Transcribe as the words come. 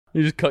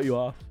He just cut you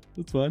off.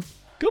 That's fine.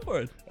 Go for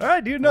it. All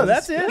right, dude. No,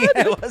 that's it.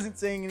 I wasn't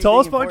saying anything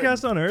Tallest important.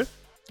 podcast on earth.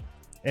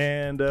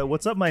 And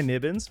what's up, my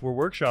nibbins? We're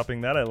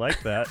workshopping that. I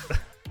like that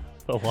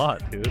a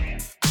lot, dude.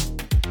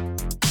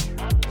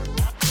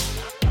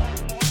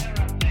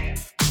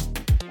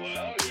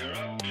 Well, you're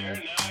up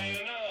here, now you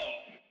know.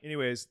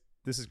 Anyways,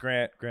 this is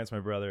Grant. Grant's my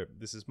brother.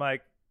 This is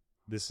Mike.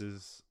 This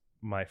is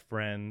my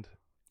friend.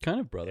 Kind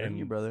of brother. And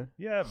Your brother.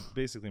 Yeah,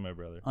 basically my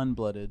brother.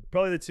 Unblooded.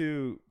 Probably the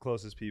two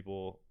closest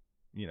people,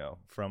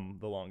 from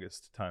the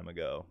longest time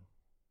ago.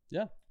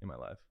 Yeah. In my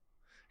life.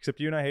 Except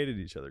you and I hated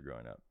each other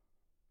growing up.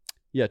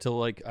 Yeah,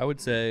 till I would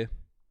say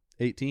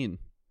 18.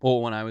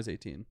 Well, when I was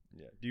 18.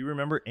 Yeah. Do you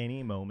remember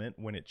any moment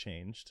when it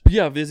changed?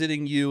 Yeah,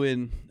 visiting you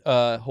in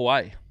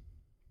Hawaii.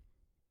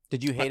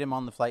 Did you hate him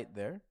on the flight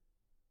there?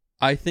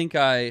 I think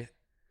I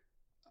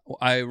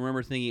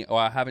remember thinking,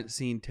 I haven't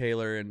seen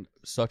Taylor in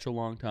such a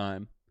long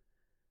time.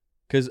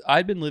 Because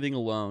I'd been living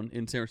alone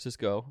in San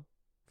Francisco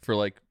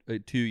for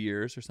 2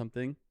 years or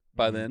something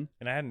by then.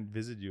 And I hadn't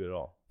visited you at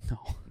all.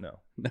 No.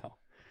 No.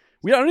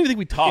 I don't even think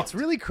we talked. It's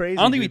really crazy.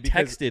 I don't think we dude,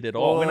 because- texted at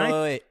all.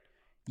 Wait.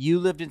 You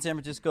lived in San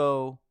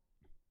Francisco.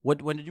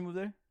 When did you move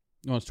there?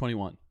 I was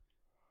 21.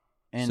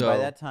 And So- by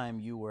that time,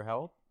 you were how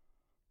old?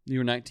 You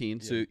were 19,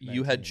 Yeah, so you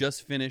 19. had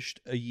just finished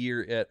a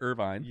year at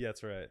Irvine, Yeah,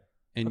 that's right.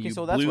 and Okay, you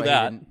so that's blew why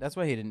that. that's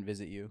why he didn't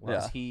visit you.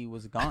 Because he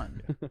was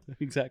gone.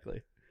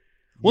 Exactly.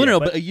 Well, Yeah, no,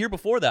 but a year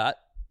before that,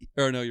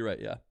 or no, you're right.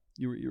 Yeah,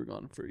 you were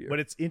gone for a year. But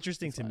it's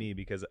interesting That's to fine. me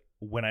because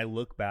when I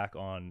look back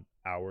on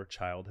our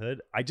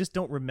childhood, I just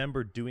don't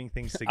remember doing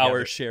things together.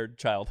 Our shared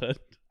childhood.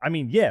 I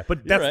mean, yeah,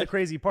 but that's right. the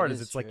crazy part It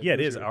is is it's like, true. yeah, it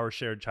For is sure. our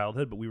shared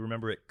childhood, but we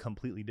remember it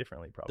completely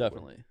differently, probably.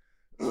 Definitely.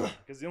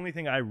 Because the only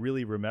thing I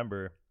really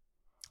remember,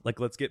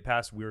 let's get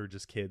past we were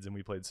just kids and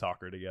we played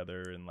soccer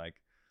together and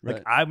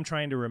Right. I'm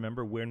trying to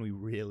remember when we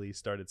really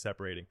started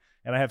separating.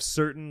 And I have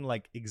certain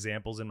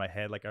examples in my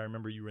head. I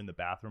remember you were in the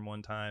bathroom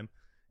one time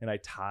and I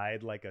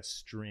tied a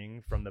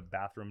string from the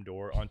bathroom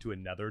door onto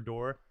another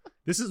door.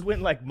 This is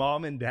when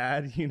mom and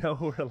dad,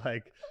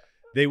 were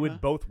they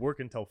would both work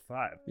until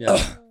 5.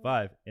 Yeah.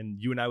 5.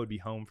 And you and I would be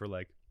home for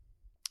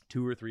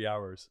 2 or 3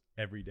 hours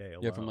every day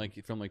alone. Yeah, from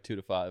 2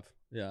 to 5.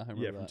 Yeah, I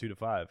remember Yeah, from that. 2 to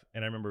 5.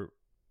 And I remember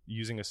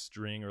using a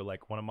string or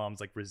one of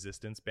mom's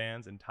resistance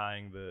bands and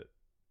tying the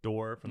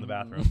door from the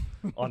bathroom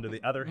onto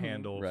the other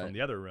handle Right. from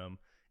the other room,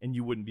 and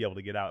you wouldn't be able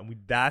to get out. And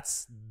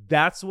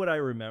that's what I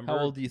remember. How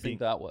old do you think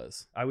that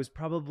was? I was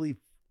probably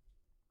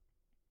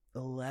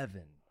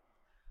 11,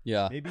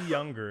 Yeah, maybe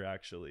younger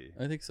actually.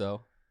 I think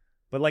so.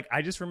 But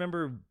I just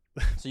remember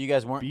So you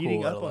guys weren't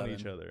beating cool at up on 11.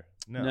 each other.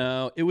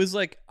 No, it was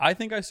I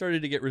think I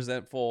started to get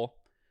resentful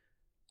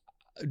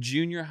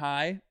junior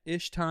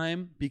high-ish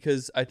time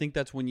because I think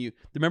that's when you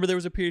remember there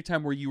was a period of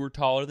time where you were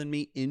taller than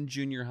me in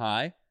junior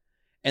high,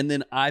 and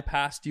then I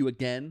passed you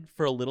again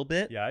for a little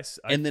bit. Yeah,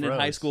 I and then in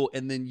high froze. school,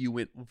 and then you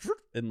went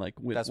and went.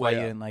 That's why way you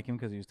up. didn't like him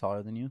because he was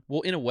taller than you.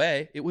 Well, in a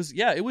way, it was.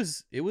 Yeah, it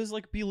was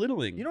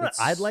belittling. You know what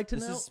I'd like to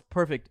This know? is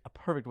a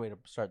perfect way to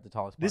start the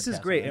tallest. This is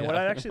podcast great. ever. And what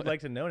Yeah. I'd actually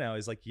like to know now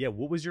is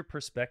what was your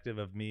perspective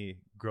of me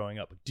growing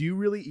up? Do you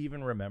really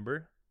even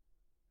remember?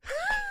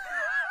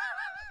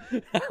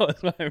 That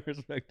was my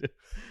perspective,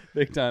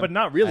 big time. But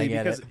not really, I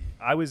get because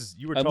it.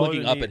 you were I'm taller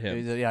looking than up me. at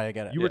him. Yeah, I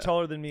get it. You were Yeah.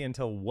 taller than me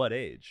until what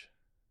age?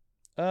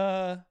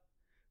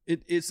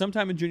 It's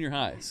sometime in junior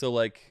high. So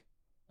I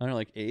don't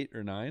know, 8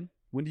 or 9.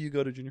 When do you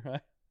go to junior high?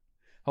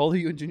 How old are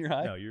you in junior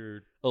high? No,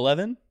 you're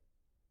 11.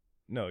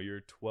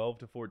 12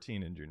 to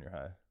 14 in junior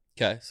high,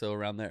 Okay, so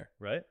around there.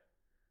 right?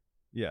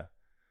 Yeah.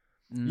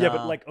 No. Yeah,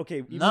 but okay.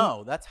 Even,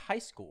 no, that's high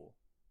school.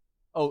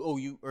 Oh,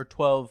 you are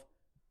 12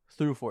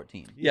 through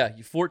 14. Yeah,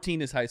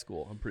 14 is high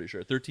school. I'm pretty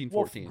sure 13,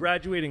 Well, 14.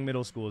 graduating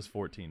middle school is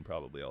 14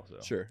 probably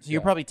also. Sure. So you're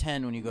probably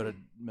 10 when you go to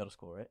middle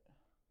school, right?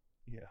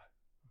 Yeah.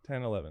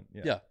 10, 11.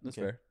 Yeah. Yeah, that's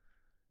Okay. fair.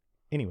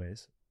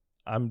 Anyways,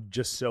 I'm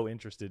just so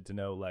interested to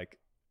know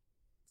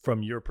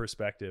from your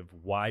perspective,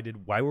 why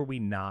were we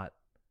not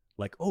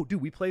oh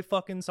dude, we play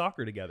fucking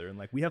soccer together and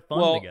we have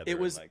fun together. It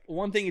was and,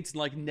 one thing. It's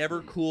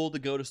never cool to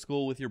go to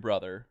school with your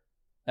brother,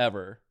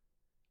 ever.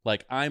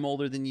 I'm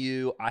older than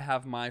you. I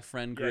have my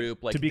friend Yeah,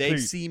 group. to be They clear,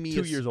 see me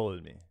 2 as- years older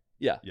than me.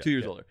 Yeah, Yeah, 2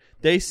 years yeah. older.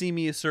 They see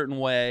me a certain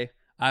way.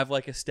 I've You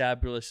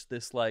established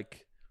this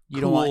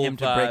don't want cool him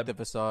to vibe. break the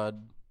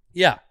facade.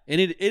 Yeah, and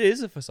it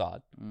is a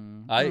facade.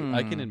 Mm.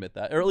 I can admit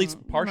that, or at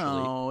least partially.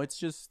 No, it's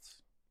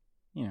just,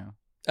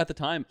 At the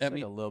time, it's I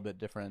mean, a little bit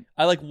different.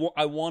 I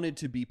wanted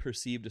to be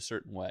perceived a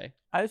certain way.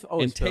 I've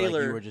always And felt like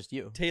Taylor- you were just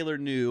you. Taylor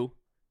knew,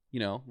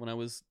 when I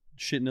was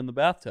shitting in the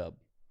bathtub,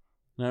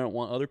 and I don't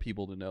want other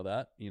people to know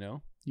that. You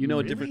know a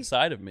Really? different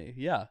side of me.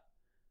 Yeah,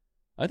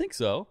 I think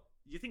so.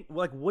 You think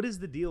what is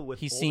the deal with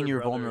He's older seen your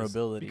brothers?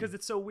 vulnerability. Because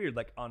it's so weird.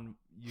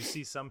 You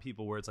see some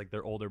people where it's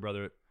their older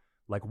brother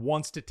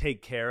wants to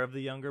take care of the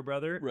younger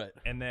brother, Right.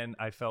 And then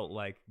I felt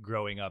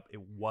growing up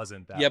it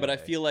wasn't that. Yeah, but I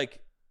way. feel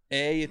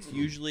it's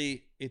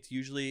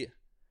usually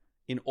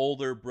an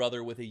older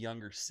brother with a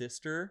younger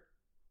sister,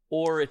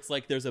 or it's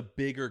there's a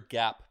bigger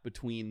gap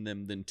between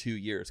them than 2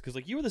 years. Because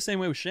you were the same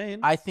way with Shane.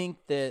 I think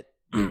that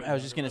I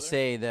was just going to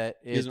say that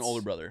He's it's an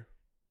older brother.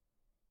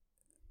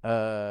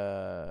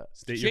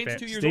 State Shane's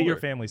 2 years state your older.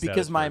 family status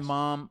Because my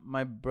first.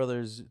 my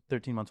brother's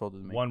 13 months older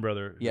than me. One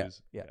brother. Yeah,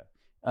 Who's,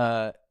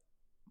 yeah.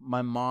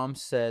 My mom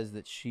says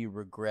that she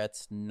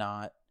regrets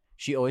not.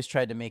 She always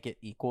tried to make it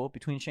equal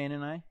between Shane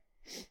and I,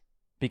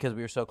 because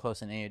we were so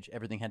close in age.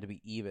 Everything had to be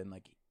even.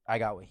 Like I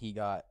got what he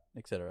got,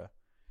 etc.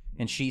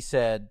 And she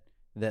said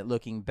that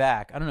looking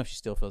back, I don't know if she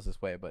still feels this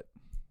way, but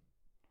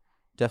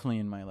definitely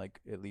in my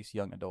like at least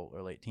young adult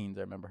or late teens,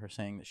 I remember her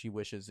saying that she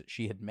wishes that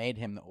she had made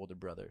him the older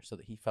brother so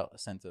that he felt a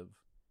sense of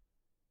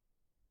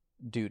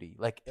duty,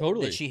 like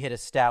Totally. that she had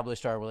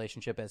established our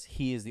relationship as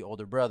he is the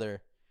older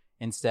brother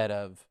instead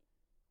of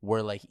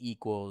we're like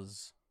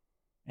equals,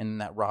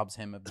 and that robs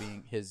him of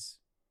being his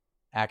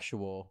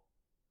actual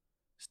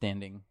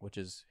standing, which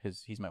is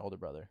he's my older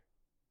brother.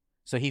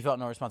 So he felt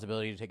no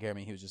responsibility to take care of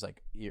me. He was just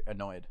like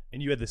annoyed.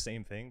 And you had the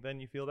same thing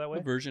then? You feel that way?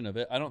 A version of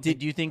it. I don't. Do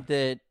you think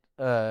that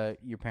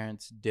your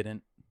parents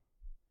didn't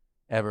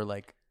ever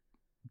like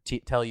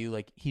tell you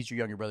like he's your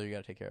younger brother, you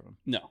got to take care of him?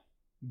 No,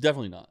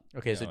 definitely not.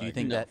 Okay, No, so do you I-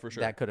 think no, that for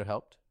sure. that could have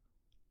helped?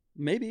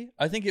 Maybe.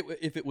 I think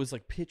if it was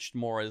like pitched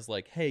more as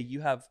like, hey,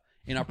 you have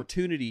an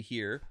opportunity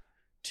here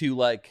to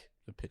like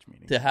The pitch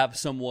meeting. to have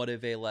somewhat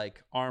of a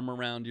like arm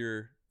around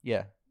your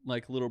Yeah.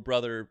 like little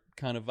brother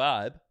kind of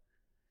vibe,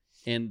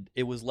 and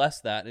it was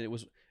less that, and it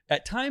was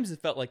at times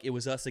it felt like it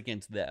was us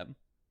against them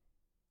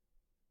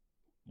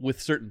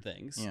with certain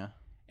things. Yeah.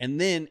 And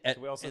then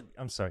We also,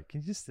 I'm sorry.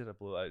 Can you just sit up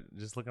a little?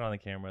 Just looking on the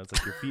camera, it's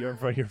like your feet are in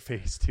front of your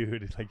face,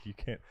 dude. It's like you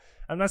can't.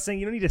 I'm not saying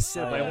you don't need to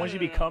sit, but I want you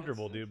to be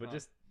comfortable, dude. But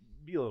just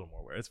be a little more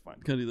aware. It's fine.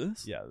 can I do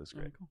this? Yeah, that's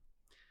great.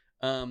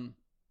 Alright, cool.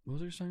 What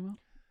was I just talking about?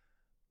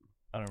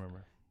 I don't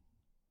remember.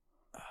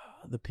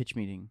 The pitch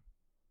meeting.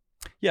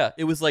 Yeah,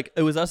 it was like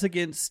it was us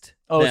against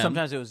Oh, them.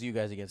 sometimes it was you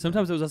guys against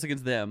Sometimes it was us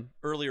against them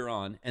earlier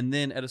on, and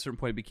then at a certain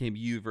point it became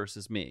you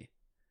versus me,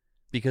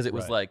 because it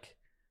was Right. like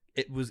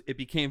it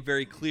became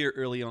very clear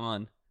early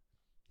on.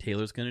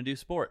 Taylor's going to do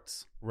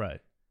sports, Right.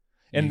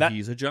 And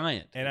he's a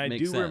giant. And It I makes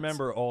do sense.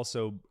 remember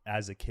also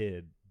as a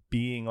kid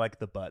being like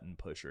the button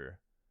pusher.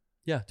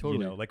 Yeah,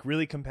 totally. You know, like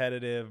really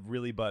competitive,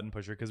 really button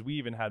pusher. Because we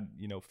even had,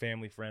 you know,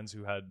 family friends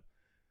who had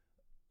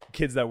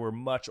kids that were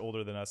much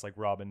older than us, like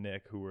Rob and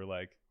Nick, who were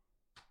like,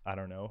 I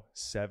don't know,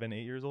 7,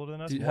 8 years older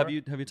than us. Have more?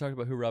 you talked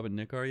about who Rob and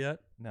Nick are yet?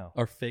 No.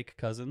 Our fake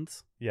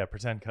cousins. Yeah,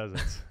 pretend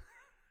cousins.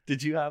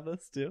 Did you have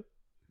this too?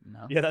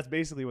 No. Yeah, that's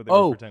basically what they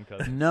Oh, were, pretend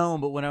cousins. no,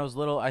 but when I was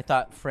little, I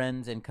thought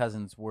friends and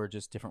cousins were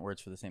just different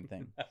words for the same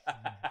thing.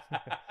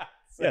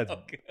 Yeah,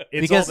 So good.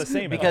 it's because all the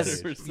same. because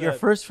nowadays. 100%. your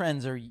first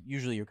friends are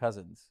usually your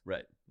cousins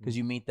Right. because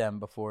you meet them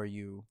before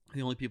you.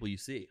 The only people you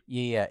see.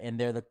 Yeah, and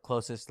they're the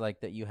closest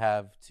like that you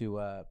have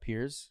to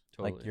peers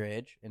like Totally. your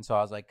age. And so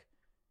I was like,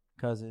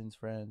 cousins,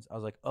 friends. I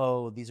was like,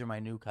 oh, these are my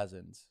new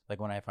cousins. Like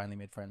when I finally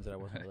made friends that I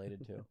wasn't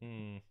related to.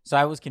 Mm. So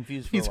I was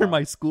confused. For These a are while.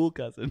 my school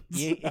cousins.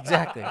 Yeah,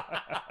 exactly.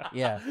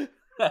 Yeah,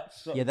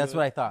 So yeah, that's good.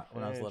 what I thought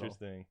when I was little.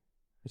 Interesting.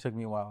 It took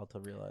me a while to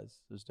realize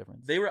there's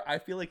difference. They were. I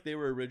feel like they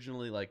were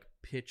originally like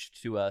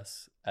pitched to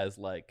us as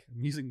like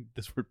I'm using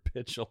this word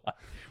pitch a lot.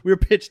 We were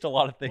pitched a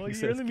lot of things. Well,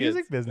 you're in as the kids.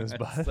 music business,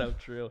 That's bud. so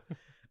true.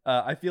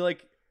 I feel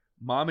like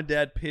mom and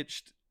dad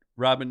pitched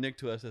Rob and Nick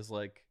to us as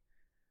like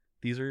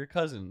these are your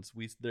cousins.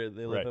 They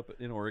live Right. up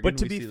in Oregon. But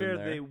to We be see them fair,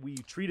 there. we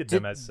treated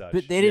them as such.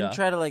 But they didn't Yeah.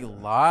 try to like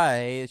lie.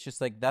 It's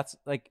just like that's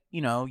like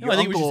your No, I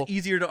think it uncle. was just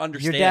easier to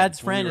understand. Your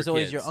dad's when we friend were is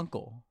always kids. your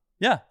uncle,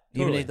 Yeah,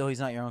 even totally. though he's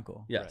not your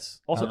uncle. Yes.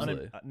 Also,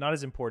 absolutely. not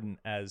as important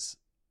as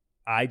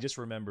I just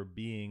remember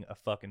being a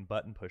fucking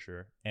button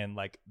pusher, and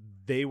like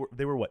they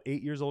were what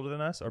 8 years older than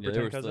us, our Yeah, they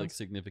pretend were cousins, like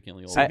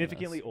significantly older.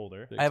 significantly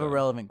older. Big I have a time.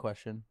 relevant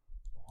question,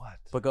 What?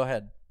 but go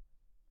ahead.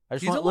 I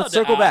just He's want allowed let's to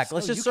circle back. ask.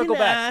 Let's Oh, just you circle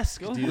can back. ask,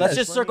 dude. Let's That's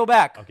just funny. circle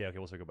back. Okay,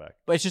 we'll circle back.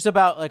 But it's just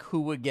about like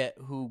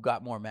who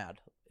got more mad.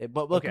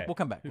 But look, Okay. we'll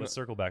come back. Let's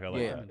circle back. I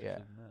like Yeah, that. yeah.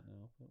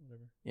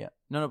 Whatever. Yeah.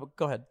 No, but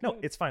go ahead. No,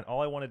 it's fine. All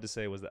I wanted to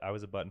say was that I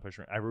was a button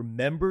pusher. I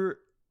remember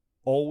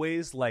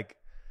always like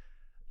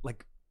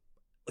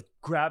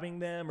grabbing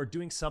them or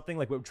doing something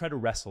like we would try to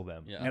wrestle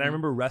them. Yeah. And I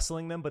remember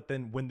wrestling them, but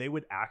then when they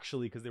would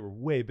actually, because they were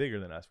way bigger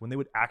than us, when they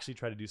would actually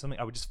try to do something,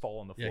 I would just fall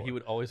on the floor. Yeah, he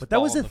would always. But that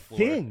fall was on a the floor.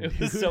 thing, It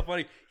was dude. so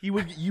funny. You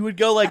would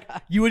go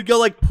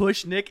like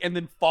push Nick and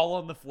then fall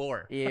on the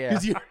floor. Yeah.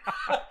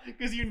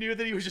 because you knew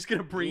that he was just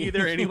gonna bring you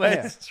there anyways.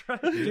 Yeah. That's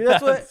right. Dude,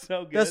 that's what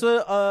so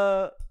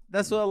good.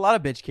 that's what a lot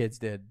of bitch kids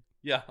did.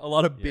 Yeah, a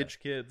lot of Yeah. bitch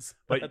kids.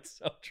 But- That's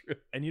so true.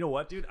 And you know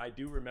what, dude? I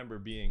do remember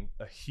being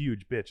a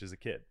huge bitch as a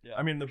kid. Yeah,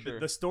 I mean, for sure.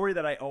 the story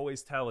that I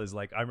always tell is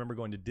like I remember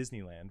going to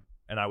Disneyland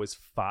and I was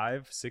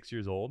 5, 6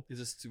 years old. Is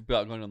this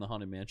about going on the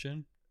Haunted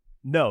Mansion?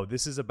 No,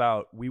 this is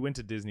about we went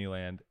to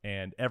Disneyland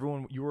and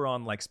you were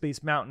on like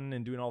Space Mountain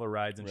and doing all the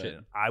rides and shit. Right.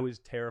 And I was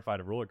terrified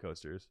of roller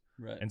coasters.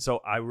 Right. And so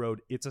I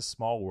rode It's a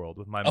Small World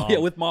with my oh mom. yeah,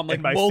 with mom like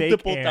and my fake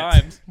multiple aunt.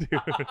 times. Dude.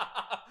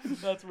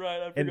 That's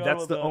right. I forgot And that's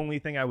about the that. only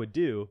thing I would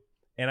do.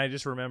 And I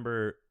just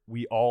remember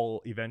we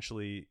all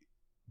eventually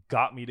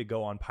got me to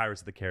go on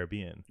Pirates of the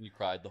Caribbean. You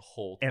cried the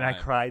whole time. And I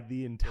cried the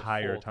The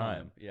entire whole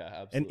time. Yeah,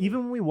 absolutely. And even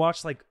when we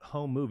watched like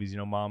home movies, you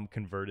know, mom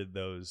converted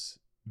those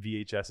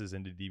VHSs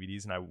into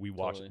DVDs and we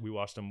watched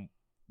Totally. them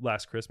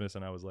last Christmas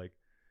and I was like,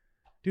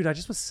 Dude, I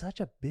just was such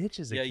a bitch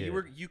as a Yeah, kid.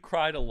 you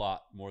cried a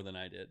lot more than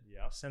I did.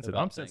 Yeah, I'm sensitive.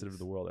 about I'm sensitive things.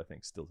 to the world, I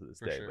think, still to this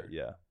For day. sure. But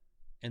yeah.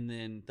 And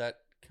then that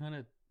kind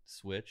of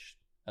switched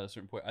at a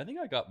certain point. I think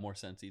I got more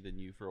sensey than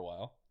you for a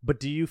while. But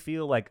do you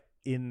feel like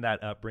in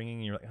that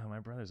upbringing, you're like, oh, my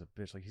brother's a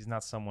bitch. Like, he's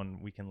not someone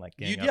we can like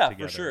gang up Yeah,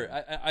 together. for sure.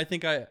 I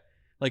think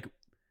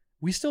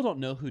we still don't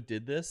know who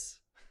did this,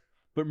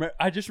 but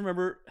I just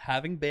remember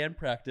having band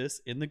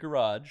practice in the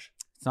garage.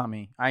 It's not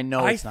me. I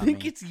know I it's not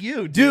think me. it's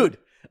you, Dude.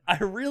 I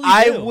really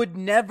I do. would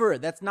never.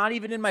 That's not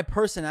even in my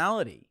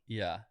personality.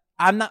 Yeah.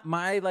 I'm not.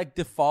 My like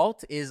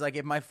default is like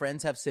if my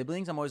friends have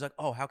siblings, I'm always like,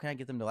 oh, how can I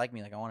get them to like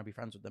me? Like I want to be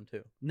friends with them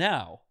too.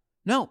 Now.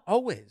 No,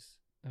 always.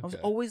 I was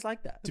Okay. always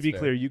like that. To be fair.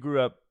 clear, you grew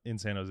up in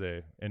San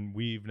Jose, and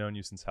we've known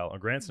you since how long?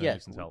 Grant's known Yeah. you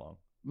since how long?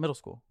 Middle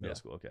school, Middle Yeah.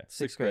 school, okay.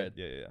 sixth grade.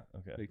 Yeah.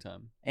 Okay. Big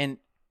time. And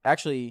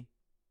actually,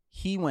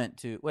 he went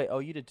to. Wait, oh,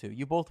 you did too.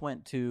 You both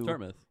went to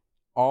Dartmouth.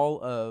 all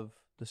of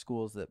the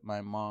schools that my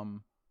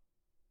mom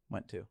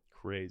went to.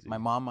 Crazy. My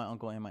mom, my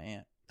uncle, and my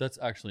aunt. That's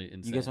actually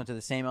insane. You guys went to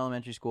the same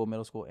elementary school,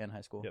 middle school, and high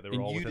school. Yeah, they were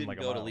and all you within didn't like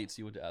a go to mile. Leeds,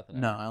 you went to Athens.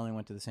 No, I only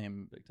went to the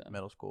same Big time.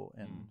 middle school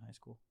and Mm. high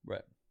school.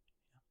 Right.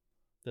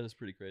 That is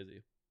pretty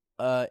crazy.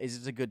 Is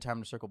this a good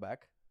time to circle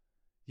back?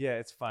 Yeah,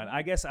 it's fine.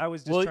 I guess I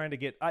was just Well, trying to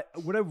get.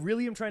 What I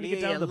really am trying to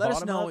get down to the let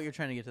bottom us know of. what you're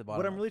trying to get to the bottom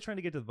What I'm of. really trying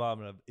to get to the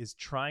bottom of is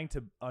trying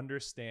to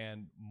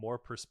understand more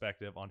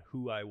perspective on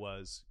who I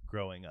was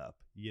growing up,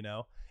 you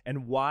know,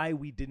 and why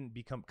we didn't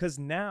become. Because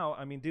now,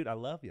 I mean, dude, I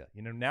love you.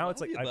 You know, now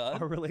it's Love like you,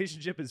 bud. our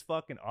relationship is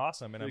fucking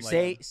awesome, and I'm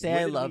say like, say when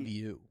I did love we-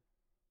 you.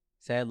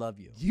 Say I love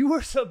you. You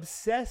were so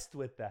obsessed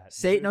with that.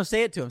 Say dude. no.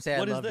 Say it to him. Say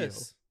What I is love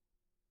this?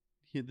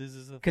 This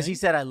is because he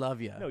said I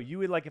love you. No, you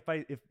would like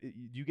if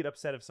you get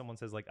upset if someone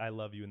says like I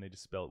love you and they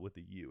just spell it with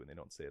the U and they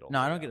don't say it all. No,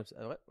 the I way don't out. get upset.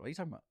 What are you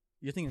talking about?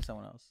 You're thinking of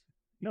someone else.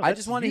 No, I that's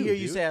just want to hear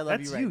you dude. say I love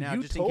That's you right now,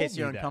 You just in told case me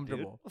you're that, dude.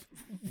 uncomfortable.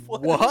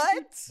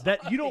 What?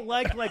 That you don't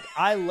like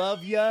I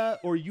love ya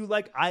or you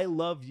like I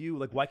love you.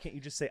 Like why can't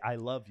you just say I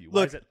love you?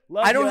 Why Look, is it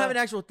love I don't ya? have an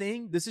actual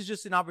thing. This is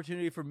just an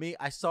opportunity for me.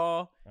 I saw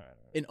All right.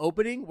 an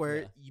opening where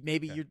Yeah.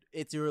 maybe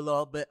Okay. you're a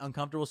little bit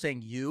uncomfortable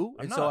saying you,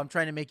 I'm and so not. I'm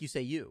trying to make you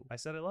say you. I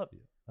said I love you.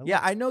 Yeah,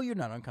 I know you're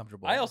not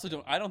uncomfortable. I also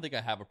don't. I don't think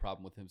I have a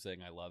problem with him saying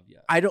I love you.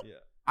 I don't. Yeah.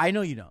 I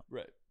know you don't.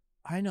 Right.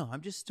 I know. I'm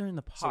just stirring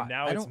the pot. So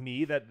now I it's don't.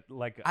 me that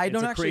like I it's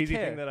don't a actually crazy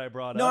care. thing that I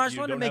brought No, up. I just You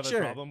wanted to don't make have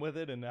sure. a problem with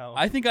it, and now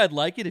I think I'd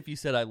like it if you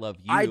said I love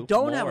you. I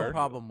don't have a more.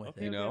 problem with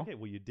okay, it. you know? Okay,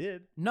 well you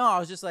did. No, I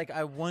was just like,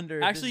 I wonder.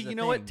 If Actually, this is you a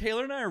know what? thing.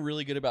 Taylor and I are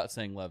really good about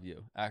saying love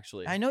you.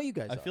 Actually, I know you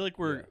guys. I are. feel like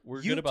we're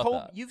Yeah. good about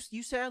that.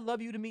 You say I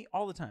love you to me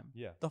all the time.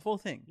 Yeah. The full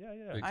thing. Yeah,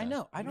 yeah. Big I time.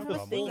 know. I You don't know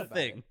have a the thing whole about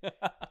thing. it.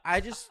 I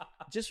just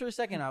for a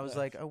second, I was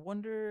like, I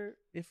wonder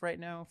if right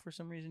now, for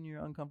some reason,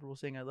 you're uncomfortable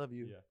saying I love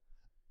you. Yeah.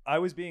 I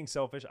was being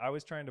selfish. I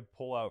was trying to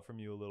pull out from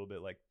you a little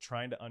bit, like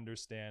trying to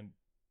understand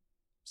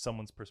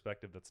someone's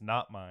perspective that's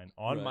not mine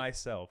on Right.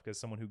 myself, because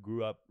someone who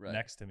grew up Right.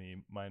 next to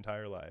me my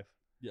entire life.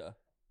 Yeah.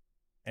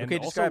 And Okay,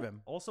 also, describe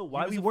him. Also,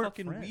 Why why was we a weren't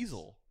fucking friends.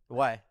 weasel?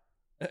 Why?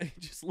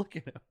 Just look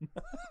at him.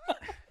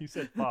 You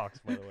said fox,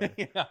 by the way.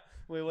 Yeah.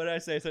 Wait, what did I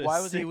say? I said Why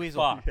a was he a sick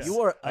weasel? fox. Yeah. You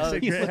were. I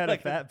said Uggs. Grant had a like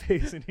a- fat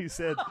face, and you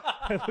said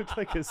I looked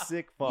like a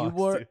sick fox.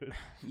 were- dude.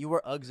 You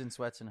wore Uggs and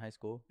sweats in high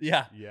school.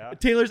 Yeah. Yeah.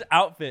 Taylor's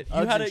outfit. You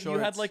Uggs had and you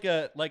had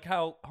shorts. like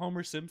how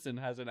Homer Simpson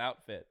has an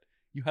outfit.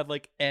 You had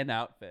like an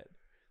outfit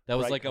that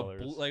was Bright like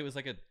colors. it was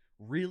like a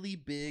really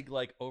big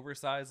like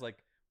oversized like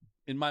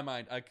in my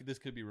mind this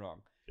could be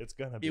wrong. It's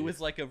gonna be. It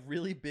was like a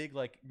really big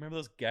like remember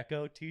those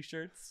gecko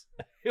t-shirts?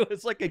 It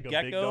was like a like a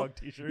gecko. big dog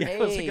t-shirt. Yeah, it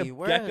was like a Hey,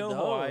 where gecko are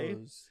Hawaii.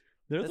 those?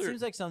 Those That are-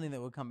 seems like something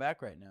that would come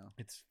back right now.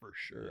 it's for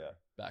sure Yeah.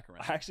 back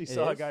around. I actually It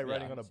saw a is? guy Yeah.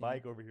 riding on a Seen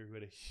bike over here who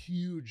had a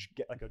huge,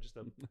 just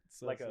a It's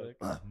so like sick.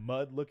 a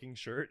mud-looking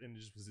shirt, and it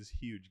just was this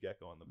huge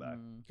gecko on the back.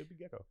 Mm. Could be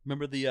gecko.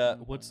 Remember the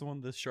what's the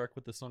one the shark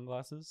with the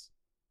sunglasses?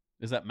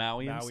 Is that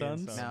Maui and Maui and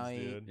Sons? Sons. Maui.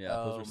 dude. Yeah,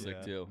 those were Oh, sick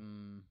yeah. too.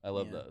 Mm, I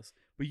love yeah. those.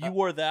 But you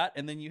wore that,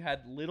 and then you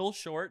had little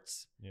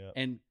shorts Yeah,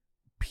 and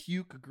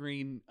puke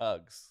green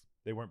Uggs.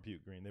 they weren't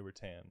puke green; they were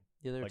tan,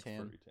 Yeah, they're like tan.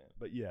 furry tan.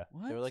 But yeah,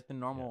 What? They were like the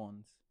normal Yeah.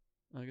 ones.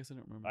 I guess I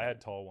don't remember. I had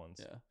that. tall ones.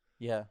 Yeah.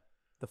 Yeah,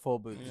 the full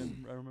boots.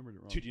 I remembered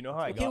it wrong. Dude, you know how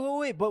I Okay, got?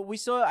 wait, but we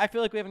still. I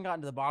feel like we haven't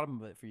gotten to the bottom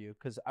of it for you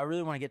because I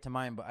really want to get to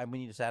mine, but we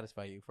need to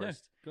satisfy you Yeah,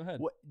 first. go ahead.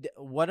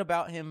 What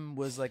about him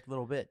was like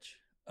little bitch?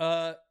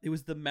 It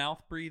was the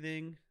mouth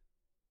breathing,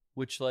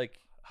 which like,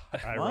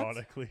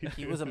 Ironically,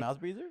 He was a mouth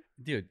breather.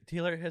 dude,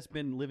 Taylor has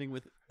been living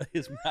with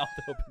his mouth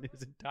open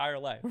his entire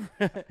life.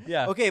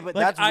 Yeah. Okay, but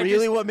Like, that's I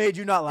really just- what made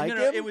you not like no,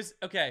 him. it was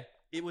okay.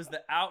 It was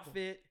the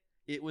outfit.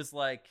 It was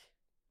like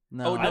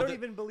no. Oh, I no, don't the-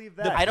 even believe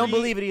the that. I don't pre-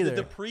 believe it either.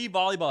 The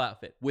pre-volleyball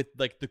outfit with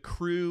like the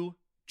crew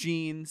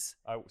jeans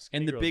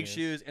and the big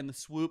shoes and the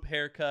swoop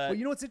haircut. Well,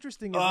 you know what's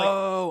interesting is like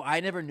Oh, I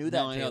never knew that.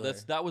 no, I know Taylor.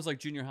 that was like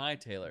junior high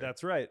Taylor.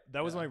 that's right.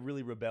 That was Yeah. my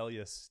really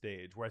rebellious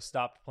stage where I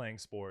stopped playing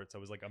sports. I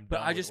was like, I'm But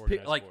done. I with just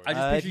pick- organized like, sports. I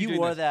just if picture you you doing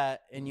wore this.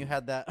 that and you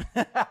had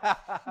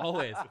that,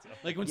 always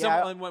like when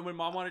Yeah. someone when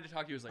mom wanted to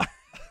talk to you, it was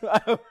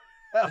like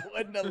I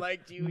wouldn't have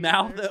liked you.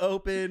 mouth either.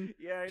 open,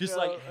 Yeah, I just know.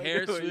 like I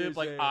hair know what you're swoop,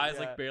 like saying, eyes yeah.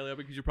 like barely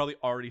open because you're probably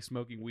already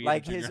smoking weed.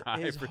 Like in junior his high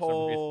his for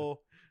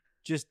whole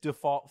just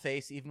default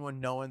face, even when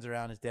no one's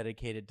around, is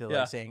dedicated to Yeah.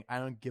 like saying, "I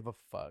don't give a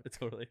fuck."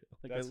 Totally.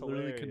 Like That's I literally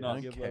hilarious. could I not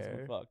don't give less of a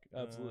care. fuck.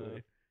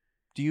 Absolutely.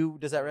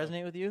 Does that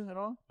resonate with you at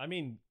all? I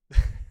mean,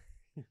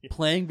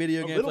 Playing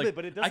video a games, little like, bit,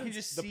 but it I doesn't. can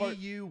just the see part,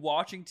 you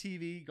watching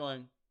TV,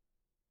 going,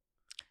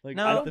 like,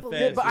 No, at the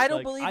fence, but I just don't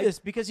like, believe this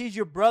because he's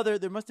your brother.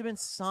 There must have been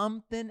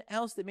something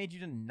else that made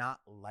you to not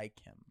like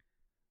him.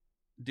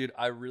 dude.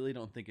 I really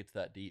don't think it's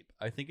that deep.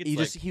 I think it's He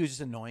like was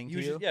just annoying he to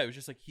was you. just, yeah, it was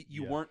just like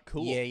you Yeah. weren't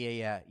cool.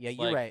 Yeah. You're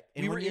Like, right.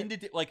 And we were when you-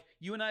 into like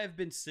you and I have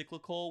been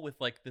cyclical with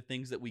like the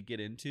things that we get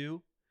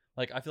into.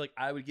 Like I feel like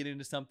I would get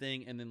into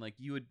something and then like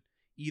you would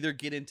either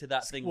get into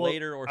that thing well,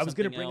 later or I was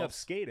going gonna to bring up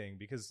skating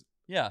because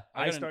Yeah,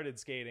 I gotta- started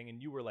skating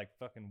and you were like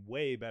fucking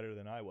way better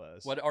than I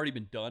was. Well, I'd already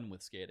been done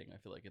with skating. I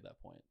feel like at that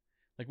point,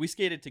 like we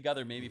skated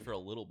together maybe for a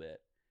little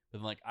bit, but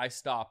then like I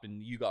stopped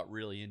and you got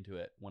really into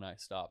it when I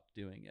stopped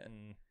doing it.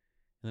 Mm.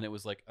 And then it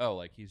was like, oh,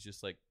 like he's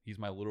just like he's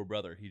my little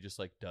brother. He just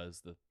like does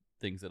the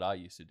things that I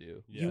used to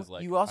do. You- Because,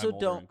 like, you also I'm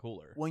older don't- and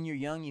cooler. when you're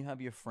young, you have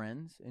your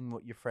friends, and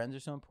what your friends are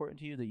so important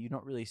to you that you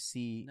don't really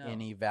see No.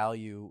 any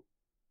value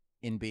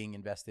in being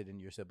invested in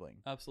your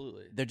sibling.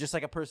 Absolutely. They're just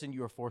like a person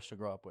you were forced to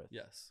grow up with.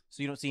 Yes.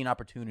 So you don't see an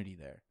opportunity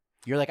there.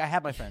 You're like, I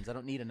have my friends. I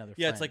don't need another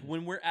Yeah, friend. it's like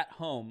when we're at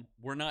home,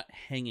 we're not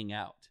hanging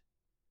out.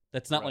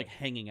 That's not like Right.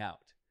 hanging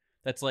out.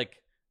 That's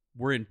like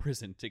we're in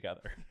prison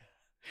together.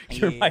 Yeah,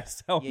 You're my yeah.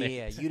 cellmate.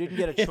 Yeah. You didn't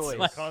get a It's choice.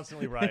 like-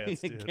 Constantly riots,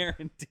 dude.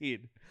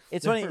 Guaranteed.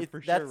 It's There funny. were It's, for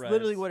sure that's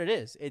literally riots. what it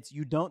is. It's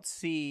you don't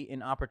see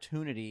an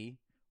opportunity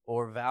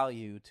or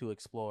value to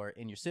explore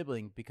in your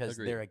sibling because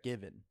Agreed. they're a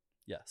given.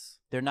 Yes.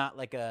 They're not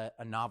like a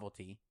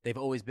novelty. They've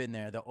always been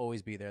there. They'll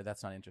always be there.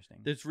 That's not interesting.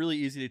 It's really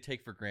easy to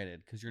take for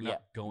granted because you're Yeah,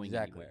 not going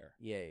exactly. anywhere.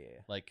 Yeah.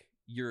 Like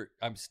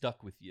I'm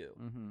stuck with you.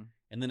 Mm-hmm.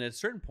 And then at a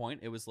certain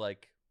point, it was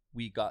like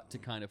we got to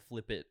kind of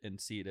flip it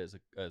and see it as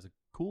a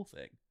cool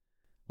thing.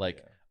 Like,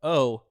 Yeah.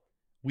 oh,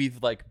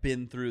 we've like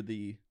been through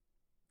the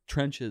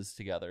trenches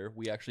together.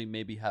 We actually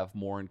maybe have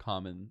more in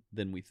common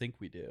than we think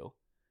we do.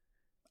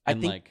 I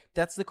And think like,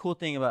 that's the cool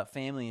thing about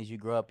family. As you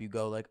grow up, you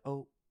go like,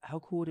 oh, how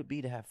cool would it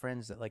be to have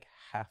friends that like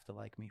have to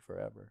like me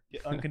forever?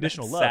 Yeah,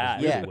 unconditional love. Sad.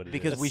 Is really Yeah, what it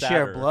because is. we that's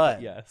share sadder, blood.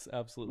 but yes,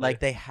 absolutely. Like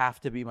they have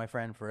to be my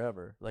friend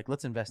forever. Like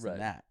let's invest Right. in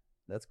that.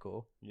 That's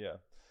cool. Yeah.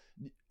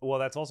 Well,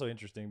 that's also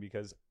interesting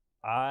because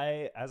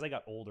as I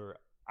got older,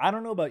 I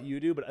don't know about you,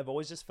 dude, but I've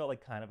always just felt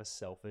like kind of a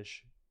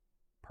selfish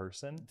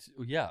person.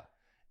 yeah,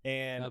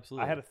 And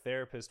Absolutely. I had a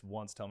therapist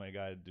once tell me, a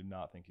guy I do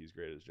not think he's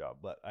great at his job,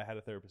 but I had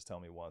a therapist tell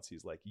me once,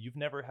 he's like, you've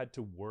never had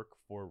to work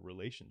for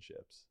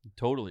relationships.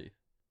 totally.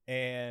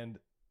 And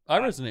I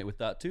resonate with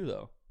that too,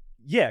 though.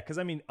 yeah, because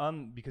I mean,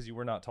 because you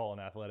were not tall and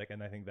athletic,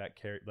 and I think that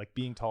carried, like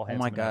being tall, handsome,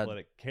 my and God.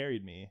 athletic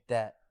carried me.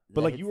 But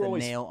But, like, hits you were the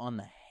always- nail on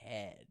the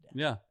head.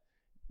 Yeah,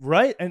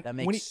 Right? And That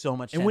when makes he, so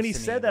much sense. and when he to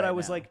me said that, right I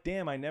was now. like,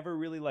 damn, I never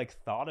really like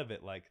thought of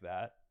it like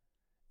that.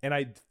 And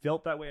I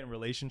felt that way in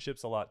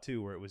relationships a lot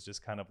too, where it was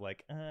just kind of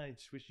like, I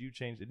just wish you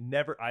changed it.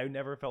 I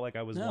never felt like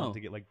I was No. one to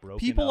get like broken.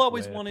 people up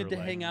always with wanted or, to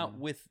like- hang out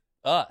with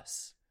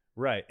us.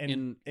 right? And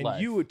in and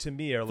life. you to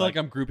me are I feel like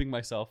like, I'm grouping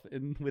myself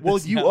in with. well,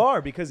 this you now.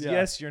 are because Yeah.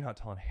 yes, you're not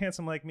tall and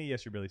handsome like me.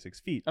 Yes, you're barely 6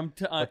 feet But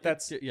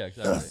that's- yeah,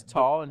 exactly.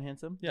 tall and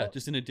handsome. Yeah,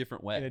 just in a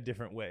different way. in a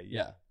different way.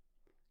 Yeah.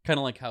 Kind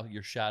of like how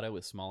your shadow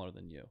is smaller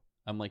than you.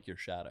 I'm like your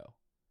shadow.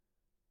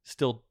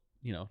 Still,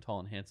 tall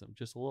and handsome,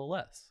 just a little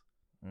less.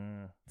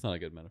 It's not a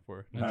good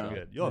metaphor. Not No.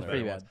 good. You'll have That's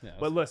pretty better bad. ones. Yeah,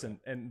 But it's- listen,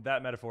 and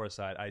that metaphor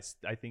aside,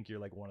 I think you're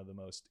like one of the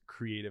most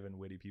creative and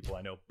witty people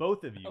I know.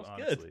 Both of you, That was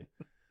good. honestly.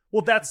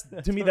 Well, that's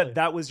to me Totally.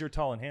 that was your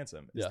tall and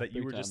handsome. Is Yeah, that you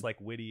big were just time.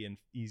 like witty and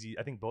easy.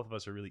 I think both of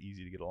us are really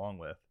easy to get along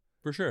with.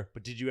 for sure.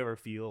 But did you ever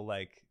feel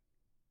like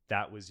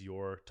that was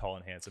your tall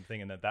and handsome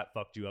thing, and that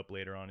fucked you up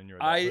later on in your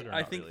adulthood? or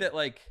I not think really? that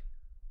like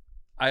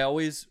I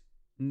always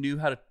knew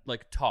how to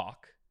like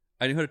talk.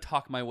 I knew how to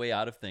talk my way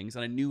out of things,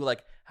 and I knew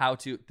like how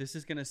to. This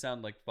is gonna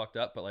sound like fucked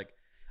up, but like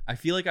I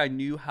feel like I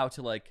knew how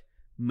to like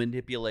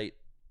manipulate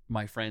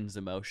my friends'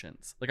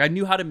 emotions. Like I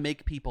knew how to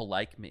make people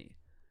like me,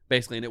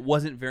 basically, and it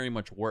wasn't very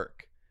much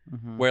work.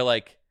 Mhm. Where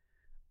like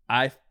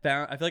I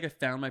feel like I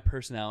found my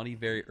personality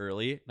very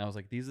early, and I was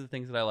like, these are the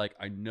things that I like.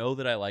 I know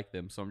that I like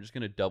them, so I'm just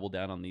gonna double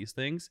down on these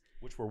things.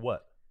 which were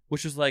what?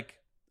 Which is like,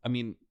 I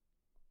mean,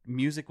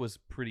 music was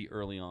pretty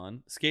early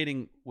on.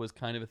 Skating was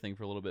kind of a thing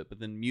for a little bit, but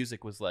then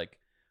music was like,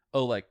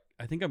 oh, like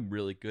I think I'm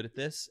really good at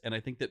this, and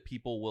I think that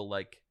people will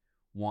like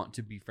want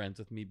to be friends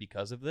with me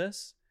because of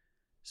this.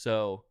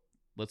 So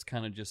let's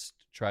kind of just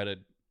try to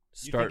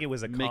start. think it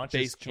was a make conscious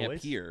base camp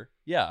choice? here?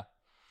 Yeah,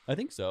 I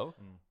think so.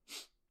 Mm.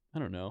 I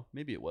don't know.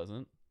 Maybe it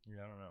wasn't.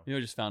 Yeah, I don't know. Maybe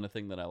I just found a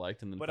thing that I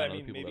liked, and then But found I other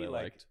mean, people maybe that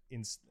I like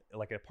liked.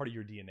 like a part of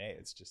your DNA.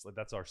 It's just like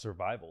that's our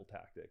survival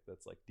tactic.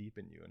 That's like deep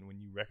in you, and when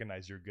you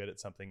recognize you're good at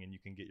something and you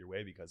can get your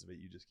way because of it,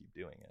 you just keep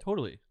doing it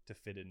Totally. to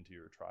fit into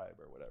your tribe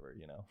or whatever.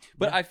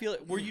 But I feel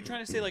were you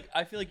trying to say like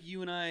I feel like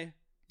you and I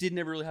didn't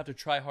ever really have to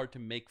try hard to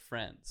make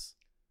friends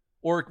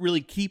or really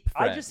keep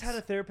friends. I just had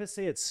a therapist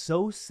say it's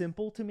so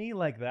simple to me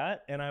like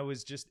that, and I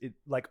was just it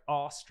like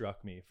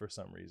awestruck me for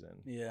some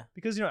reason. Yeah.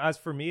 Because as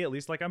for me at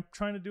least, like I'm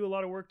trying to do a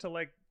lot of work to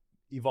like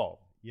evolve,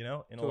 in a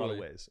lot of Totally.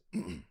 ways.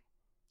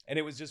 And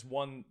it was just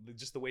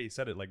the way he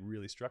said it, like,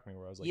 really struck me.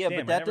 Where I was like, yeah, damn,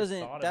 but that I never doesn't.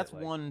 thought of That's it,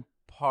 like, one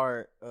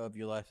part of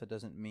your life that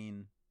doesn't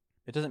mean.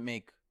 It doesn't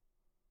make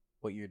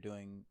what you're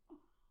doing,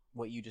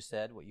 what you just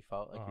said, what you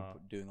felt like you're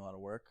doing a lot of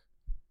work.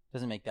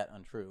 Doesn't make that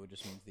untrue. It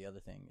just means the other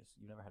thing is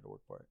you never had to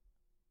work for it.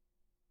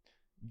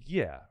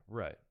 Yeah.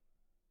 Right.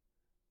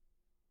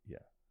 Yeah.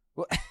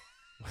 Well,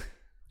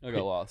 I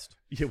got lost.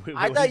 Yeah.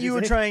 I what thought did you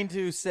were say? trying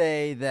to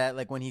say that,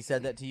 like, when he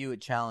said that to you,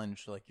 it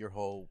challenged like your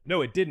whole.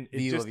 No, it didn't. It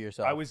view just, of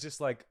yourself. I was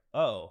just like,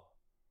 oh,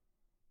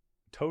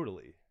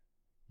 totally.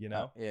 You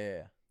know.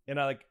 Yeah. And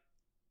I like.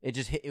 It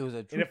just hit. It was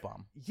a truth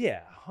bomb.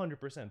 Yeah,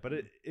 100%. But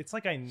it's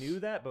like I knew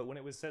that, but when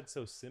it was said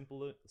so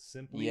simply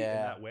in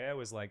that way, I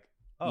was like,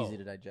 oh, Easy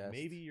to digest.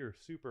 maybe you're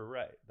super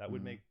right. That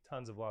would make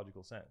tons of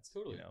logical sense.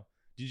 Totally. You know?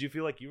 Did you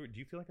feel like do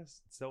you feel like a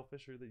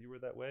selfish or that you were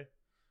that way?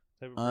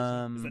 Type of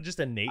person? Is that just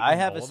innate? I in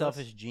have all a of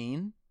selfish us?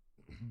 gene,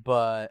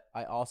 but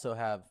I also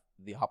have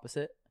the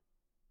opposite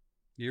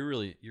You're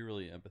really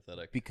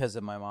empathetic. because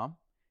of my mom.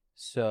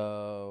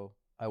 So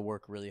I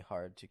work really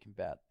hard to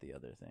combat the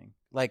other thing.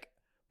 Like,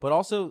 but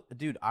also,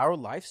 dude, our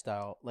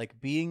lifestyle, like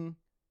being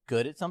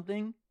good at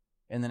something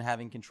and then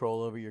having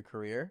control over your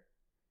career,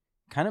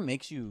 kind of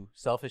makes you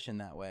selfish in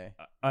that way.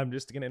 I'm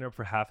just gonna interrupt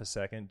for half a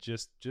second.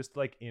 Just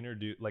like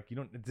introduce, like, you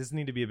don't. It doesn't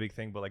need to be a big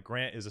thing, but like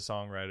Grant is a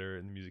songwriter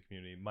in the music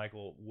community.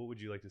 Michael, what would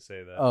you like to say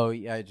to that? Oh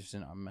yeah,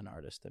 I'm an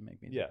artist. I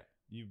make music.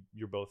 Yeah,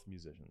 you're both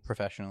musicians.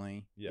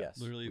 Professionally, Yeah. yes.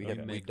 Literally, we you have,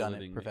 make we've done a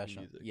living it making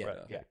professionally. music. Yeah, Right,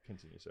 yeah. okay,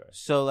 continue. Sorry.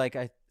 So like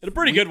And a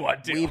pretty good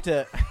one too. We have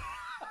to,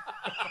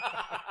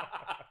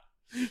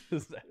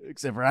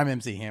 except for I'm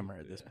MC Hammer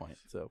at this point.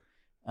 So,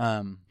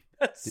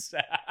 That's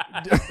sad.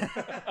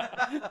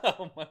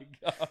 Oh my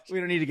gosh. we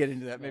don't need to get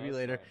into that. No, Maybe that's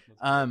later. fine.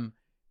 That's fine.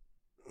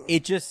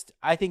 It just,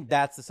 I think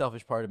that's the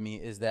selfish part of me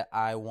is that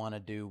I want to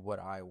do what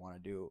I want to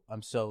do.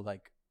 I'm so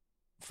like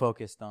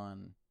focused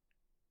on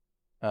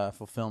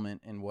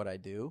fulfillment in what I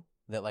do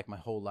that like my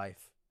whole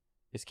life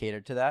is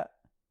catered to that.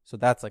 So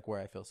that's like where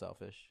I feel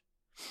selfish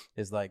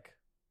is like,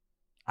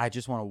 I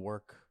just want to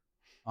work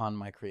on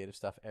my creative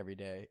stuff every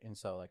day. And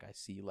so like I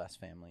see less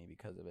family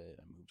because of it.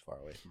 I moved far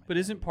away from my But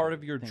isn't family part because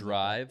of your things like that.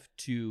 drive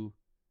to,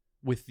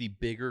 with the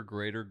bigger,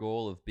 greater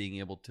goal of being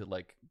able to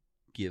like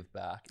give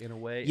back in a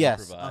way?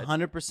 Yes, and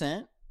provide?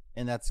 100%.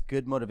 And that's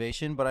good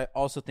motivation. But I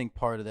also think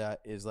part of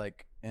that is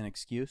like an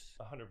excuse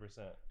 100%.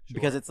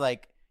 because it's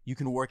like you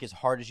can work as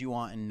hard as you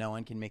want and no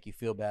one can make you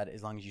feel bad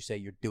as long as you say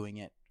you're doing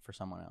it for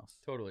someone else.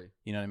 Totally.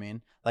 You know what I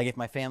mean? Like if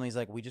my family's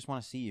like, we just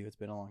want to see you. It's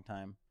been a long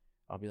time.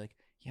 I'll be like,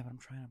 yeah, but I'm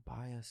trying to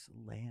buy us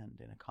land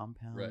in a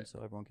compound Right. so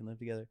everyone can live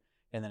together.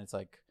 And then it's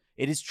like,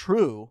 it is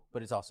true,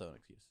 but it's also an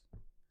excuse.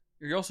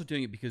 You're also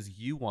doing it because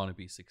you want to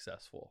be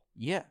successful.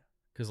 Yeah.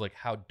 Because like,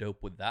 how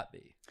dope would that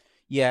be?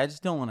 Yeah, I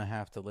just don't want to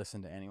have to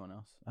listen to anyone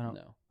else. I don't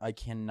know. I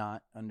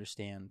cannot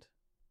understand.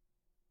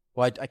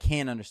 Well, I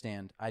can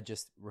understand. I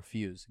just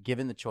refuse.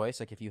 Given the choice,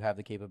 like if you have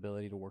the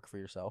capability to work for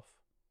yourself,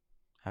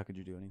 how could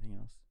you do anything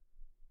else?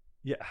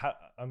 Yeah,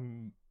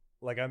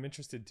 I'm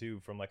interested too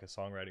from like a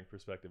songwriting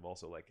perspective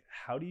also, like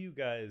how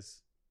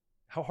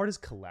hard is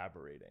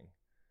collaborating?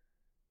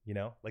 You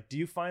know, like do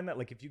you find that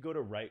like if you go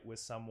to write with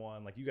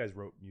someone, like you guys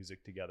wrote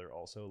music together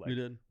also, like We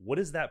did. what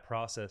is that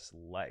process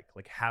like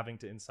having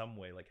to in some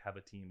way like have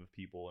a team of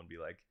people and be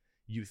like,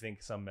 you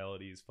think some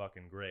melody is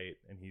fucking great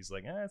and he's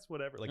like, it's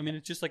whatever. Like, I mean,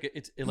 it's just like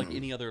it's like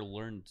any other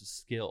learned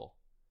skill.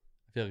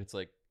 I feel like it's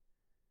like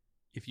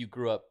if you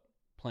grew up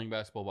playing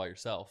basketball by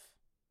yourself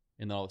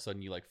and then all of a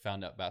sudden you like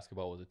found out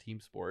basketball was a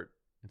team sport.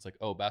 It's like,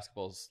 oh,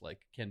 basketball's like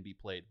can be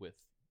played with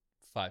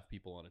 5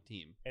 people on a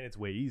team. and it's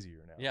way easier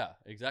now. Yeah,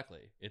 exactly.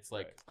 It's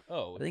like,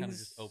 oh, I it think kind of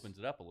it's just opens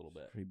it up a little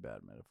bit. Pretty bad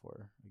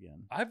metaphor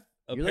again. I've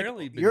You're, like,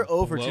 apparently been you're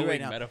over 2 blowing right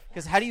now. metaphor.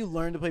 Because how do you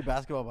learn to play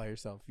basketball by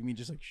yourself? You mean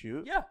just like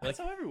shoot? Yeah, That's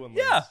how everyone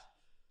yeah, learns.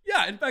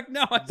 yeah. In fact,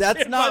 now I That's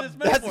stand by this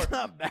metaphor. that's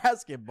not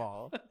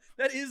basketball.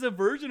 That is a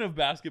version of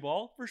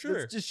basketball for sure.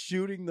 It's just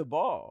shooting the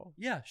ball.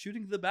 Yeah,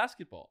 shooting the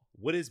basketball.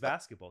 What is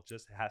basketball?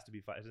 Just has to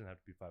be 5. It doesn't have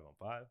to be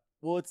 5-on-5.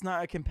 Well, it's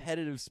not a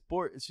competitive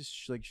sport. It's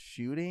just like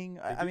shooting.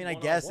 They I do mean, I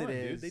guess it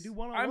one-on-one, dude. is. They do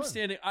one-on-one. I'm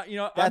standing.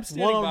 I'm That's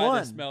standing by one-on-one.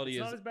 this melody. It's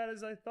Is not as bad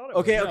as I thought it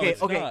Okay, was. No, okay,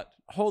 it's okay. not.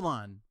 Hold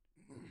on.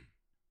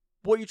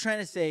 What you're trying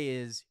to say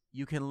is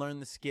you can learn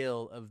the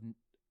skill of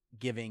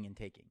giving and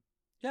taking.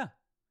 yeah.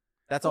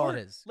 That's all it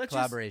is. Let's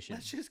Collaboration.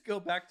 Let's just go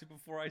back to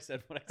before I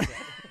said what I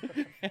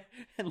said.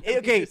 And let me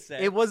Okay, just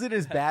say- it wasn't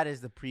as bad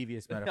as the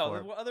previous No,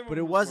 metaphor, the other one but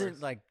it was wasn't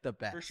worse. like the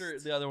best. For sure,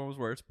 the other one was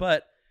worse.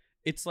 But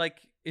it's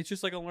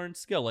just like a learned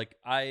skill. Like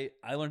I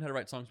learned how to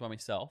write songs by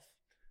myself.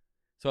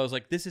 So I was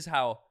like, this is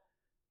how,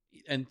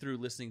 and through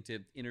listening to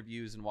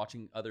interviews and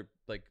watching other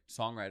like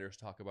songwriters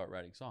talk about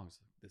writing songs,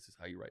 this is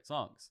how you write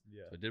songs.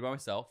 Yeah. So I did it by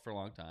myself for a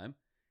long time.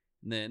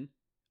 And then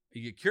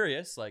you get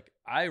curious, like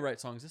I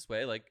write songs this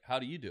way, like how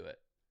do you do it?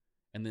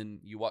 And then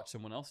you watch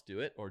someone else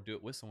do it or do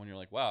it with someone. You're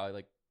like, wow, I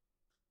like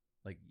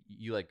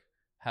you like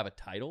have a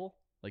title.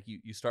 Like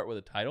you start with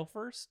a title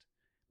first.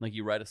 Like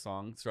you write a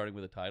song starting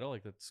with a title.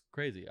 Like that's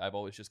crazy. I've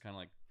always just kind of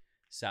like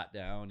sat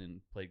down and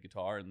played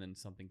guitar and then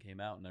something came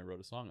out and I wrote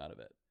a song out of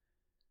it.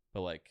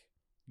 But like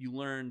you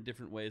learn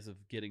different ways of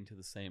getting to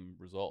the same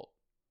result,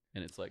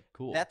 and it's like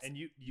cool. And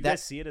you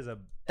guys see it as a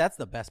That's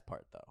the best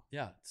part, though,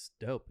 yeah, it's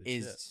dope. as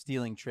is shit.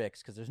 stealing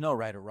tricks, because there's no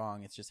right or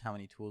wrong. It's just how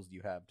many tools do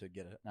you have to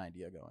get an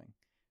idea going.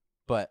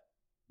 But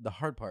the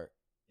hard part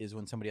is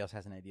when somebody else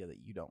has an idea that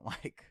you don't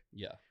like,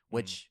 Yeah.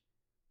 which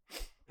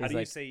how is do you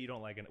like, say you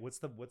don't like it? What's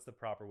the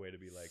proper way to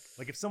be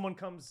like if someone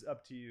comes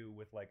up to you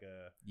with like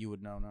a you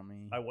would know, not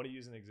me. I want to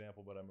use an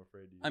example, but I'm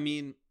afraid to use I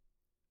mean,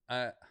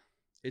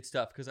 it's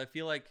tough because I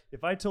feel like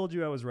if I told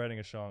you I was writing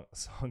a song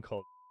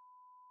called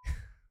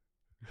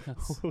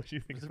that's, what would you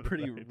think that's a of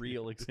pretty that idea?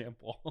 real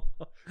example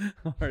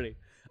already.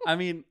 I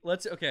mean,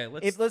 let's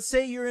Let's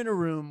say you're in a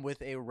room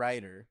with a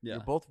writer, Yeah.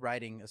 you're both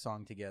writing a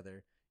song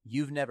together.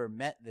 You've never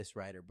met this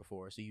writer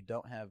before, so you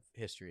don't have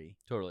history.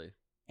 totally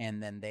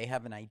And then they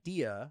have an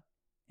idea,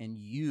 and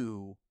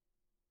you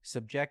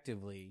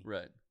subjectively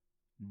right.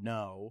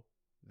 know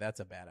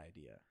that's a bad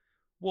idea.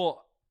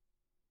 Well,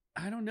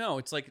 I don't know.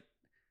 It's like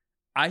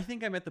I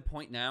think I'm at the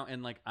point now,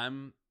 and like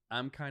I'm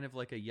kind of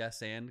like a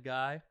yes and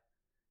guy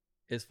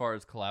as far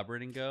as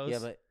collaborating goes. Yeah,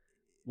 but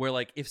where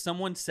like if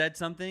someone said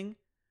something,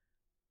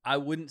 I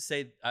wouldn't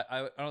say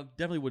I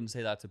definitely wouldn't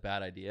say that's a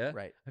bad idea.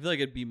 right. I feel like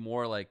it'd be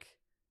more like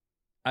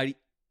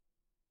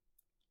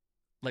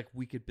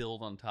we could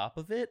build on top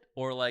of it,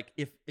 or like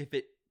if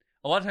it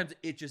a lot of times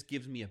it just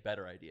gives me a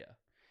better idea.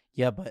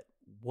 Yeah, but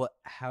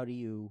how do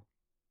you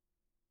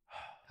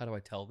How do I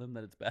tell them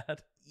that it's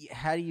bad?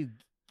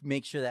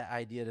 make sure that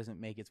idea doesn't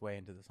make its way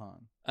into the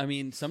song? I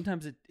mean,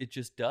 sometimes it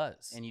just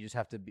does. And you just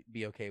have to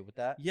be okay with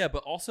that? Yeah,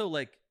 but also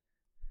like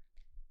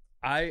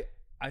I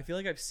feel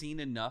like I've seen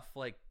enough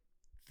like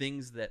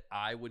things that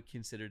I would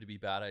consider to be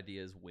bad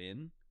ideas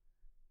win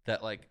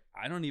that like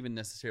I don't even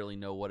necessarily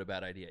know what a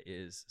bad idea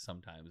is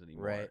sometimes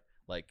anymore. Right.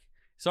 Like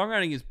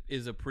songwriting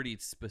is a pretty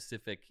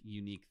specific,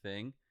 unique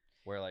thing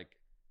where like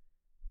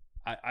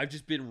I've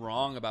just been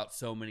wrong about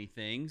so many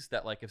things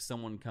that like if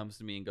someone comes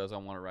to me and goes, I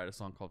want to write a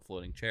song called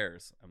Floating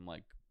Chairs, I'm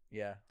like,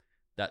 Yeah.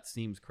 that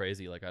seems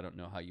crazy. Like I don't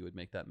know how you would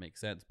make that make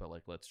sense, but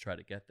like let's try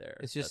to get there.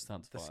 It's just that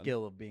sounds the fun.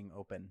 skill of being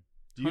open.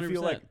 Do you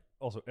feel 100%. like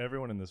also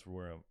everyone in this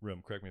room,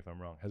 correct me if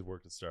I'm wrong, has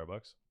worked at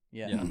Starbucks?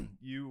 Yeah. Yeah.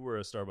 You were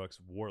a Starbucks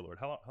warlord.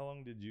 How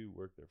long did you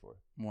work there for?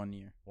 1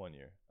 year. 1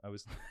 year. I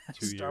was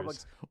 2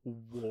 Starbucks years.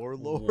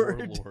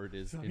 Warlord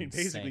is I mean,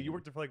 insane. basically, you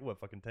worked there for like what,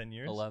 fucking 10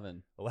 years?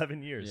 11.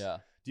 11 years. Yeah.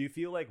 Do you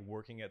feel like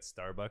working at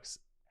Starbucks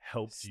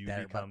helped you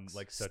become Starbucks.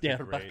 like such a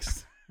great?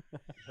 Starbucks.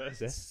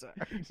 What is Sorry,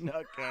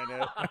 not kind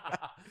of.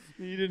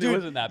 You didn't. Dude, it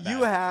wasn't that bad.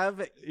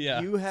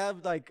 You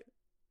have like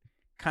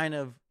kind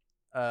of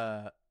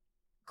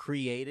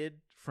created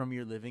from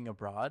your living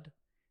abroad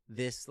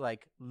this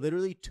like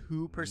literally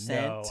 2%.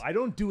 No, I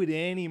don't do it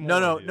anymore.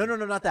 No,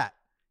 dude. not that.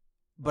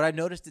 But I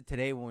noticed it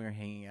today when we were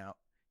hanging out.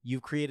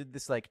 You've created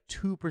this like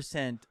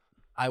 2%.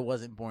 I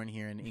wasn't born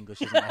here and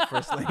English isn't my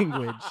first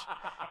language.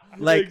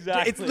 Like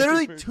it's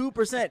literally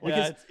 2%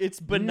 because it's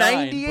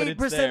benign, 98%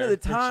 but it's there, of the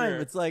for time sure.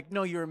 it's like,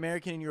 no, you're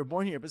American and you were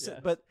born here. But Yeah.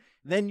 but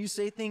then you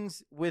say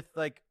things with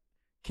like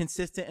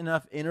consistent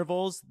enough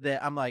intervals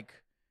that I'm like,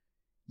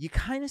 you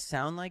kind of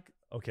sound like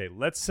Okay,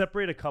 let's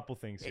separate a couple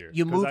things here.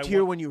 you 'cause moved I here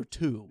want- when you were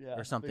 2 Yeah,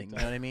 or something. big You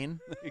know what I mean?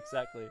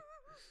 exactly.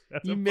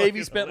 That's You a maybe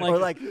fucking spent hilarious-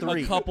 Or like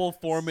 3. a couple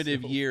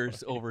formative So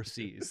years funny.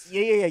 overseas.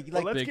 Yeah. Well,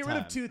 Like let's big get rid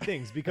of time. 2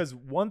 things because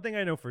one thing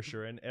I know for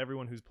sure, and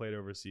everyone who's played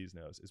overseas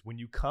knows, is when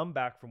you come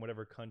back from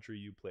whatever country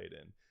you played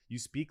in, you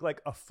speak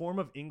like a form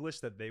of English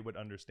that they would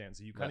understand.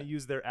 So you kind of Right.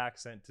 use their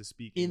accent to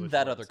speak In English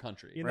that words. other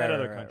country. In Right, that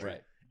other right, country.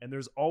 right. And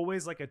there's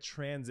always like a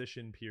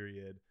transition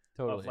period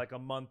Totally. of like a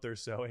month or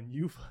so, and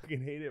you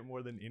fucking hate it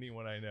more than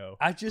anyone I know.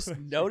 I just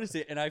notice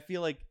it, and I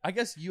feel like I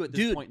guess you at this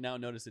Dude, point now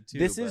notice it too.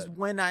 This is but-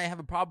 when I have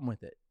a problem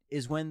with it.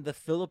 Is when the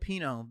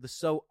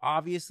so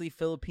obviously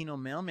Filipino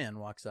mailman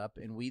walks up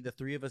and the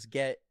 3 of us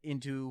get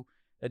into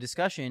a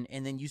discussion,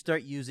 and then you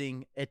start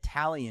using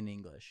Italian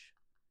English.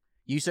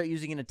 You start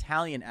using an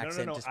Italian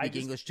accent no, to I speak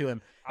just- English to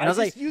him. I And I was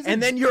just like, use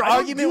and it- then your I don't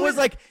argument do was it-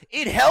 like,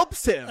 it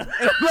helps him. And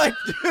I'm like,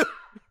 dude,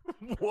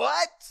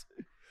 what?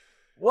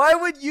 Why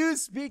would you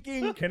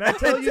speaking Can I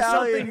tell you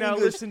Italian something? Now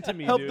English listen to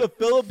me, help dude. the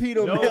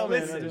Filipino No, mailman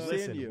listen, understand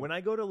listen. you? When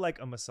I go to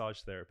like a massage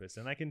therapist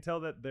and I can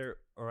tell that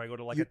or I go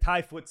to like You- a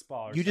Thai foot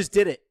spa or You just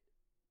something. did it.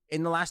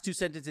 In the last 2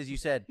 sentences, you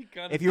said,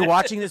 kinda if you're did.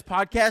 watching this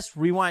podcast,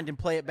 rewind and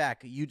play it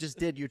back. You just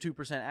did your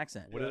 2%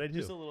 accent. What did I do?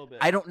 Just a little bit.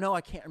 I don't know.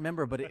 I can't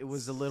remember, but it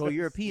was a little I think it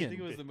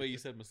European. was the way you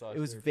said massage. It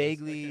was therapist. I can't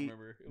vaguely-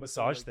 remember. It was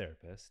Massage like-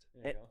 therapist.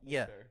 There you go. That's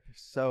Yeah. fair.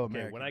 So Okay,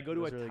 American. when I go It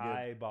to was a really good.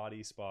 Thai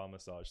body spa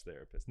massage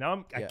therapist.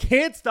 Now I Yeah.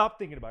 can't stop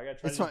thinking about it. I gotta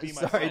try It's to fine. just be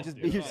myself. Sorry, just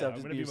be dude. yourself. I'm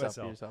Just gonna be be yourself.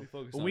 Be myself. yourself. We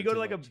focus When on we it go too to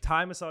like a much.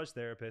 Thai massage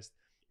therapist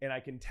and I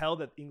can tell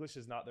that English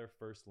is not their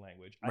first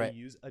language, I Right.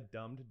 use a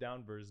dumbed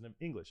down version of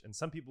English. And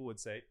some people would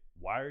say,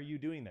 why are you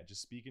doing that?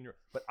 Just speak in your...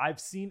 But I've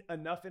seen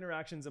enough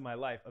interactions in my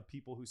life of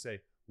people who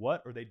say,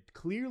 what? Or they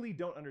clearly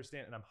don't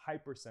understand, and I'm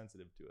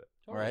hypersensitive to it.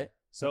 All right.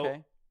 So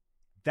Okay.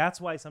 that's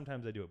why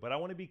sometimes I do it. But I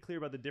want to be clear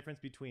about the difference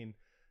between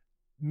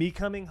me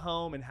coming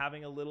home and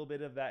having a little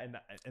bit of that,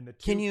 and the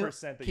 2% Can you?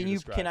 that Can you're you?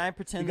 describing. Can I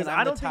pretend Because that I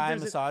I'm don't the think Thai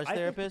there's massage I think-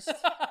 therapist?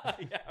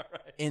 Yeah,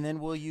 right. And then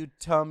will you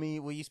tell me?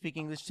 Will you speak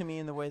English to me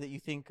in the way that you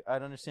think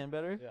I'd understand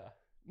better? Yeah.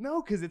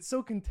 No, because it's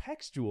so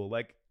contextual.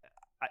 Like,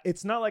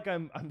 it's not like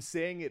I'm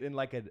saying it in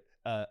like a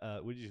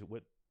what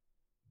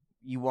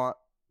You want?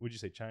 would you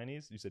say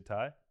Chinese? You said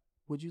Thai.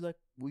 Would you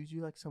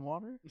like some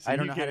water? See, I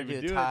don't you know how to can't do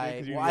even a it, Thai. dude,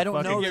 'cause you Well, get I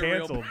don't fucking know.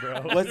 canceled,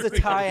 bro. What's the You're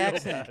Thai real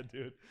accent? bad,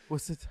 dude?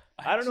 What's the?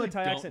 I don't know a actually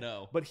Thai don't accent,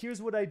 know. but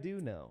here's what I do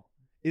know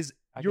is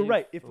I you're get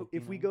right. it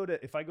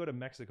If I go to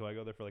Mexico, I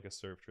go there for like a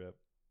surf trip,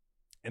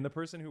 and the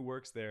person who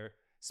works there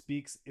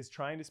is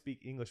trying to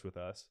speak English with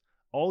us.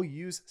 I'll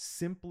use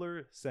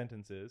simpler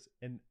sentences,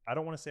 and I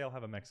don't want to say I'll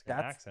have a Mexican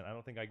accent. I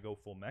don't think I go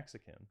full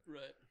Mexican,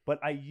 Right. but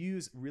I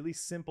use really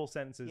simple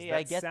sentences Yeah,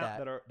 I get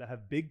sound, that. that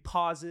have big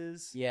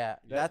pauses. Yeah,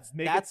 that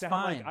make that's it sound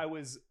fine. like I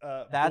was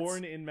That's-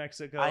 born in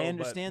Mexico. I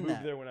understand but moved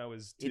that. there when I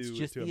was It's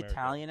just to the America.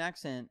 Italian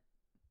accent.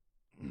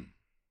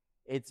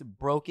 It's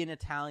broken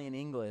Italian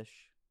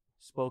English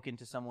spoken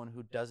to someone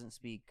who doesn't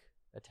speak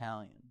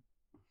Italian.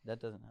 That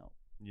doesn't help.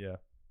 Yeah,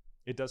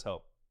 it does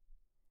help.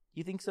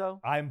 You think so?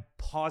 I'm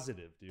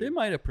positive, dude. They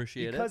might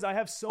appreciate because it. I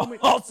have so many.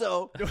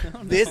 Also,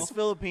 don't this know.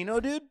 Filipino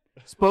dude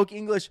spoke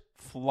English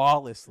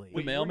flawlessly.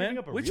 Wait, mailman?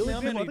 Which Which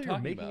mailman are you You're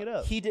talking making about? it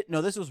up. He did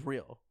no. This was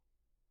real.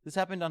 This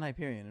happened on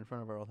Hyperion in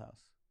front of our old house.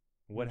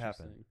 What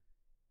happened? Interesting.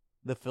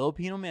 The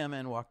Filipino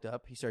mailman walked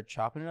up. He started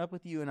chopping it up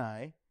with you and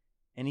I,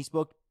 and he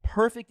spoke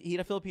perfect. He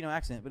had a Filipino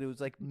accent, but it was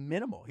like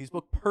minimal. He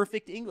spoke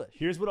perfect English.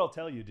 Here's what I'll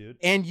tell you, dude.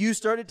 And you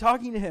started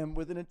talking to him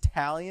with an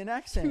Italian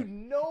accent. Dude,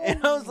 no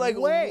and I was like,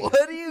 way.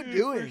 what are you Dude,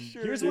 doing? for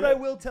sure. Here's dude. what I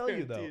will tell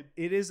you though.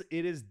 Guaranteed.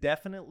 It is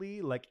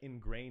definitely like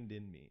ingrained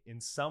in me in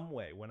some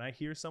way. When I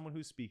hear someone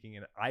who's speaking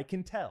and I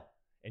can tell,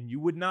 and you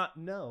would not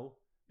know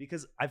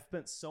because I've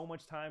spent so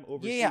much time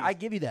overseas. Yeah, I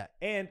give you that.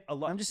 and a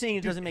lot. I'm just saying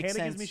it Dude, doesn't make Hannah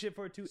sense. gives me shit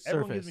for it too.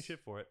 Everyone gives me surface. shit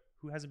for it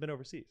who hasn't been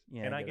overseas.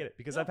 Yeah, and I I get get it. it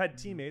because I've had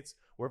teammates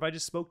where if I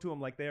just spoke to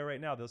them like they are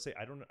right now, they'll say,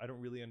 I don't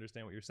really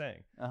understand what you're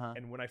saying. Uh-huh.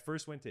 And when I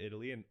first went to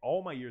Italy and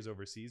all my years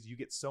overseas, you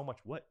get so much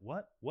what?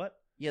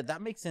 Yeah,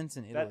 that makes sense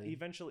in That Italy.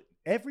 eventually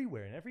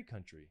everywhere in every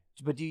country.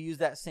 But do you use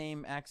that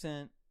same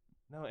accent?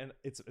 No, and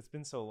it's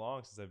been so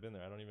long since I've been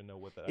there. I don't even know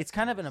what that. It's accent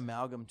kind of an is.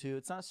 amalgam too.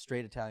 It's not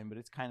straight Italian, but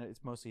it's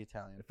mostly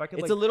Italian. If I could,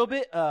 It's like- a little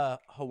bit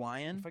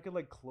Hawaiian. If I could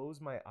like close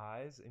my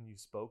eyes and you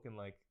spoke in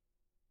like,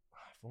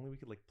 if only we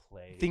could like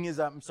play. Thing is,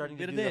 I'm starting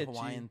to do the Arrivederci.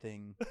 Hawaiian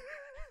thing. No,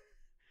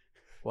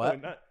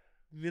 What? not-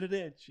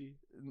 Arrivederci.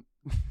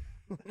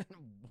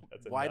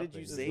 that's a Why did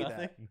nothing. you say Nothing?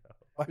 that? No,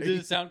 Why Does did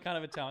it sound kind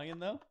of Italian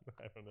though?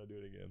 I don't know. Do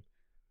it again.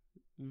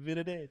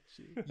 Arrivederci.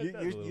 you, That's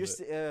a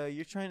little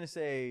you're trying to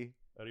say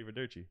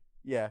Arrivederci.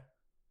 yeah.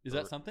 Is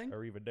that something?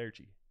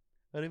 Arrivederci.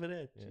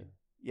 Arrivederci.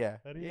 Yeah.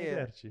 Yeah.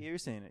 Arrivederci. You're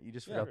saying it. You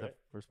just Yeah, forgot right. the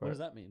first What part. does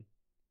that mean?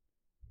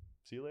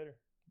 See you later.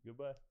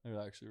 Goodbye.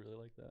 I actually really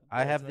like that.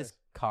 I have that's this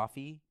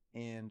coffee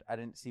and I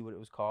didn't see what it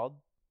was called.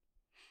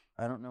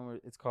 I don't know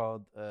what it's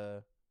called.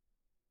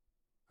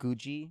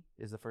 Guji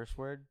is the first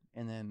word,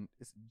 and then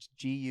it's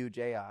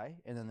Guji,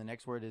 and then the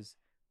next word is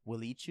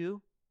Walichu,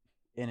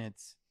 and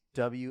it's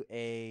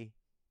Walichu.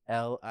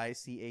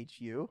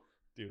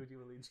 Dude.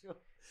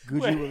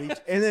 Guji Walichu,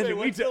 and then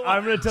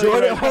I'm gonna tell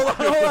Jordan,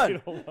 you.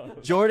 hold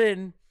on.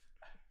 Jordan,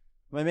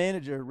 my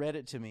manager, read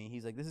it to me.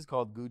 He's like, "This is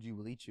called Guji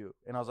Walichu,"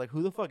 and I was like,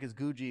 "Who the fuck is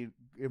Guji,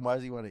 and why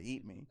does he want to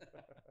eat me?"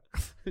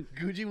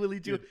 Guji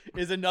Walichu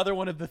is another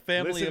one of the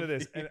family Listen of to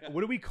this. And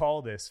what do we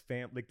call this?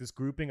 Like this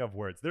grouping of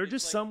words. There are It's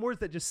just like- some words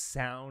that just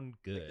sound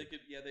good. They could,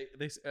 yeah,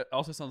 it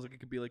also sounds like it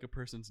could be like a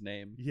person's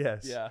name.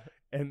 Yes. Yeah.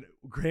 And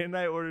Grant and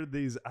I ordered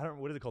these. I don't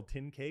know what is it called?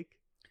 Tin cake.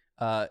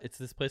 It's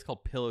this place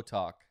called Pillow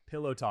Talk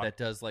Pillow talk. that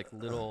does like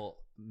little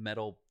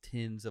metal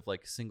tins of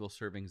like single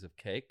servings of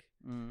cake.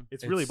 Mm.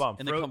 It's really bomb.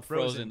 And they come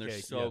frozen. They're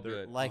cake. so they're-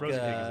 good. Like, frozen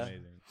cake is uh,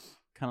 amazing.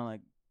 Kind of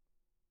like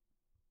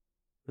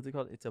what's it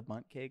called? It's a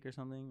bunt cake or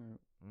something?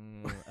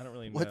 I don't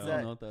really know. What's I that?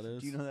 don't know what that Or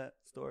is. do you know that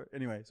store?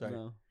 Anyway, sorry.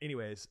 No.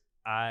 Anyways,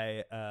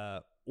 I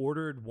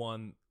ordered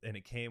one and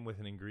it came with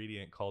an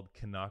ingredient called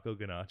kanako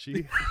ganache.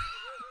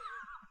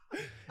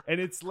 And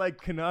it's like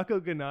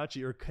kanako ganache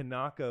or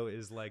kanako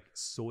is like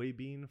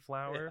soybean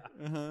flour.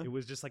 Uh-huh. It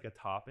was just like a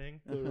topping.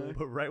 Uh-huh.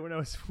 But right when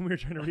we were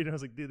trying to read it, I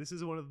was like, dude, this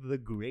is one of the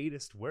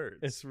greatest words.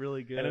 It's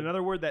really good. And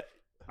another word that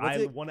What's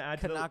I it? want to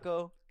add to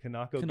Kanako.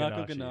 Kanako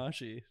Kanako ganache.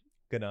 Ganache.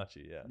 Ganache,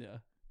 yeah. Yeah.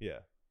 Yeah.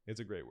 It's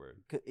a great word.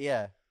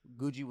 Yeah.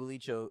 Guji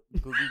Walicho.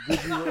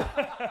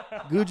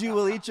 Guji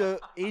Walicho.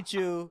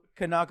 Ichu.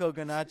 Kanako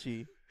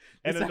Ganache.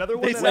 And It's another a-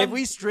 one they that say I- if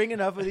we string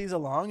enough of these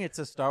along, it's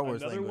a Star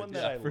Wars Another language. one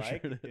that Yeah, I for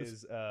like sure it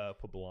is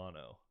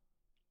poblano.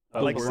 I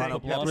Oh, like poblano saying,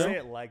 pepper? say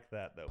it like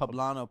that though.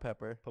 Poblano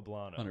pepper.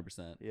 Poblano.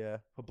 100%. Yeah.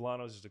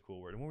 Poblano is just a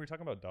cool word. And when we were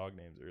talking about dog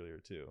names earlier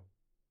too,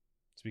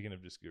 speaking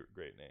of just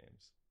great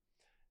names,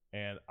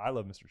 and I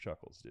love Mr.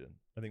 Chuckles, dude.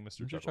 I think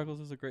Mr. Mr. Chuckles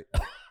is a great.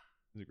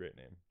 is a great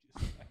name.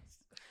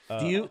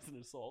 Do you- That's an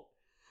insult.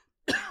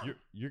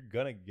 You're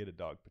gonna get a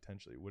dog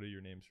potentially. What are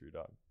your names for your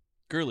dog?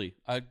 Girly.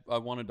 I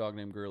want a dog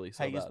named Girly.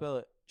 So How you spell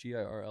it?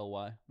 Girly.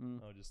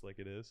 Mm. Oh, just like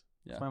it is.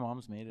 Yeah. It's my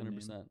mom's maiden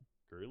 100%. name.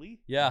 Girly.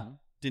 Yeah. Mhm.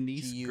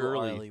 Denise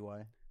Gurley.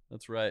 Gurley.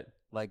 That's right.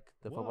 Like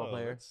the football Whoa,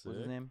 player. that's What's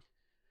his sick. name?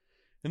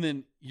 And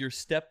then your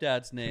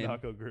stepdad's name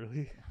Kanako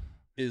Gurley.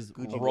 is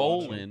Gucci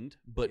Roland,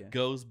 but Yeah.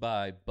 goes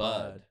by Bud.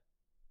 Bud.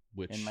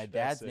 Which And my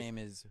dad's sick. name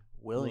is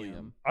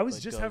William. I was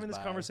but just goes having this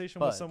by conversation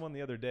Bud. with someone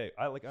the other day.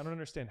 I don't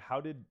understand.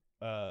 How did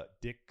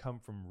Dick come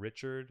from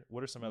Richard?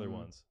 What are some other Mhm.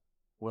 ones?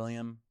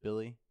 William,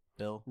 Billy,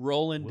 Bill.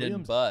 Roland and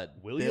Williams- Bud.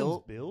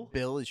 Williams Bill?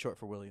 Bill is short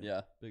for William.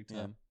 Yeah, big Yeah.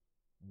 time.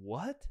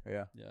 What?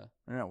 Yeah. Yeah.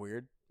 Isn't that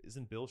weird?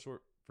 Isn't Bill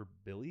short for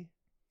Billy?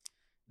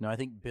 No, I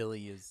think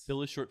Billy is.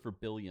 Bill is short for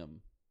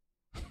Billiam.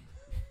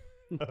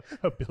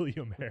 A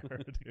billionaire,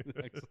 dude.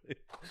 Actually.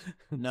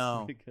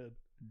 No. Pretty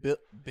good.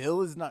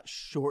 Bill is not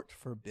short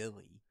for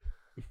Billy.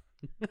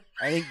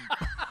 I think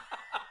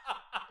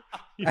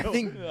You I know-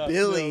 think Yeah.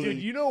 Billy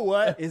dude, you know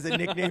what? is a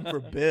nickname for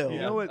Bill. You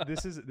know what?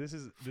 This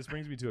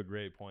brings me to a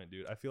great point,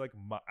 dude. I feel like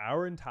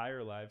our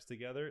entire lives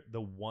together,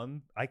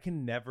 I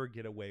can never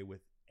get away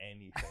with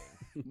anything.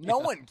 No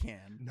one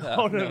can.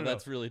 No,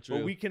 That's really true.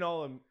 But we can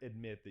all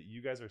admit that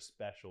you guys are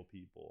special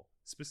people,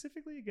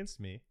 specifically against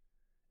me,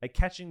 at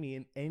catching me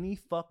in any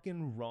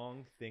fucking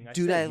wrong thing I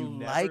Dude, said. I You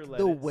never like let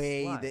the it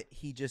way slide. that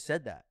he just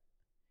said that.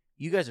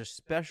 You guys are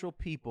special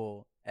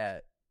people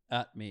at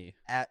me.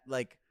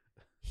 like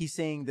he's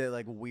saying that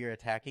like we're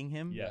attacking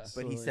him. Yes.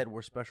 But he Totally. said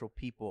we're special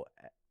people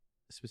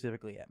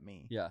specifically at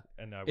me. Yeah.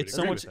 And I would It's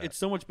agree so with much that. it's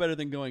so much better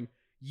than going,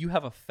 you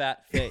have a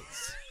fat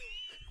face.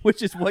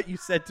 Which is what you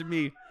said to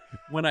me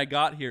when I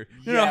got here.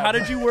 No, Yeah, how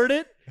did you word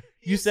it?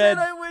 You said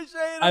said I wish I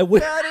had I a wi-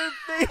 fatter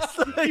face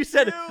like you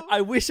said you. I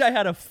wish I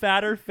had a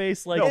fatter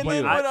face like No, And you.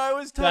 then when I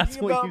was That's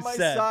talking what about you my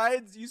said.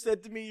 sides, you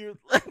said to me, "You're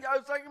like I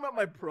was talking about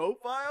my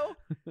profile,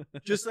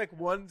 just like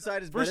one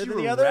side is First, better you than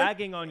were the other."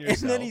 ragging on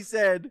yourself. And then he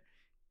said,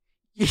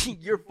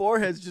 "Your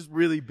forehead's just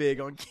really big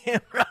on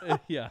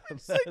camera." Yeah.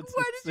 It's like, that's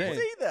why did you insane.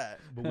 say that?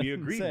 But we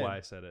agreed Insane. why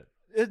I said it.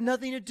 It had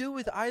nothing to do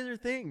with either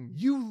thing.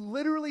 You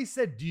literally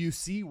said, "Do you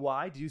see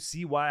why? Do you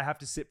see why I have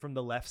to sit from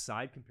the left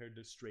side compared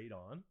to straight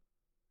on?"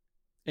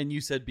 And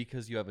you said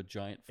because you have a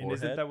giant And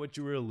forehead. isn't that what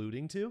you were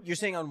alluding to? You're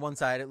saying on one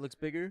side it looks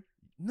bigger?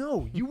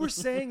 No, you were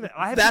saying that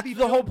I have That's to be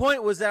the whole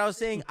point. Was that I was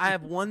saying I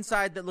have one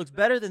side that looks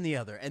better than the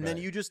other, and then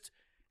Right. you just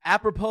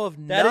apropos of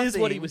That nothing. is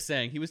what he was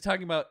saying. He was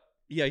talking about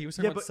he was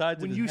talking about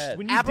sides when of you his head.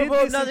 when you Apropos did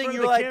of this in nothing, front you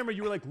of were the like, camera,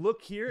 you were like,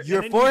 "Look here." Your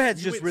and then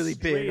forehead's you just went really big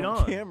straight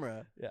on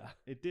camera. yeah.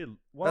 It did.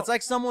 Well, That's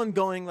like someone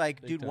going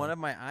like, Big dude, time. one of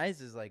my eyes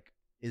is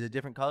a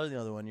different color than the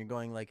other one. You're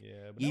going like,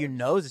 yeah, but your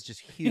nose is just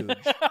huge.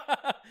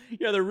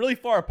 Yeah, they're really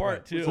far apart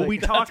Right. too. But we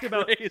That's talked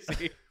about-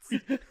 crazy. we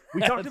talked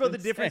That's about the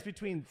difference insane.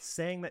 between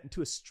saying that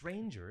to a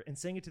stranger and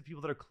saying it to the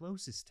people that are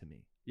closest to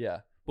me.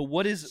 Yeah, but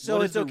what is So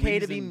what it's is the okay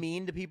to be reason-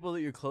 mean to people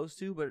that you're close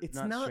to, but It's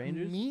not, not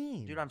strangers.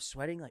 mean. Dude, I'm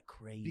sweating like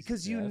crazy.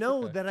 Because Yeah, you it's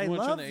know okay. that Do I you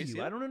wanna turn love the AC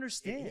you. up? I don't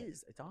understand. it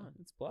is. It's on.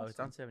 It's Oh, it's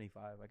blasting. on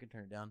 75. I can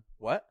turn it down.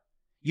 What?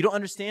 You don't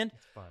understand?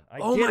 It's fine. I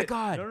Oh get my it.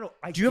 God. No.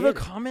 I Do you have a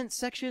get it. comment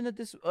section at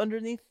this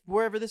underneath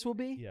wherever this will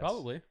be? Yes.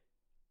 Probably.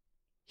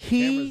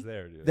 Camera's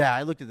there, dude. Yeah,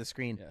 I looked at the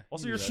screen. Yeah.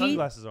 Also, you your do that.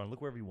 sunglasses on.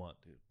 Look wherever you want,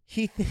 dude.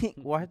 He think.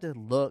 Well, I have to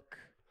look.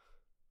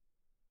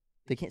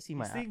 They can't see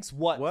my. He thinks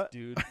what, What?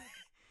 dude?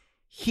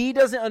 He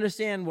doesn't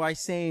understand why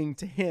saying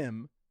to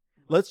him.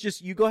 Let's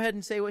just you go ahead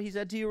and say what he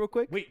said to you real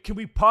quick. Wait, can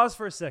we pause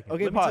for a second?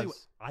 Okay, Let me tell you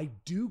pause. what, I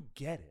do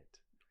get it.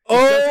 It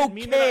doesn't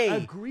mean that I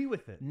Okay. agree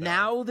with it. though.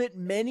 Now that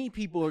many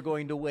people are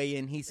going to weigh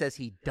in, he says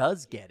he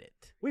does get it.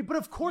 Wait, but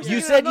of course You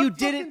I said I'm you not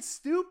fucking didn't-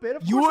 Stupid.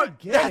 Of You course were. I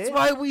get That's it.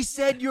 why we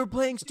said you're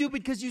playing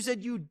stupid because you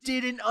said you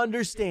didn't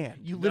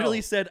understand. You literally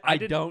No, said I I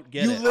didn't- don't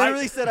get You it.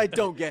 literally said I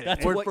don't get it.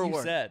 That's word what for you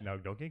word. said. No,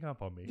 don't gang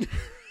up on me.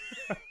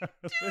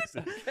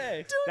 Listen,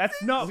 Okay.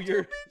 that's not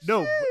Weird.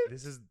 No, but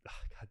this is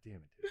God damn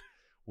it, dude.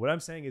 What I'm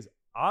saying is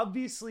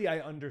obviously I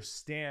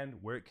understand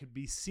where it could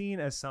be seen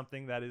as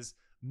something that is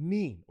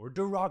mean or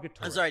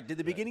derogatory. I'm sorry. Did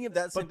the beginning of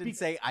that But sentence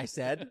say I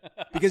said?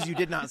 Because you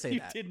did not say You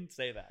that. didn't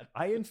say that.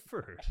 I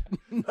inferred.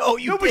 No,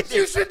 you No, but didn't.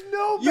 you should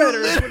know You better.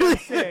 Is what I'm literally-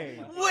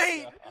 saying.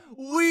 Wait,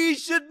 we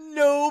should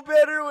know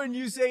better when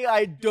you say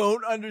I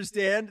don't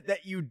understand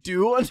that you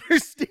do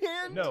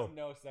understand? No.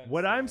 No sense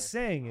What I'm there.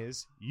 saying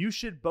is you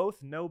should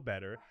both know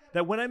better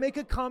that when I make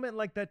a comment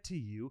like that to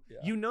you, Yeah.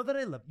 you know that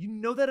I love you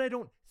know that I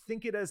don't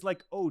think it as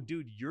like, oh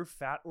dude, you're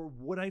fat or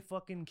would I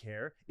fucking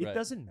care? It Right.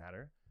 doesn't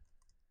matter.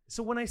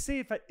 So when I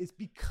say it's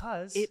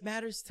because It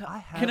matters to I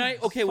have Can I?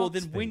 Okay, well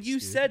fuck then, when space, you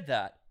dude. said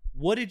that,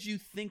 what did you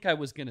think I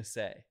was gonna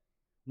say?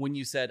 When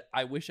you said,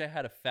 "I wish I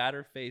had a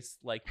fatter face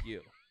like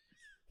you,"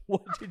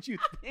 what did you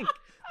think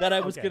that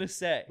I was Okay. gonna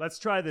say? Let's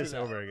try this that.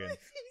 over again.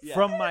 Yeah.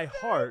 From my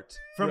heart,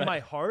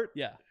 Right.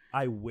 Yeah.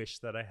 I wish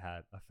that I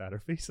had a fatter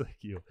face like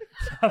you.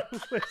 Now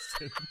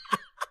listen.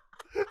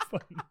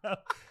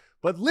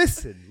 but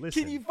listen.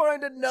 Can you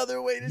find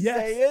another way to Yes.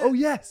 say it? Oh,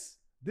 yes.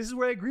 This is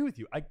where I agree with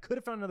you. I could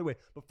have found another way.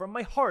 But from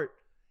my heart,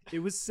 it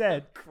was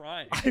said,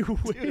 Crying. I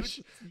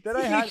wish that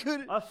I he had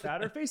couldn't- a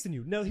fatter face than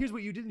you. Now, here's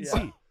what you didn't Yeah.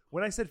 see.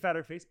 When I said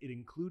fatter face, it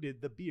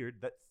included the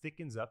beard that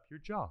thickens up your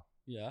jaw.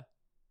 Yeah.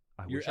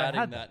 I You're wish I adding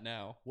had that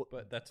now, Well,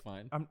 but that's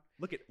fine.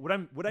 Look at what I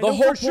The know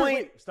whole for sure.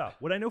 point- Wait, stop.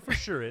 What I know for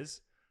sure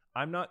is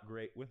I'm not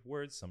great with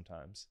words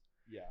sometimes.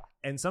 Yeah.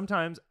 And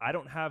sometimes I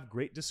don't have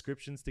great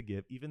descriptions to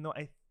give, even though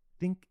I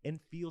think and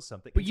feel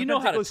something. But And you know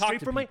sometimes how it to goes talk straight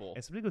to from people.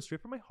 and something goes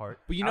straight from my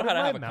heart. But you know out how of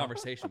to my have a mouth.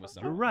 conversation with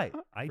You're someone. right.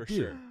 I For do.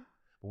 sure.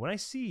 But when I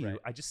see you, Right.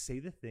 I just say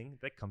the thing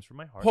that comes from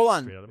my heart. Hold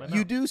on. Straight out of my You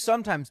mouth. do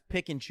sometimes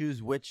pick and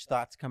choose which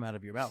thoughts come out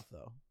of your mouth,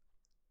 though.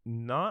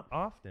 Not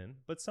often,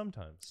 but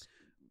sometimes.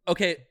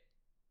 Okay.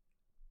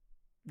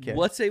 'Kay.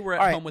 Let's say we're at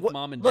All right, home with what-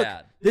 mom and look,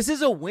 dad. This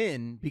is a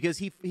win because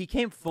he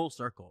came full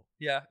circle.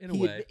 Yeah, in a He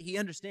way. he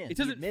understands. It He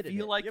doesn't admitted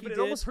feel it. like Yeah, he but it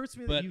did, almost hurts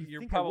me but that you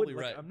you're think probably I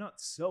would. right. Like, I'm not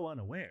so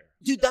unaware.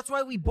 Dude, that's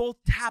why we both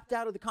tapped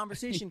out of the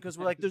conversation because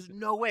we're like, there's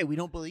no way we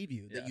don't believe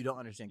you that Yeah. you don't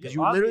understand. Because Yeah,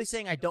 you were literally obvious-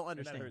 saying I don't And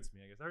that understand. hurts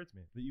me. I guess that hurts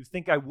me. That you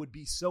think I would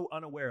be so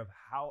unaware of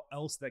how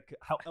else I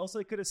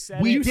could have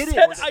said We it. You didn't.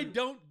 said I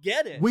don't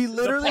get it. We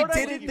literally part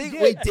I didn't didn't think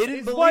get we didn't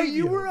is believe why you.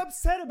 you were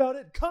upset about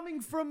it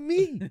coming from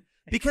me.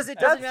 Because it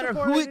That's doesn't the matter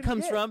part who I it didn't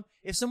comes get. from.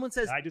 If someone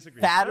says I disagree.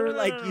 fatter No,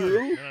 like no,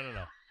 you,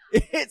 No.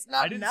 it's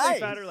not I didn't nice. say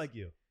fatter like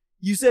you.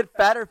 You said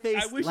fatter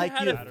face I wish like I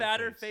had you. a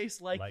fatter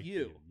face like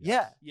you.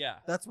 Yeah. Yeah.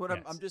 That's what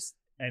I'm Yes. just.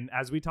 And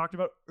as we talked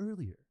about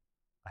earlier,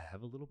 I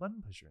have a little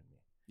button pusher in me.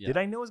 Yeah. Did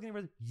I know I was going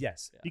to?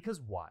 Yes. Yeah. Because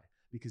why?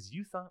 Because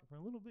you thought for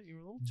a little bit you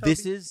were a little chubby.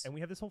 This is- and we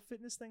have this whole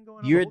fitness thing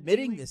going on. You're the whole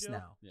admitting G-League this joke.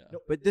 now. Yeah. No,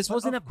 But this But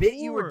wasn't a of bit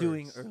you were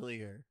doing course.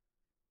 earlier.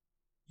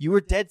 You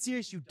were dead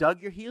serious. You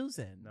dug your heels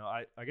in. No,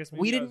 I guess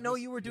maybe We I didn't was know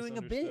you were doing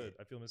a bit. misunderstood.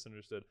 I feel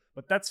misunderstood.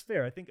 But that's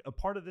fair. I think a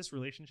part of this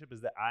relationship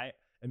is that I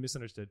am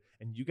misunderstood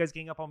and you guys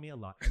gang up on me a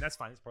lot. And that's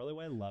fine. It's partly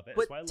why I love it.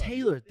 But That's why I love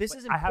Taylor, you. this But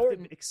is I have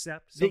important to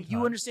accept that you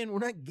sometimes- understand we're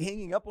not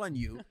ganging up on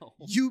you. No.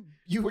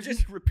 You We're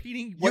just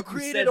repeating you what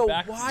created said a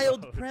back to me.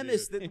 wild Oh,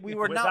 premise dude. that we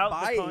were Without not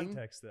the buying.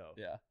 context, though.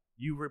 Yeah.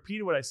 You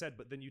repeated what I said,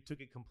 but then you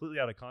took it completely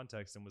out of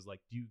context and was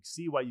like, "Do you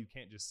see why you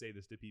can't just say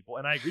this to people?"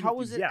 And I agree. How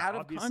with is you. it Yeah, out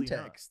of obviously not.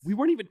 context? We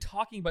weren't even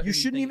talking about You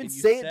shouldn't anything, even and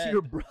you say it to said-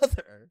 your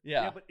brother.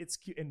 Yeah. Yeah, but it's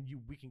cute, and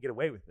we can get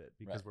away with it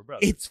because Right. we're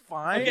brothers. It's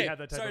fine. Okay, have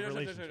that type sorry, of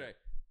sorry. relationship.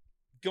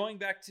 Going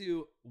back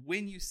to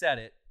when you said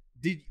it,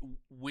 Can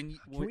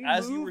we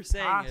as you move were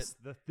saying it,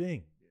 past the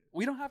thing?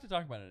 we don't have to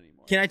talk about it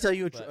anymore. Can I tell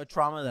you But- a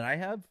trauma that I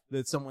have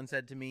that someone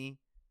said to me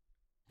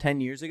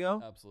 10 years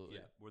ago? Absolutely.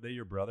 Yeah. Were they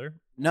your brother?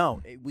 No,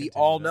 we Continue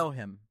all that. know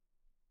him.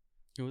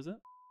 Who was it?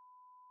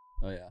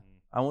 Oh yeah,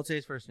 I won't say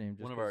his first name.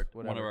 Just one of 'cause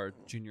our whatever.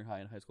 junior high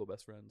and high school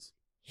best friends.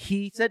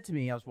 He said to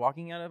me, I was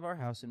walking out of our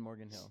house in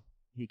Morgan Hill.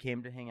 He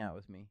came to hang out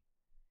with me.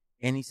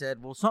 And he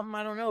said, well, something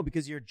I don't know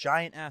because your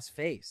giant ass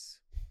face.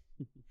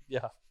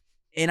 Yeah.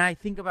 And I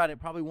think about it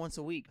probably once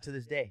a week to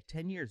this day.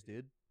 10 years,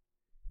 dude.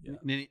 Yeah.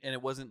 And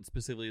it wasn't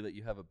specifically that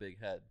you have a big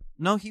head.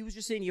 No, he was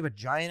just saying you have a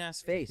giant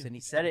ass face. And he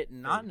said it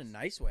not in a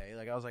nice way.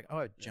 Like, I was like, oh,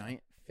 a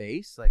giant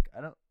face? Like, I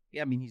don't.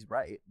 Yeah, I mean, he's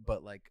right.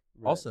 But, like,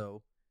 Right.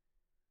 also,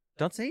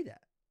 don't say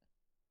that.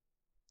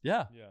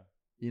 Yeah. Yeah.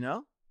 You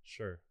know?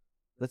 Sure.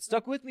 That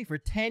stuck with me for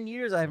 10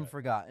 years. I haven't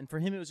forgot. And for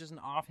him, it was just an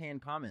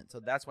offhand comment. So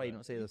that's why you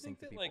don't say You those think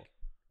things to that,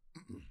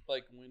 people.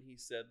 like when he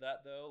said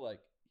that though, like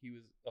he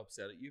was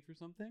upset at you for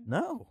something?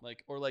 No.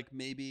 Like, or like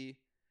maybe,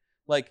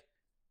 like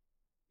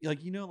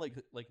you know, like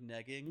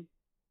negging,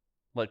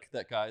 like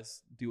that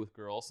guys do with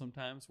girls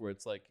sometimes, where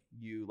it's like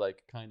you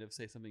like kind of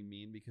say something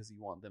mean because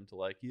you want them to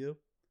like you.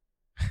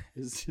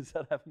 Does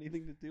that have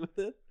anything to do with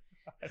it?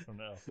 I don't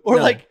know. Or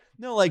No. like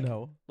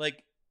No.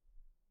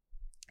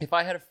 if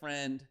I had a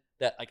friend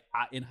that like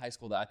in high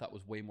school that I thought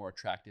was way more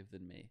attractive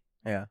than me,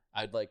 Yeah.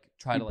 I'd like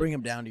try You to bring like,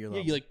 him down to your yeah,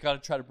 level. you like gotta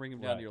try to bring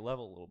him down Right. to your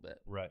level a little bit.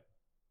 Right.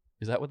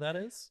 Is that what that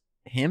is?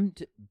 Him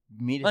to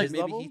meet at Like his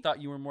maybe level? he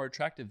thought you were more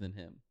attractive than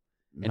him,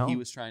 no. and he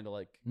was trying to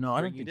like No,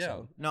 I bring don't you think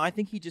down. so. No, I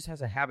think he just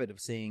has a habit of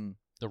saying,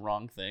 The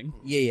wrong thing.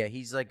 yeah,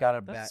 he's like got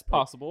a bad. That's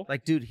possible.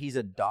 Like, dude, he's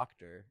a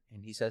doctor,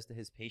 and he says to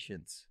his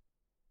patients,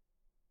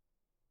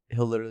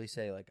 he'll literally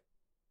say, like,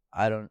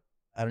 I don't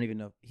even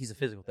know. He's a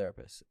physical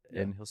therapist,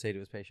 and he'll say to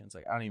his patients,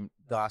 like,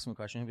 they'll ask him a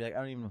question, he'll be like, I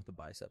don't even know if the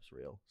bicep's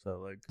real. So,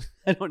 like,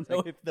 I don't know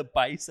if the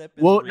bicep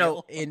is well,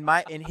 real. no,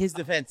 in his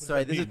defense,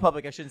 sorry, this is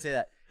public, I shouldn't say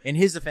that. In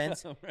his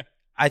defense, Right.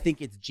 I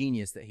think it's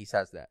genius that he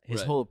says that.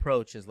 His Right. whole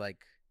approach is like,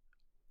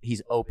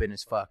 he's open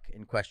as fuck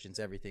and questions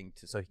everything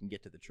so he can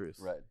get to the truth,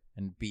 Right.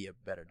 and be a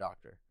better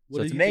doctor. What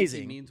So do it's you think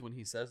amazing. he means when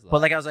he says that?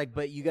 But like I was like,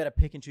 but you got to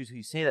pick and choose who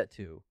you say that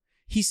to.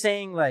 He's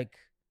saying like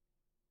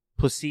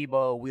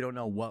placebo. We don't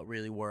know what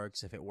really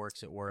works. If it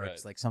works, it works.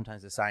 Right. Like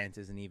sometimes the science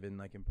isn't even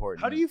like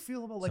important. How do you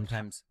feel about like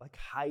sometimes? like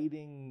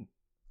hiding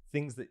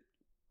things that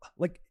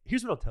like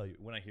here's what I'll tell you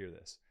when I hear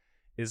this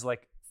is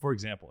like, for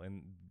example,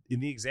 in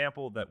the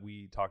example that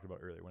we talked about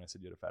earlier when I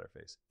said you had a fatter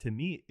face, to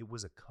me it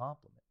was a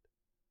compliment.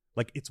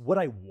 Like it's what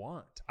I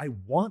want. I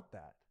want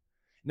that.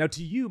 Now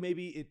to you,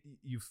 maybe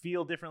you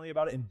feel differently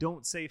about it, and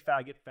don't say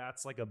faggot.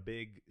 Fat's like a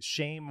big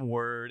shame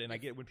word, and I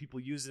get when people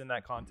use it in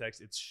that context,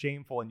 it's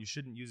shameful, and you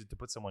shouldn't use it to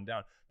put someone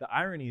down. The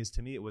irony is,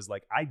 to me, it was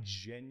like I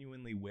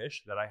genuinely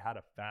wish that I had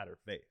a fatter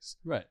face.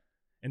 right.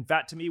 And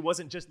fat to me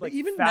wasn't just Like like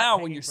even fat now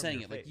when hanging you're from saying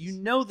your it, like face. you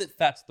know that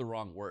fat's the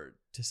wrong word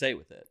to say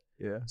with it.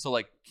 Yeah. So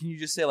like, can you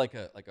just say like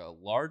a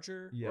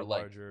larger Yeah, or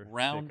like larger,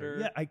 rounder?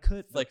 thicker. Yeah, I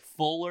could like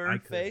fuller I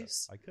could've.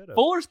 face. I could have.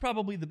 Fuller's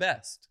probably the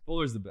best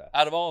Fuller's the best.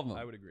 out of all of them.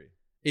 I would agree.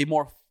 A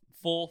more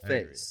full I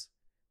agree. face.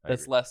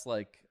 That's agree. less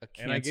like a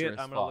And cancerous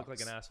I'm gonna look fox.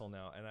 like an asshole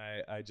now, and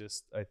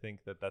I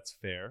think that that's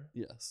fair.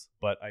 Yes.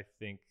 But I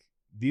think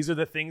these are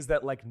the things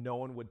that like no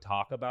one would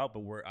talk about,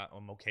 but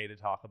I'm okay to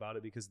talk about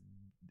it because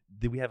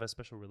we have a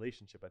special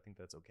relationship. I think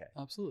that's okay.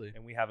 Absolutely.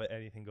 And we have an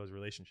anything goes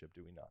relationship,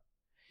 do we not?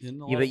 In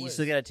a lot Yeah, but of you ways.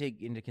 still got to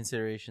take into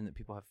consideration that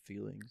people have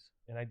feelings.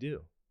 And I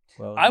do.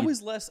 Well, I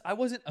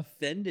wasn't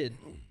offended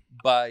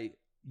by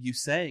you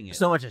saying it.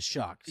 so much as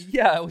shocked.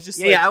 Yeah, I was just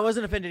Yeah, like, yeah, I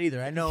wasn't offended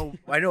either. I know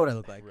what I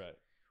look like, Right.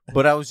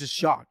 but I was just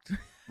shocked.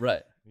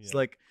 right. It's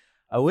like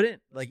I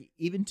wouldn't like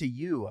even to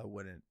you. I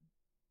wouldn't.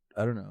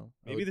 I don't know.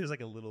 maybe there's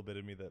like a little bit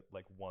of me that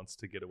like wants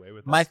to get away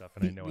with that my stuff,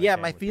 and I know. yeah, I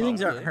can my with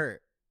feelings probably. aren't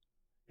hurt.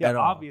 Yeah, at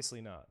all.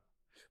 obviously not.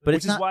 But which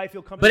it's is not. why I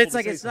feel comfortable. But it's to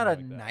like say it's not a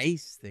something like that.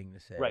 nice thing to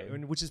say, Right,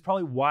 and which is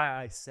probably why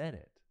I said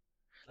it.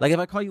 Like if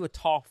I call you a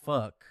tall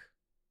fuck,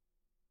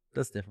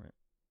 that's different.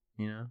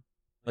 You know,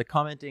 like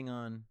commenting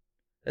on.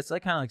 It's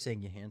like kind of like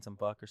saying you handsome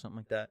fuck or something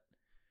like that.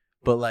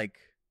 But like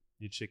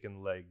You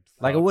chicken legged.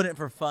 I wouldn't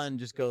for fun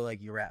just go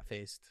like you rat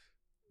faced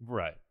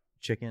Right,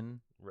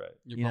 chicken. right,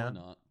 You're You probably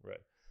know? not.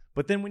 right.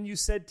 But then when you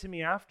said to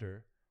me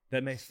after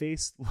that my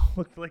face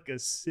looked like a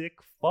sick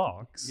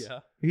fox. Yeah.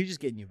 He's just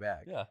getting you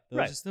back. Yeah.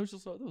 Right. That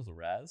was a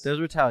razz. There's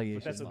retaliation.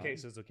 But that's okay. Mine.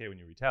 So it's okay when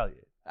you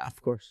retaliate.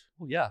 Of course.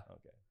 Well, yeah.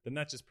 Okay. Then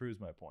that just proves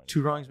my point.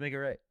 Two wrongs make it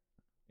right.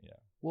 Yeah.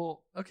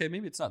 Well, okay,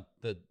 maybe it's not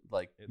the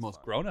It's most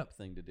fine. grown up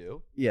thing to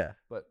do, Yeah.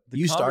 but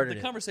You started the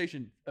it.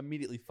 conversation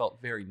immediately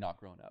felt very not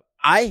grown up.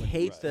 I When you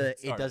hate right. the it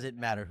started. doesn't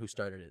matter who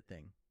started it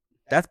thing.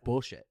 That's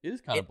bullshit. It is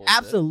kind It of bullshit.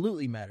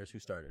 absolutely matters who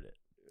started it.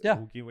 Yeah.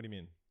 Okay, what do you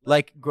mean?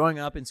 Like growing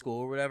up in school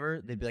or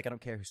whatever, they'd be like, I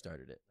don't care who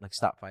started it. Like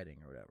stop fighting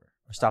or whatever.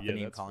 Or stop Yeah, the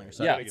name that's calling or fair.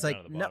 something. Yeah. It's Gotta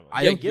like, get down to the no, bottom of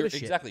I it. don't give a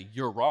shit. Exactly.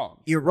 You're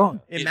wrong. You're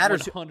wrong. It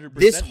matters. 100%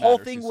 This whole matters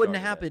who thing wouldn't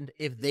started have it. happened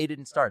if they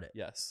didn't start it.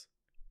 Yes.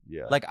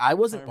 Yeah. Like I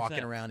wasn't 100%.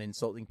 walking around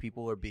insulting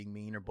people or being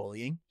mean or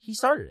bullying. He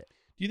started it.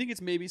 Do you think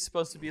it's maybe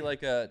supposed to be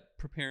like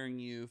preparing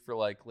you for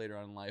like later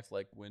on in life,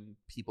 like when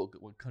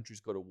countries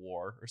go to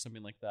war or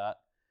something like that?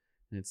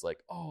 And it's like,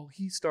 oh,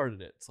 he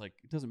started it. It's like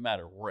it doesn't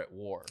matter. We're at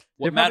war.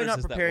 What They're matters probably not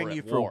is that preparing we're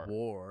you at for war.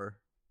 war.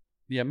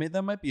 Yeah,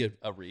 that might be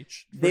a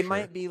reach. for They sure.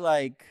 might be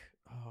like,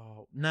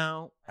 oh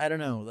no, I don't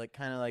know, like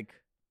kind of like,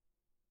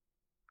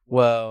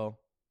 well,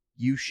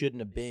 you shouldn't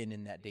have been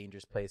in that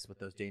dangerous place with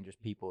those dangerous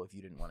people if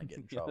you didn't want to get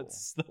in Yeah, trouble.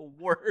 that's the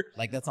worst.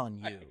 Like that's on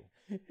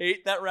you.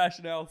 Hate that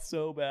rationale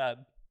so bad.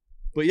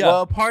 But yeah,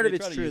 well, part of they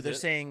it's try to true. use They're it.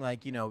 saying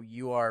like, you know,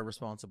 you are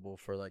responsible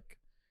for like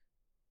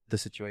the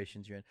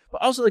situations you're in.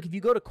 But also like if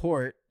you go to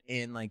court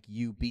and like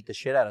you beat the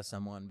shit out of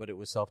someone, but it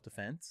was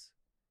self-defense,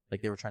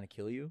 like they were trying to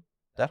kill you,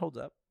 that holds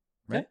up,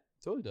 right?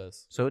 Yeah, totally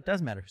does. So it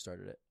does matter who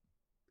started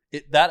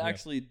it. That Yeah.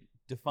 actually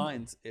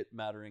defines it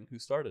mattering who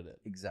started it.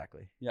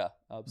 Exactly. Yeah,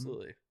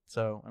 absolutely.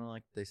 So I don't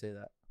like that they say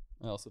that.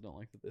 I also don't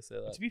like that they say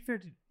that. to be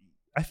fair,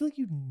 I feel like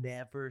you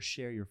never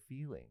share your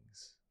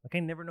feelings. Like I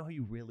never know how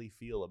you really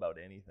feel about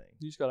anything.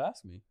 You just gotta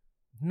ask me.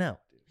 No,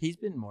 dude. He's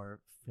been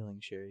more feeling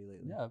sherry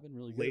lately. Yeah, I've been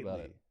really good about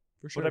it. Lately.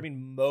 For sure. But I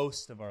mean,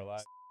 most of our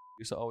lives.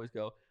 used to always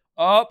go,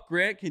 "Up,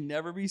 Grant can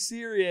never be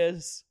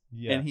serious,"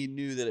 Yeah. and he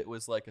knew that it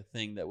was like a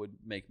thing that would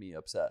make me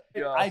upset.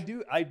 I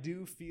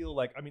do feel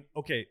like, I mean,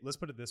 okay, let's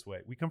put it this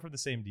way. We come from the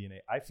same DNA.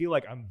 I feel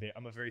like I'm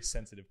a very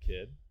sensitive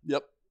kid.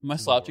 Yep. Am I To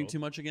the slouching world. too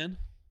much again?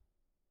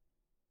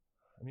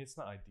 I mean, it's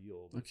not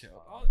ideal. But Okay.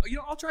 it's fine.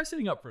 I'll try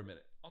sitting up for a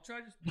minute. I'll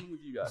try just being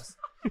with you guys.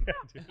 Yeah,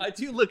 dude. I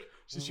do look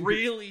Just your-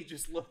 really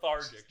just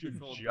lethargic. Your this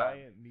whole time.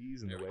 giant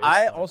knees in the There way. we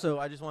go.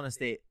 I just want to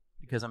state,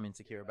 because I'm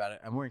insecure about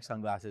it, I'm wearing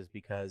sunglasses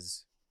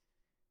because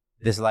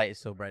this light is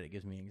so bright it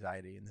gives me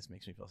anxiety and this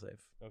makes me feel safe.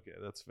 Okay,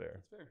 that's fair.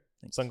 That's fair.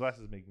 Thanks.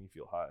 Sunglasses make me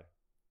feel high.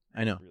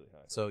 I know. Really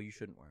high. So you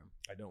shouldn't wear them.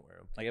 I don't wear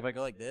them. Like if I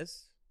go like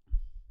this,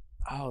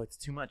 oh, it's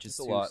too much. It's It's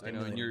a too lot. I know,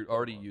 and stimulating. you're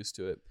already used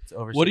to it. It's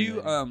What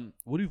do overstimulating.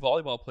 what do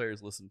volleyball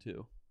players listen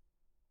to?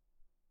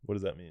 What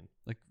does that mean?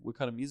 Like, what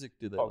kind of music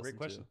do they Oh, listen great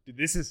question. to? Dude,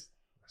 this is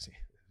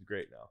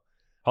great now.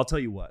 I'll tell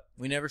you what.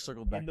 We never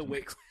circled back In the to my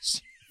weight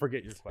question.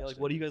 Forget your Yeah, question. like,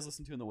 what do you guys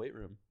listen to in the weight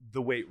room?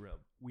 The weight room.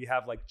 We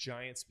have like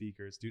giant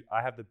speakers. Dude,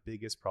 I have the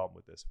biggest problem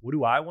with this. What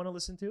do I want to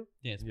listen to?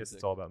 Dance Yes, music.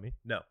 it's all about me.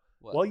 No.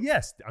 What? Well,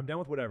 yes, I'm down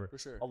with whatever. For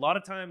sure. A lot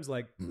of times,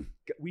 like,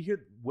 we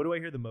hear, what do I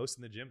hear the most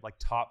in the gym? Like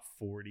top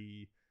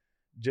 40,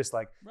 just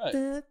like, Right.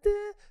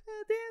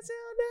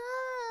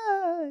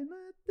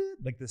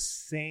 like the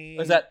same.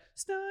 Is that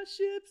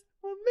Starships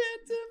Are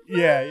Meant to Fly?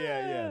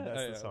 Yeah, that's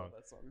Oh, the yeah, song.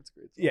 That song. It's a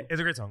great song. Yeah, it's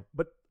a great song.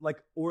 But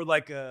like, or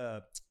like,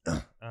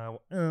 I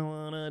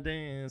wanna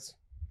dance.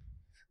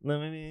 Let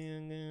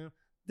me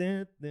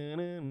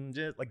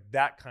just like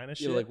that kind of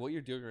shit. Yeah, like what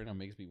you're doing right now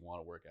makes me want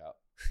to work out.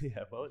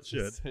 Yeah, well, it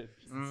should.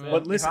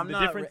 But listen,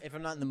 the if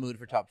I'm not in the mood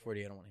for top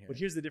 40, I don't want to hear But it.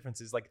 here's the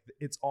difference: is like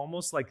it's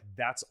almost like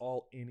that's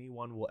all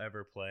anyone will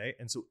ever play,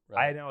 and so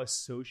I Right. now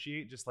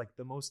associate just like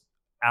the most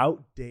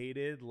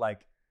outdated,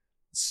 like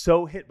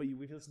so hit, but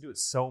we listen to it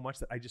so much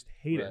that I just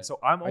hate it. Right. So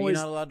I'm Are you always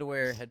not allowed to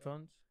wear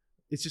headphones?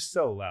 It's just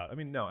so loud. I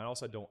mean, no, and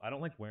also I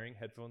don't like wearing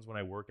headphones when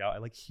I work out. I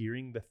like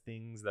hearing the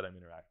things that I'm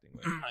interacting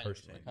with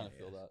personally. I kind of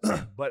feel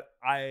that. But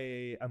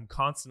I am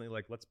constantly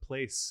like, let's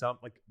play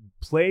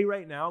play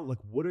right now. Like,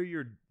 what are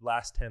your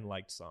last 10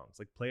 liked songs?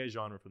 Like, play a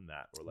genre from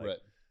that, or like, Right.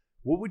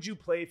 what would you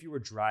play if you were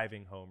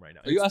driving home right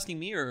now? Are you asking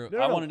me, or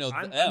I want to know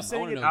I'm them? I saying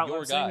want it to know out. your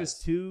I'm saying guys.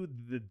 this to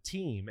the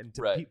team and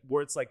to Right.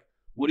 where it's like,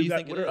 What do you got-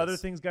 think What it are other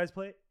is? things guys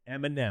play?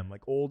 Eminem,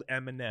 like old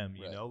Eminem,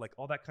 you Right. know, like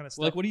all that kind of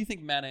stuff. Well, like, what do you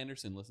think Matt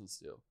Anderson listens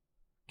to?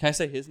 Can I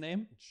say his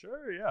name?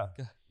 Sure, yeah.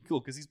 Cool,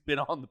 because he's been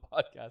on the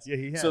podcast. Yeah,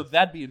 he has. So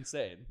that'd be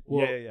insane.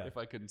 Yeah. If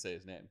I couldn't say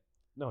his name.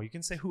 No, you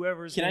can say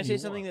whoever's. Can I name say you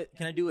something want.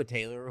 can I do a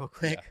Taylor real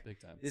quick? Yeah, big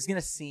time. This is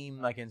gonna seem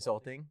like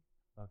insulting,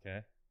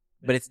 Okay.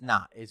 but it's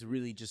not. It's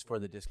really just for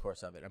the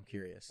discourse of it. I'm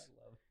curious.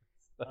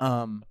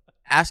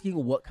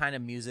 Asking what kind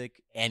of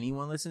music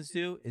anyone listens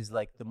to is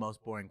like the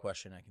most boring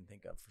question I can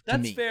think of. To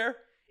That's me. fair.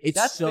 It's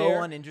That's so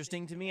fair.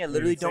 uninteresting to me. I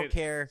literally Say don't it-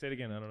 care. Say it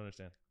again. I don't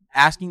understand.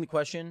 Asking the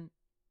question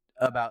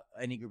about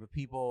any group of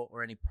people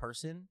or any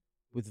person,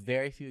 with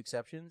very few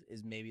exceptions,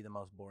 is maybe the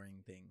most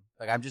boring thing.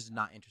 Like, I'm just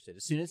not interested.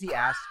 As soon as he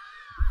asked,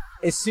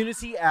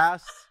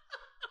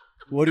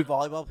 what do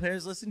volleyball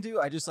players listen to?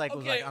 I just was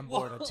like, I'm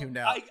bored. I tuned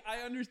out. I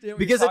understand. What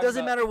Because you're it talking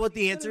doesn't about. matter what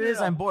the answer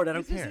is. I'm bored. I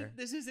don't care.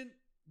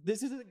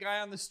 This isn't a guy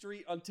on the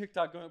street on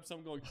TikTok going up to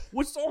someone going,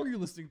 "What song are you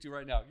listening to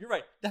right now?" You're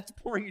right. That's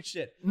boring as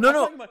shit. No. I'm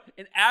talking about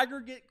an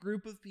aggregate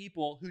group of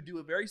people who do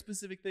a very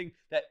specific thing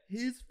that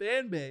his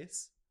fan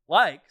base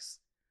likes.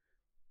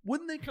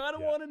 Wouldn't they kind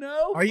of Yeah. want to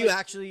know? Are you Like,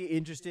 actually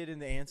interested in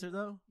the answer,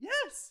 though?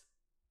 Yes.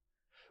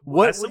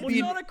 What As would someone- be?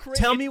 It's not a cra-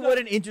 Tell it's me not- what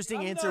an interesting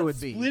I'm answer not would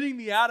be. Splitting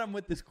the atom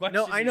with this question.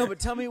 No, I know, here. but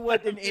tell me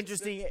what an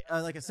interesting,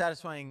 like a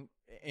satisfying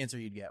answer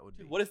you'd get would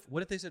be. Dude,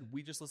 what if they said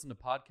we just listen to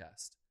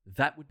podcasts?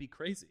 That would be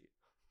crazy.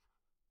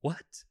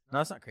 What? No,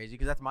 that's not crazy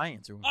because that's my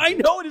answer. I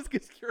know it is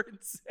because you're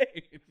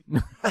insane.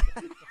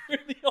 You're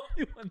the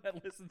only one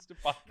that listens to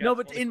podcasts. No,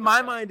 but all in the my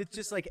time. mind, it's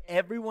just like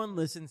everyone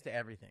listens to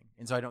everything,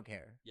 and so I don't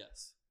care.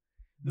 Yes.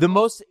 The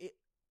most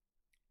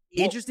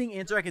interesting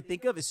answer I could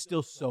think of is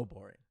still so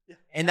boring,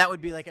 and that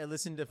would be like I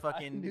listen to I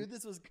fucking. knew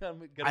this was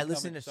gonna I come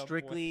listen to at some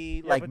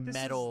strictly Yeah, like but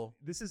metal.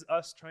 This is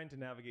us trying to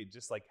navigate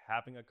just like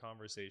having a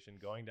conversation,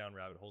 going down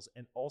rabbit holes,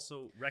 and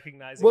also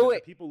recognizing Wait, that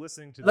wait. the people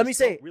listening to Let this me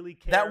say don't really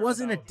care. that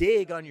wasn't about a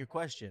dig on your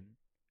question. point.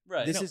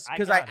 Right. This No, is I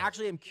because I got it.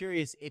 actually am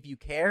curious if you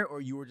care or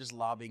you were just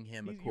lobbing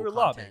him a You cool were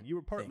content lobbying. You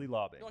were partly thing.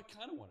 lobbying. No, I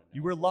kind of want to know.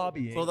 You were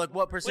lobbying. So like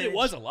what But percentage? it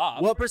was a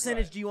lob. What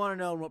percentage Right. do you want to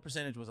know, and what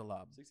percentage was a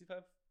lob?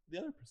 65. The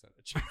other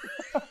percentage.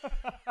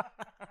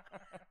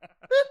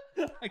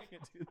 I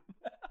can't do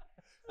that.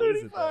 What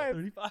is it, though?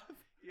 35.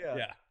 Yeah.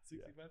 Yeah.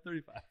 65.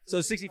 35.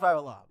 So 65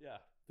 a lob. Yeah.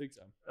 Think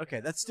so. Okay,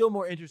 that's still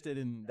more interested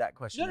in that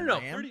question. No.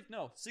 than I am. 30.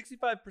 No.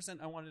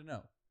 65%. I wanted to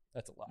know.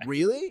 That's a lie.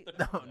 Really?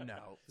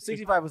 No.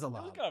 65 was a That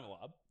was lob. kind of a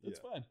lob. That's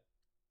Yeah. fine.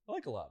 I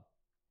like a lob.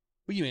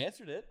 But you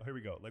answered it. Oh, here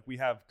we go. Like we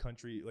have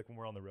country. Like when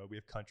we're on the road, we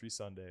have country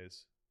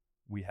Sundays.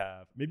 We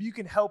have. Maybe you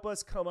can help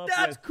us come up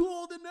That's with.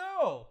 cool to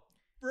know.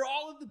 For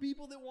all of the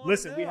people that want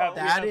Listen, to we know. have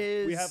That we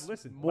is have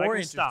listen more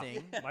Michael, stop.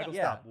 interesting. Michael,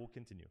 Yeah. stop. We'll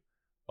continue.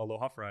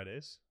 Aloha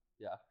Fridays.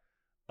 Yeah.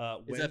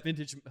 Is When- that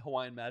vintage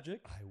Hawaiian magic?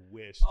 I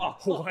wish. Oh.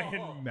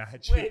 Hawaiian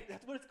magic. Wait,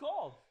 that's what it's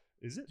called.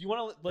 Is it? Do you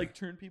want to like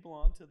turn people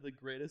on to the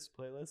greatest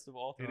playlist of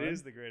all time? It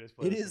is the greatest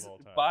It playlist is of all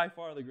time. by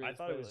far the I greatest.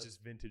 thought it was playlist.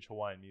 just vintage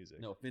Hawaiian music.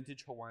 no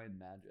vintage Hawaiian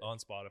magic On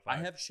Spotify. I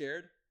have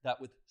shared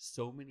that with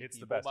so many It's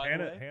the people. best. By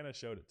the way, Hannah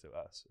showed it to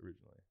us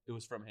originally. it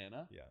was from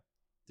Hannah. Yeah.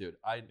 Dude,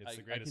 the I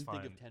can greatest think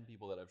of find. 10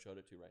 people that I've showed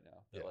it to right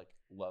now that Yeah. like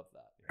love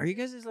that. Are you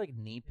guys' like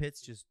knee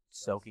pits just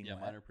soaking Yeah,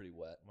 wet? mine are pretty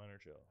wet. Mine are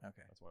chill.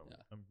 Okay. That's why Yeah.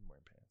 I'm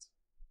wearing pants.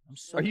 I'm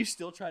so. Are you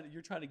still trying to?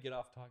 You're trying to get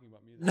off talking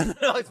about music?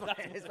 No, it's fine.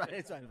 It's fine.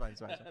 It's fine. It's fine. It's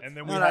fine. And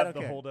then No, we no, I have don't the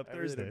care. Holdup I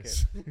really don't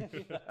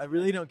Thursdays. I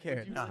really don't care.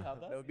 Would you Nah, really have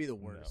that? that would be the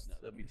No. worst. No,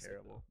 That'd be sick,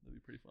 terrible. though. That'd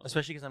be pretty fun.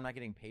 Especially because I'm not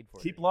getting paid for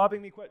it. Keep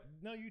lobbing me.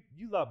 No,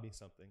 you lob me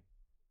something.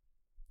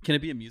 Can it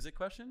be a music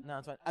question? No,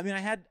 it's fine. I mean,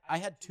 I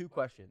had two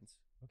questions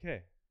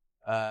Okay.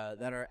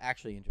 that are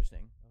actually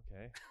interesting.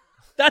 Okay.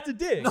 That's a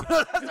dig. No,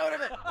 that's not what I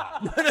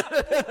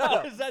meant.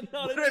 How is that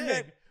not a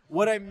dig?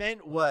 What I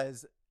meant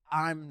was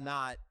I'm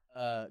not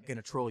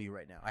gonna troll you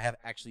right now. I have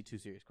actually two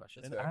serious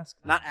questions. Then ask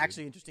them, Not dude.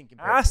 actually interesting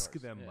compared Ask to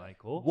yours. them, Yeah.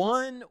 Michael.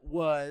 One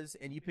was,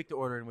 and you picked the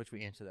order in which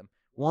we answer them.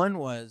 One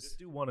was Just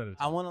do one at a time.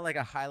 I want like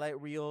a highlight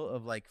reel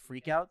of like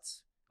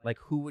freakouts, like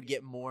who would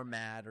get more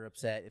mad or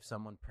upset if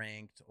someone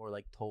pranked or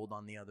like told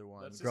on the other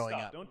one Let's just growing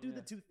stop. up Don't do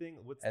the two things.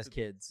 as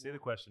kids. Say the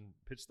question.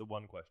 Pitch the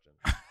one question.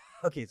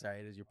 Okay, sorry,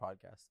 it is your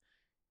podcast.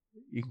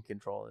 You can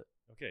control it.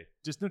 Okay.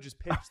 Just pitch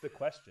the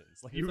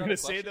questions. Like Is you were that a gonna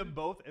say question? them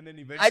both and then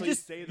eventually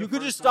say the you could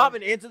first just stop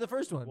one. and answer the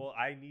first one. Well,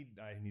 I need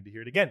to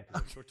hear it again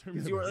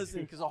Because you were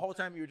listening. Because the whole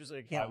time you were just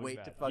like, I can't was wait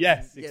mad. to fucking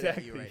Yes, get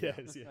exactly. at you right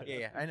Yes, now. yeah.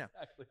 Yeah, I know.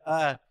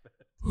 Exactly.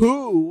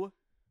 Who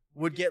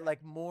would get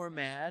like more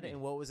mad,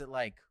 and what was it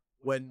like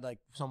when like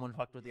someone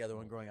fucked with the other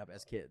one growing up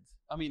as kids?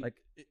 I mean,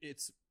 like-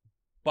 it's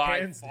by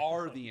Hands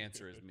far down. the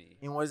answer is me.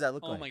 And what does that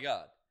look Oh like? my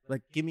god,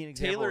 Like, give me an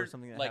example Taylor, of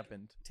something that like,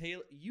 happened.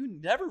 Taylor, you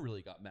never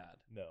really got mad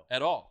No.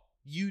 at all.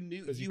 You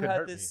knew 'Cause you you could had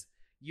hurt this.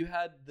 you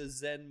had the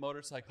Zen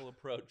motorcycle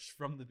approach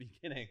from the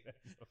beginning.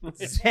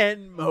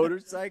 Zen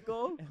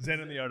motorcycle. Zen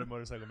in the Art of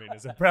Motorcycle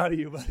Maintenance. I'm proud of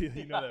you, buddy.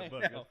 You know I that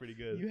book. know. That's pretty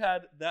good. You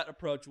had that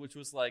approach, which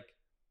was like,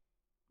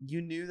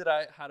 you knew that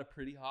I had a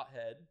pretty hot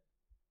head,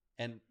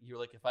 and you're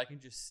like, if I can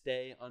just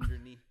stay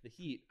underneath the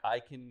heat, I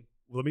can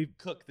Let me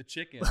cook the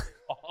chicken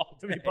all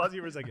day. Let me pause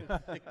you for a second.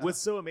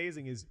 What's so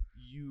amazing is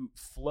you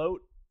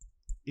float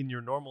in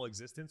your normal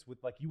existence with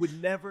like, you would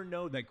never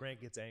know that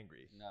Grant gets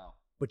angry, No.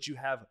 but you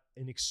had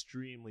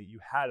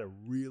a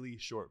really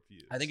short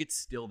fuse. I think it's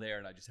still there,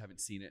 and I just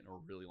haven't seen it in a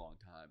really long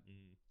time.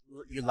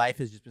 Your life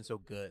has just been so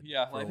good.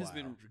 Yeah, for a life has while.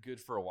 been good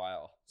for a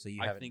while. So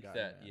you I haven't think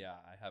gotten that,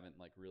 I haven't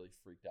like really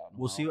freaked out. In a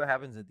We'll while. see what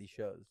happens at these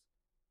shows.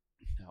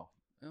 No,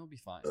 it'll be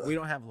fine. We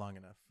don't have long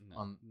enough No,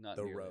 on not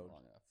the nearly road.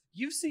 long enough.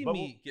 You've seen But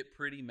me get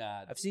pretty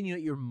mad. I've seen you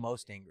at your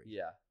most angry.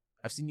 Yeah.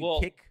 I've seen you Well,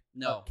 kick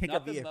No, kick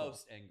not a the vehicle.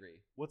 most angry.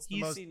 What's the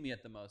He's most? seen me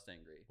at the most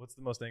angry. What's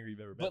the most angry you've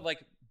ever been? But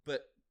like,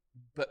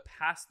 but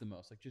past the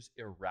most, like just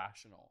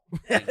irrational.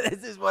 anger.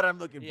 This is what I'm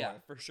looking Yeah,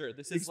 for. for sure.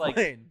 This is like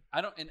Explain.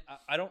 I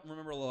don't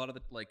remember a lot of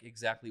the like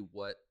exactly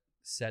what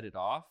set it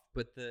off,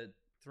 but the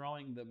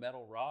throwing the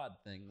metal rod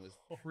thing was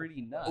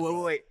pretty nuts.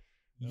 Wait.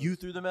 You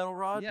threw the metal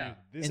rod? Yeah. Dude,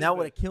 this And that is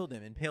would have killed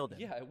him, impaled him.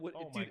 Yeah, it would.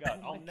 Oh my dude,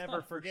 God, I'll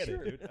never for forget it,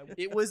 sure. dude.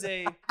 It was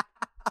a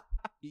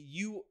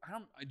you. I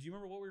don't. Do you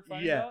remember what we were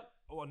fighting Yeah. about?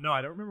 Oh no,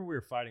 I don't remember what we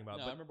were fighting about.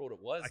 No, I but remember what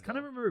it was. I kind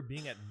of though. remember it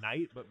being at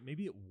night, but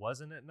maybe it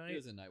wasn't at night. It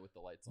was a night with the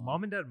lights on.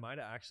 Mom and Dad might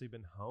have actually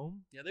been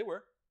home, Yeah, they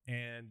were.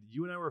 and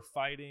you and I were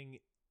fighting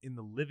in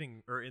the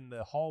in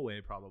the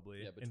hallway probably.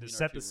 Yeah, and between to our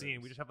set two the scene,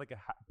 rooms. we just have like a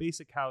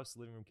basic house,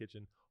 living room,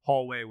 kitchen,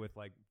 hallway with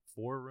like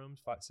 4 rooms,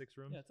 6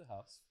 rooms. Yeah, it's a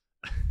house.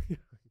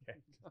 Okay.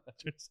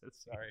 Just said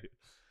sorry.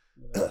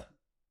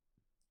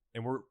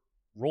 And we're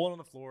rolling on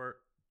the floor,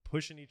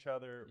 pushing each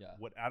other. Yeah.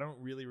 What I don't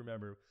really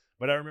remember,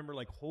 but I remember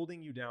like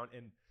holding you down,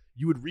 and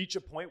you would reach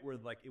a point where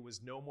like it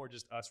was no more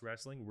just us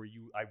wrestling, where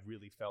I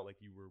really felt like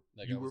you were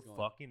Like you I was were going-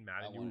 fucking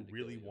mad, I and you wanted to kill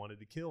really you. wanted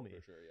to kill me.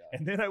 For sure, yeah.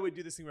 And then I would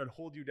do this thing where I'd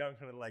hold you down,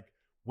 kind of like,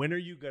 when are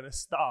you gonna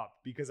stop?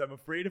 Because I'm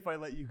afraid if I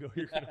let you go,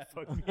 you're gonna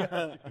fuck me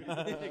up.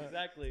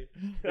 Exactly.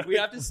 We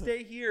have to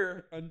stay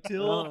here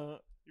until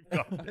You've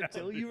gone down,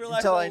 until you dude.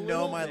 relax. Until a I know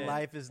little my bit.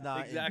 life is not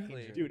in Exactly.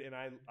 danger. Dude, and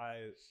I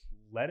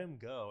let him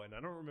go, and I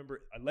don't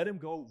remember. I let him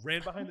go,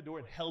 ran behind the door,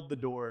 and held the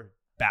door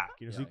back.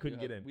 So Yeah, he couldn't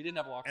get in. We didn't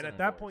have locks. And on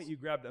at our that doors. point, you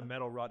grabbed a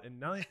metal rod. And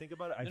now that I think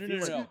about it, I No, feel no,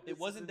 no, like no. This It is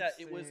wasn't that.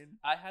 It was. insane.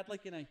 I had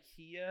like an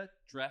IKEA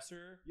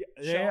dresser.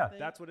 yeah, thing.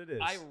 that's what it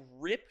is. I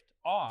ripped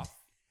off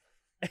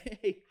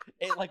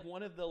like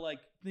one of the like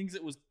things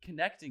that was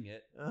connecting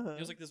it. Uh-huh. It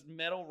was like this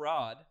metal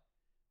rod,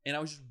 and I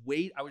was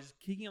just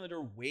kicking on the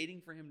door, waiting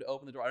for him to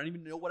open the door. I don't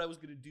even know what I was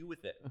gonna do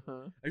with it.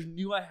 Uh-huh. I just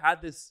knew I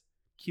had this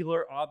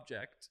killer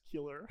object,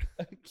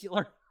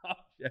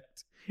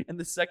 and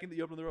the second that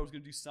you opened the door, I was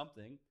gonna do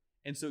something.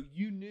 And so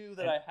you knew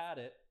that I had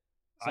it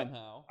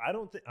somehow.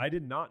 I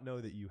did not know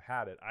that you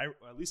had it.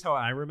 At least how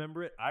I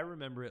remember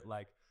it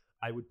like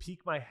I would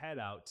peek my head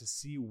out to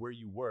see where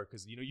you were,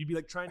 because you'd be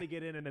like trying to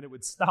get in, and then it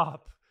would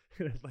stop,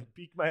 and I'd like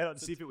peek my head out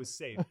to see if it was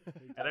safe.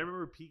 And I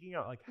remember peeking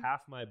out like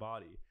half my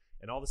body,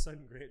 and all of a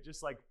sudden Grant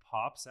just like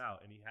pops out,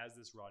 and he has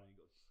this rod, and he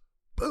goes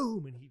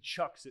boom, and he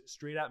chucks it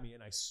straight at me,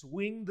 and I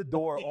swing the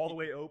door all the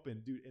way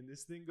open, dude, and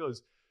this thing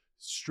goes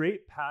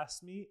straight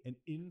past me and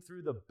in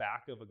through the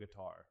back of a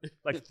guitar,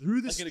 like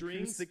through the Like an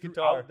strings acoustic throughout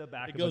guitar. the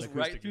back. It of goes an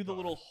right acoustic through the guitar.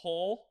 little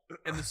hole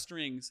in the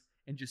strings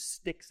and just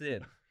sticks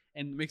in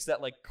and makes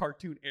that like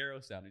cartoon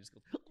arrow sound. It just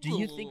goes. Do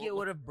you think it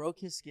would have broke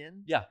his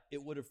skin? Yeah,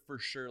 it would have for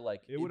sure.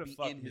 Like It would have be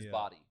fucked in his me up.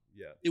 body.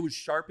 Yeah. It was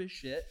sharp as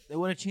shit. It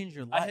would have changed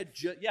your life. I had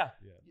just Yeah.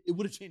 It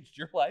would have changed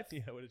your life.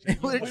 Yeah, it would have It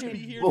changed. would have wouldn't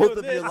changed be here both doing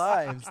of your this.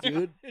 lives,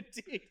 dude.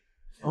 Indeed.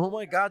 Oh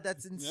my god,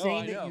 that's No,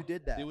 insane I that know. you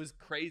did that. It was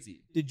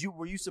crazy.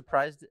 Were you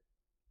surprised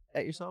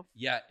at yourself?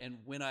 Yeah, and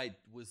when I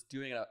was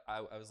doing it,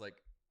 I was like,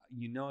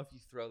 if you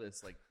throw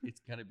this, like,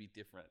 it's gonna be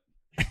different.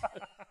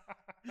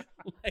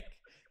 Like,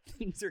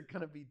 things are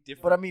gonna be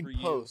different. But I mean, for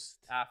you post.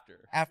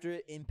 after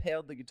It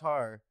impaled the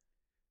guitar,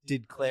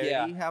 did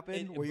clarity happen?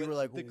 And- where you but were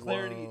like, the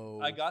clarity. whoa.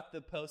 I got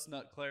the post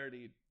nut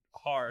clarity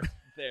hard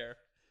there,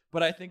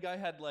 but I think I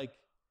had like,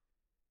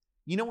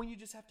 when you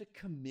just have to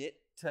commit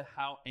to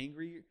how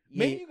angry.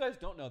 Maybe you guys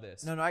don't know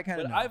this. No, I kind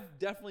of But know. I've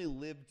definitely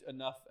lived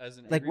enough as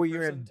an like angry where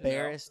you're person to know-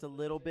 embarrassed a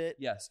little bit.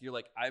 Yes, you're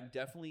like I've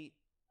definitely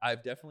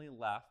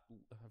left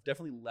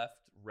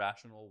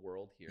rational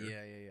world here.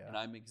 Yeah. And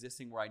I'm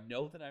existing where I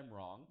know that I'm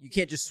wrong. You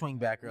can't just swing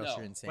back or else No,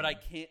 you're insane. but I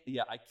can't.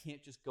 Yeah, I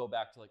can't just go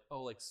back to like,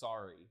 oh, like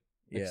sorry.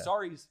 Like Yeah.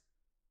 sorry's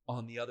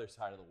on the other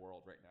side of the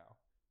world right now.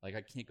 Like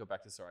I can't go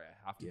back to sorry.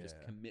 I have to just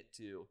Yeah. commit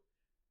to,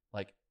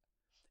 like,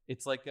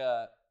 it's like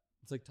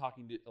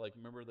talking to like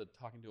remember the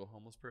talking to a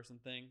homeless person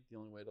thing. The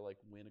only way to like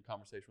win a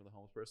conversation with a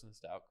homeless person is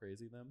to out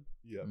crazy them.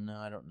 Yeah. No,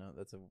 I don't know.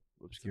 That's a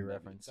obscure Maybe.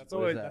 reference. That's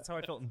What how is that's how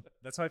I felt.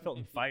 That's how I felt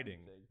in fighting.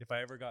 Thing. If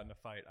I ever got in a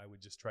fight, I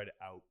would just try to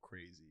out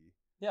crazy,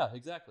 Yeah,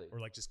 exactly. or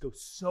like just go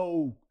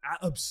so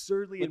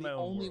absurdly But in my the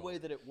own only world. way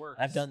that it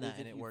works, I've done that is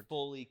and if it you worked.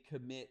 fully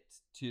commit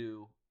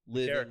to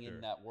living character.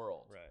 in that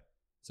world. Right.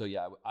 So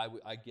yeah,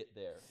 I get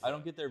there. I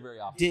don't get there very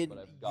often. Did but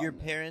I've gotten your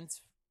there.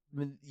 parents I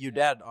mean, your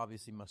dad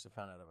obviously must have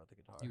found out about the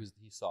guitar.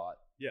 He saw it.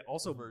 Yeah.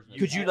 Also, version of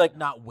Could it. you like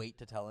not wait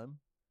to tell him?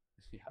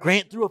 Yeah.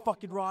 Grant threw a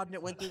fucking rod and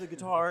it went through the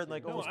guitar and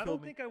like no, almost I killed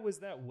don't me. think I was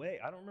that way.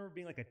 I don't remember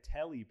being like a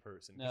telly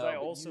person because No, I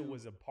but also you-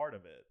 was a part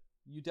of it.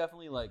 You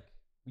definitely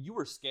you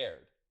were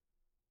scared.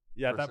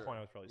 Yeah, at For that sure. point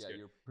I was probably Yeah, scared.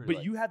 you're pretty,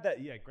 But you had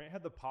that. Yeah, Grant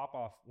had the pop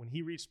off when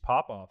he reached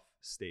pop off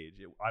stage.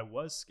 I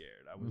was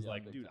scared. I was Yeah,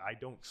 like, big dude, time. I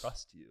don't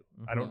trust you.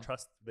 I Mhm. don't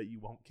trust that you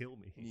won't kill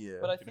me. Yeah.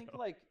 But I You think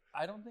know?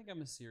 I don't think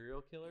I'm a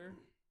serial killer,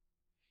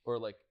 or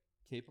like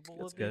capable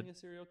That's of being good. a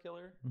serial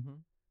killer. Mm-hmm.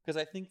 Because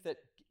I think that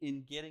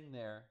in getting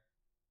there,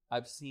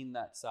 I've seen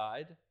that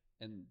side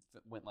and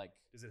went like.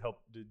 Does it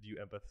help? Did you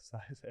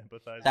empathize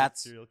That's- with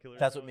serial killers?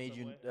 That's though, what in made some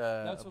you way?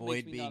 That's what makes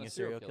avoid me being not a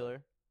serial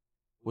killer.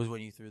 Was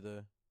when you threw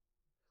the.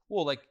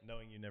 Well, like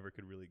Knowing you never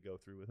could really go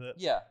through with it.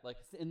 yeah, like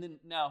and then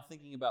now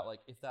thinking about like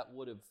if that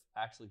would have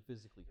actually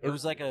physically. It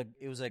was hurt like you,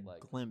 it was like like-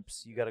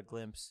 glimpse. You got a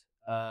glimpse.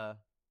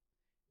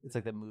 It's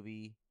like that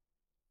movie,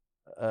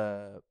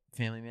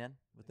 Family Man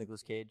with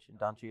Nicolas Cage and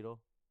Don Cheadle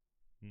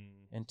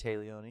Hmm. and Tay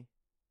Leone.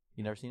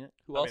 You never seen it?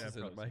 Who I else mean, is I've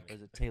in it, probably Mike? seen Or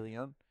is it Tay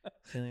Leone?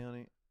 Tay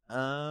Leone.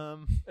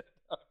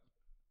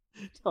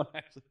 Don't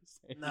actually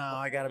say. No,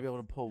 I gotta be able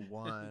to pull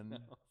one. No,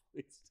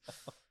 please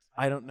don't.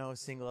 I don't know a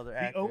single other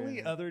The actor.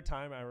 only other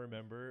time I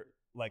remember,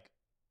 like,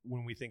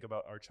 when we think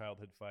about our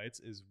childhood fights,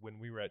 is when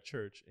we were at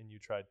church and you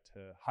tried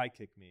to high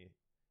kick me,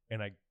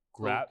 and I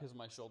grabbed. because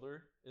my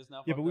shoulder is now.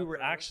 Yeah, but fucked we up were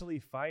forever. actually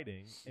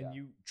fighting, and Yeah.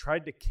 you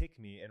tried to kick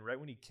me, and right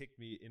when he kicked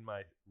me in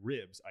my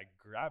ribs, I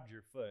grabbed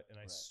your foot and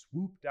I Right.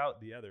 swooped out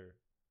the other,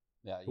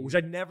 Yeah, which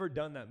I'd never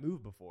done that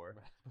move before.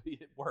 but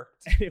it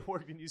worked. And it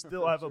worked, and you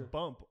still For have a sure.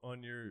 bump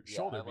on your Yeah, I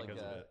shoulder have, because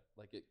like of a, it,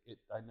 Like it,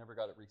 I never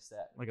got it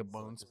reset. Like a So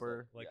bone it's just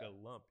spur? like yeah. a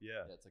lump.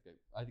 Yeah. Yeah, it's like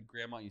a. I think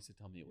Grandma used to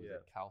tell me it was Yeah.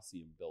 a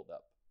calcium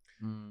buildup.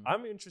 Mm.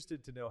 I'm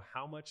interested to know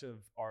how much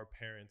of our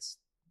parents,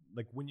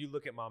 like when you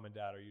look at mom and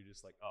dad, are you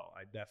just like, oh,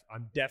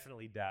 I'm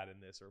definitely dad in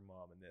this or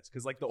mom in this?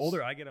 Because like the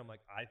older I get, I'm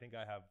like, I think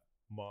I have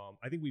mom.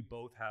 I think we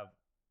both have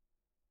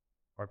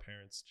our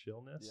parents'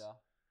 chillness. Yeah.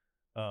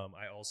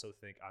 I also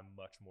think I'm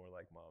much more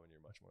like mom and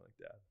you're much more like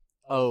dad.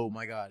 Oh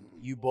my God!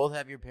 You both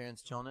have your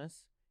parents'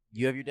 chillness.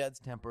 You have your dad's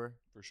temper,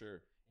 For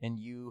sure. and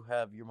you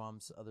have your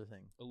mom's other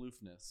thing.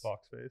 Aloofness.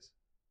 Fox face.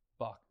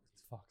 Fox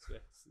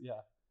face. Yeah.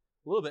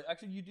 A little bit.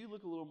 Actually, you do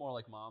look a little more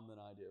like mom than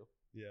I do.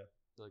 Yeah.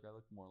 I feel like I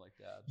look more like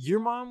dad. Your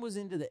mom was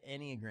into the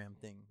Enneagram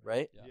thing,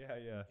 right? Yeah.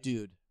 Yeah.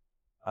 Dude,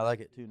 I like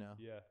it too now.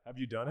 Yeah. Have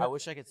you done it? I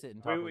wish I could sit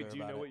and talk Wait, with her do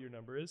you about know it. what your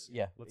number is?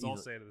 Yeah, Let's all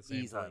easily- say it at the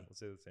same easily. time. Let's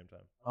say it at the same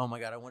time. Oh my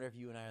God! I wonder if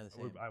you and I are the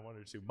same. I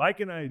wanted to. Mike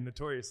and I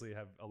notoriously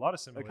have a lot of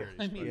similarities.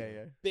 I mean,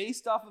 but-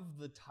 based off of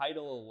the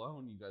title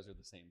alone, you guys are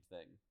the same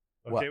thing.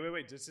 What? Okay,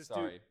 wait. Just do,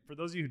 Sorry. for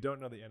those of you who don't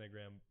know the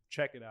Enneagram,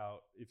 check it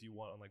out if you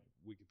want on like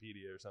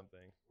Wikipedia or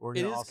something. We're It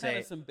gonna is all kind say.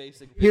 of some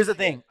basic. Here's the bitch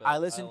thing. shit, but I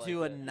listened like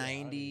to a it. Yeah,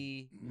 I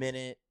mean,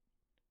 90-minute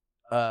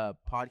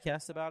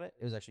podcast about it.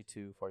 It was actually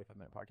 2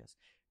 45-minute podcasts,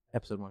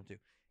 episode 1 and 2.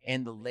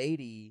 And the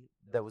lady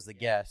that was the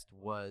guest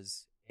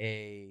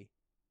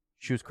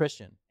she was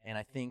Christian, and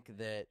I think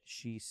that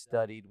she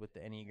studied with the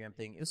Enneagram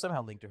thing. It was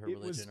somehow linked to her It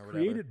was religion or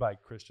whatever. created by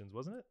Christians,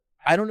 wasn't it?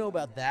 I don't know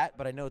about that,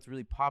 but I know it's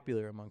really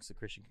popular amongst the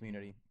Christian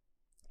community.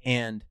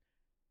 And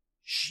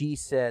she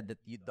said that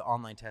the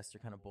online tests are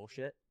kind of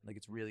bullshit. Like,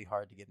 it's really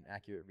hard to get an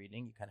accurate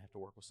reading. You kind of have to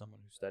work with someone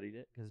who studied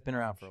it because it's been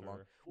around for a long.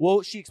 Sure.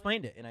 Well, she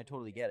explained it, and I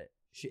totally get it.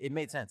 It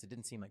made sense. It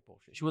didn't seem like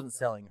bullshit. She wasn't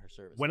selling her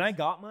service. When I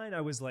got mine,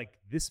 I was like,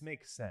 "This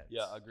makes sense."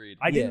 Yeah, agreed.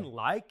 I Yeah. didn't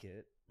like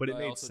it, but it I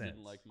made also sense.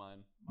 didn't like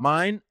mine.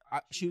 Mine,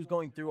 she was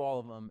going through all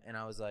of them, and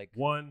I was like,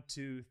 1,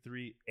 2,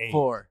 3, 8.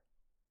 4.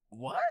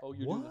 What? Oh,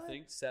 you're doing the What?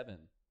 thing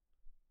 7.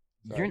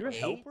 You're You're an a 8?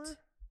 helper.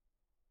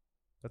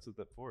 That's what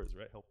that 4 is,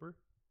 right? Helper.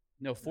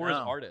 No, 4 is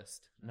No.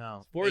 artist.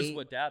 No. 4 is 8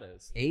 what dad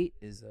is. 8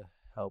 is a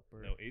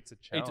helper. No, 8's a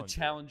challenger. 8's a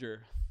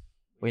challenger.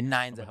 Wait,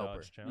 9's a I'm a helper.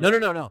 Dodge No,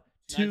 Challenger. no.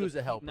 2 is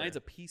a helper. 9's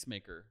a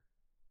peacemaker,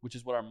 which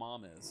is what our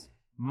mom is.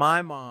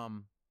 My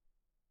mom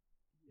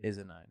is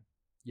a 9.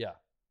 Yeah.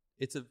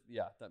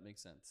 That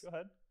makes sense. Go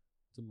ahead.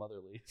 It's a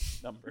motherly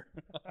number.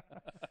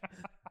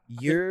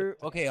 You're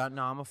okay.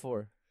 No, I'm a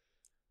 4.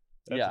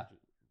 That's Yeah. interesting.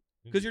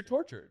 Because you're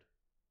tortured.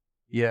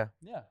 Yeah.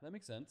 Yeah, that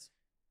makes sense.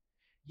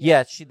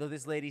 Yeah.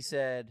 This lady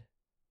said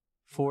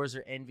 4s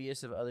are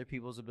envious of other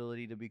people's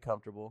ability to be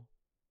comfortable,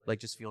 like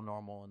just feel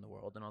normal in the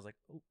world. And I was like,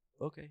 oh,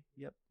 okay,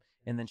 yep.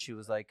 And then she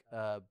was like,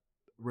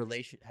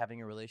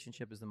 having a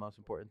relationship is the most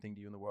important thing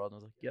to you in the world. And I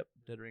was like, yep,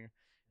 dead ringer.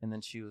 And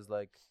then she was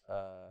like,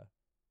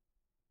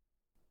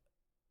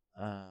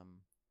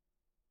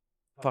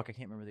 fuck, I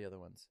can't remember the other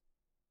ones.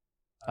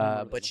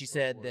 But she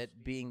said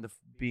that being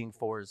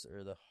 4s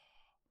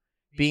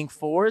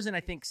and I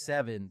think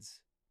 7s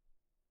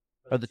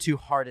are the 2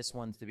 hardest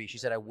ones to be. She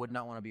said I would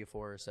not want to be a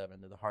 4 or 7.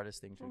 They're the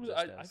hardest thing to exist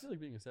I as. feel like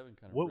being a 7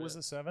 kind of. What was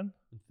a 7?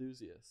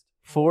 Enthusiast.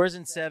 4s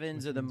and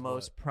 7s are the Means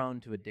most prone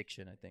to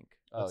addiction, I think.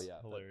 Oh That's yeah,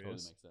 that totally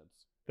hilarious. makes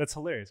sense. That's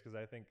hilarious because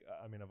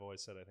I've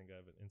always said I think I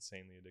have an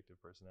insanely addictive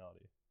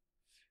personality.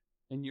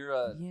 And you're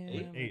a Yeah.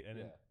 8. 8, and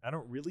Yeah. I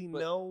don't really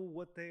But- know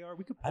what they are.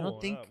 We could pull I don't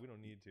one think- up. We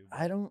don't need to. but-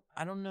 I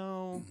don't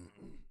know.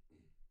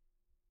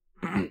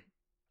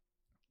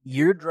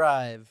 your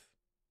drive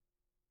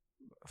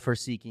for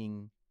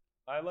seeking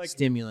I like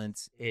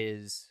stimulants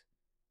is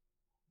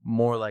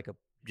more like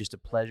just a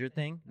pleasure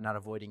thing, not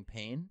avoiding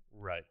pain.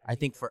 right. I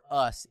think for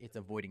us, it's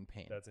avoiding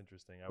pain. That's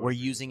interesting. I would We're agree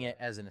with using it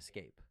that. as an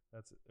escape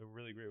That's a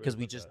really great way because to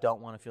we put just that.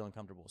 don't want to feel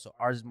uncomfortable. So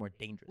ours is more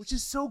dangerous. Which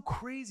is so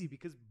crazy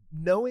because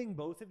knowing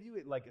both of you,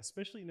 it, like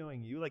especially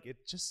knowing you, like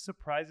it just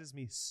surprises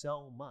me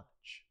so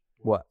much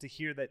what? to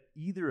hear that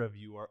either of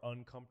you are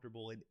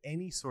uncomfortable in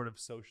any sort of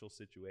social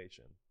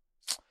situation.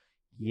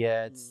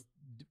 Yeah, it's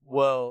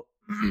well.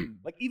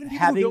 Like even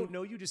people Having- who don't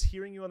know you, just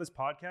hearing you on this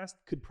podcast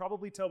could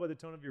probably tell by the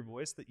tone of your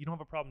voice that you don't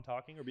have a problem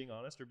talking or being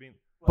honest or being.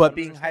 But I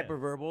being understand.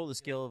 hyperverbal, the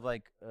skill of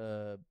like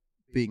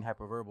being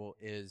hyperverbal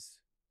is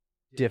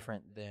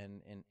different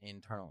than an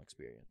internal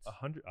experience.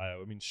 100.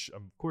 I mean,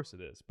 of course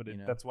it is, but You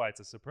know? that's why it's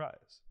a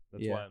surprise.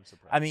 That's Yeah. why I'm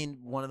surprised. I mean,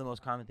 one of the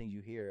most common things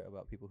you hear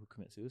about people who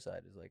commit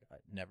suicide is like, I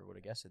never would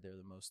have guessed it.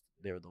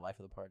 They were the life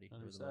of the party. They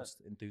were the 100%.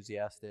 most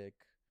enthusiastic,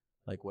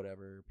 like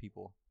whatever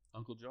people.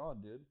 Uncle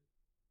John, dude.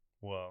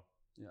 well,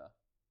 Yeah,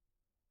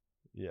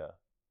 yeah,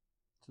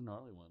 it's a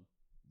gnarly one.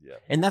 yeah.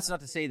 And that's not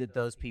to say that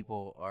those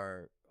people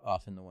are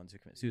often the ones who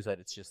commit suicide.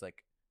 It's just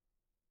like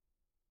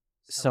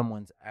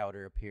someone's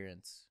outer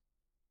appearance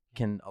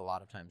can a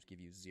lot of times give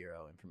you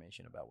zero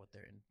information about what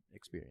their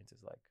experience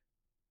is like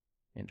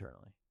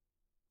internally.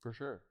 For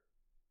sure.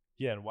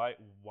 Yeah, and why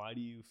do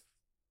you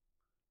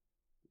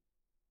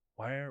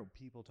why aren't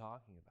people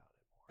talking about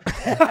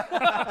it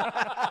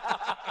more?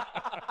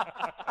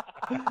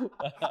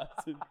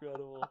 That's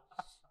incredible.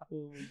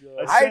 Oh my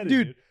god. I said it,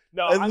 dude,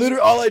 No,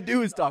 all I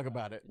do is talk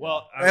about it.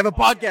 Well, I have a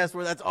podcast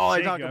where that's all I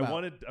thank talk you.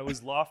 about. I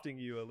was lofting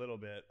you a little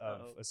bit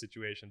of a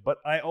situation, but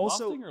I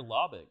also Lofting or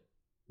lobbing?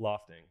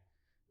 lofting.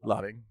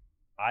 Lobbing.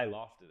 I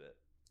lofted it.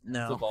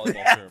 No. It's a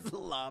volleyball term.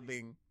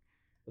 Lobbing.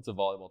 That's a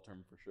volleyball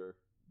term for sure.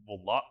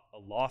 Well, a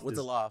loft. What's is,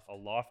 a loft? A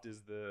loft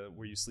is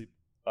where you sleep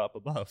up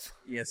above.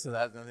 Yeah, so that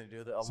has nothing to do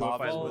with it. A So if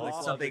lob I is with loft-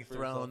 like something for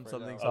thrown, yourself right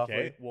something now. softly.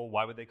 Okay. Well,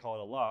 why would they call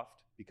it a loft?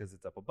 Because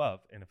it's up above.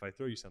 And if I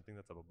throw you something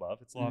that's up above,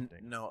 it's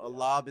lofting. No, a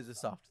lob is a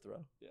soft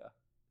throw. Yeah.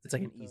 It's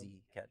like an easy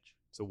catch.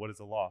 So what is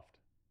a loft?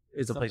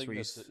 It's a place Something where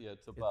you. that's- yeah,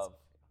 it's above.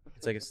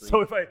 It's like a sleep.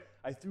 So if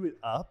I threw it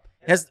up,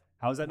 Has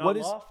how is that not What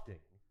is- lofting?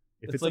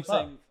 If It's like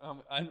above.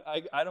 saying,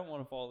 I don't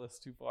want to follow this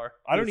too far.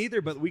 I don't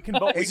either, but we can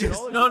both. It's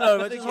just- no,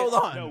 but just hold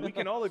on. No, we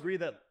can all agree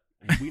that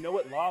we know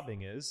what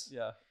lobbing is.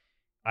 Yeah.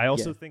 I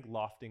also Yeah. think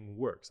lofting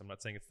works. I'm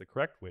not saying it's the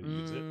correct way to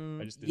use it.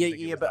 I just didn't yeah, think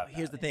it yeah, was but that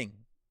here's bad. the thing.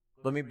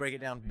 Let me break it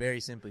down very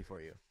simply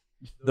for you.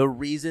 The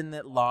reason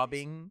that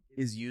lobbing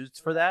is used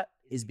for that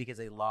is because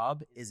a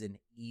lob is an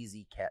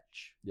easy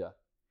catch. Yeah.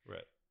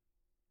 Right.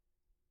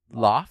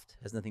 Loft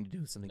has nothing to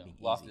do with something No, being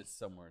loft easy. is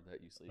somewhere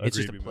that you sleep. It's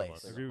Agreed, just a we move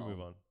place. on. Agree, we move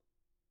on.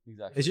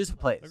 Exactly. It's just a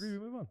place. Agree, we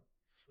move on.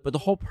 But the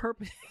whole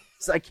purpose,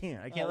 I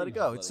can't let you it just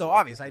go. let It's it so go,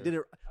 obvious. for I sure. did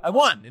it. I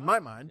won in my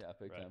mind. Yeah,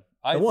 big Right. time.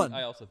 I won.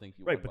 I also think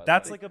you Right, won, but by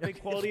that's the way. like a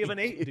big quality of an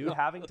 8, dude,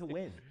 having to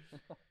win.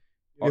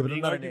 Yeah, Or but being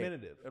I'm not an 8.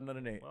 argumentative. I'm not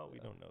an 8. Well, we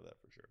don't know that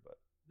for sure, but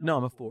No,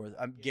 I'm a 4.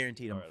 I'm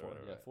guaranteed I'm a Alright, 4.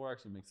 alright, Yeah, 4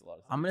 actually makes a lot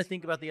of sense. I'm gonna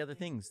think about the other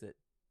things that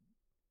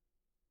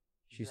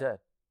she said.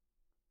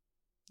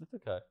 That's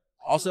okay.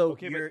 Also,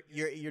 Okay, but-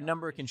 your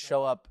number can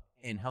show up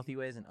in healthy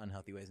ways and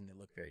unhealthy ways, and they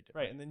look very different.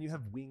 right, and then you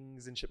have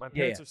wings and shit. My Yeah,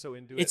 parents yeah. are so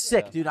into It's it.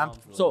 sick, Yeah, dude. I'm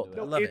mom's really sold.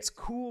 into I it. love It's it.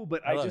 cool,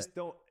 but I I love just it.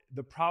 don't.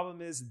 The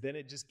problem is, then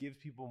it just gives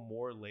people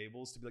more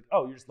labels to be like,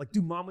 oh, you're just like,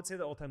 dude, mom would say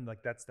that all the time.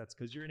 Like, that's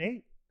because you're an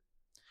 8.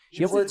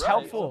 Yeah, well, it's Right.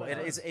 helpful. Yeah.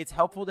 It's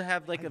helpful to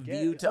have like I a get it.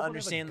 view It's to helpful have a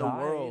understand the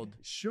guide. world.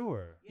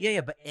 Sure.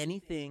 Yeah, but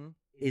anything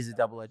is a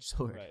double-edged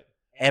sword. Right.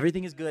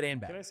 Everything is good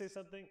and Can I bad. say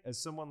something? As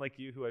someone like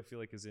you, who I feel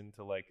like is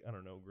into like I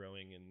don't know,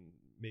 growing and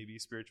maybe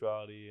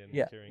spirituality and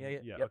Yeah, caring. yeah,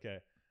 yep. Okay.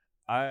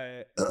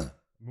 I've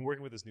been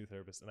working with this new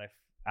therapist, and I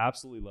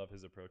absolutely love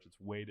his approach. It's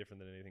way different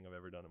than anything I've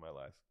ever done in my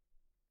life.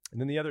 And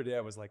then the other day,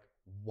 I was like,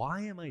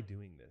 why am I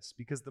doing this?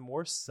 Because the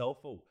more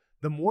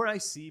I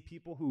see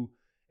people who,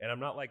 and I'm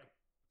not like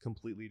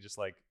completely just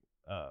like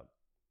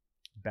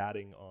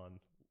batting on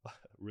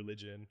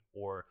religion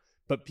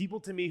but people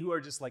to me who are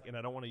just like, and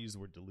I don't want to use the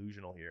word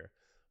delusional here,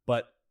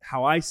 but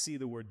how I see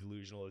the word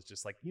delusional is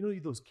just like, you know,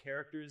 those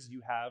characters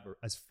you have or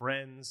as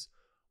friends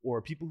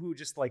or people who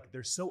just like,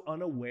 they're so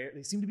unaware.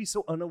 They seem to be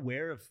so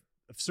unaware of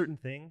certain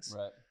things.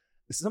 Right.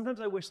 Sometimes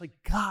I wish like,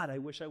 God, I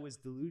wish I was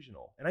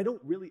delusional. And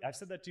I've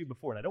said that to you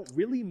before and I don't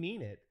really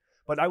mean it,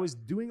 but I was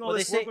doing all Well,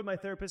 this they work say- with my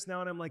therapist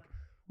now. And I'm like,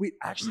 wait,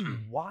 actually,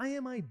 why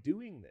am I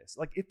doing this?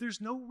 Like, if there's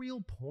no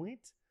real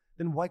point,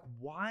 then like,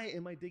 why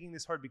am I digging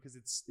this hard? Because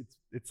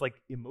it's like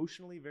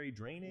emotionally very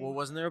draining. Well,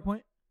 wasn't there a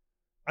point?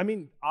 I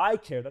mean, I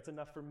care. That's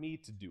enough for me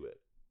to do it.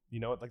 You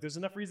know, like there's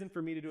enough reason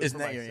for me to do it. Isn't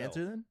for that your myself.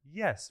 answer then?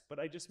 Yes, but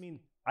I just mean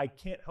I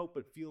can't help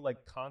but feel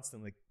like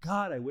constantly,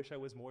 God, I wish I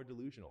was more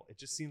delusional. It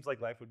just seems like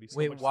life would be so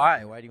Wait, much why?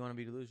 simpler. Why do you want to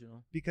be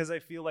delusional? Because I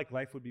feel like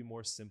life would be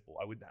more simple.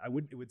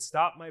 It would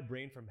stop my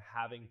brain from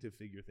having to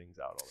figure things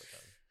out all the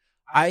time.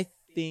 I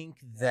think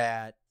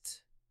that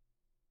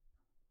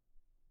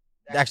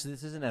actually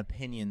this isn't an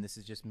opinion. This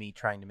is just me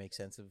trying to make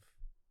sense of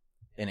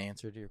an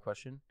answer to your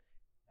question.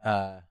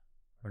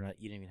 Or not?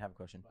 You didn't even have a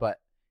question, but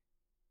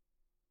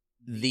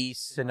the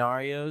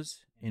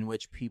scenarios in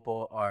which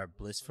people are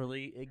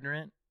blissfully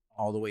ignorant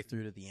all the way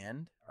through to the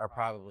end are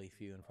probably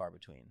few and far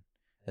between.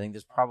 I think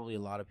there's probably a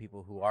lot of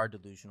people who are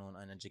delusional and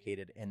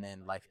uneducated, and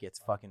then life gets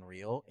fucking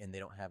real, and they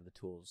don't have the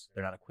tools.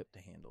 They're not equipped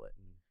to handle it.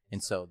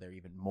 And so they're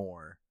even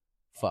more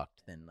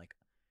fucked than, like,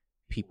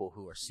 people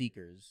who are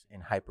seekers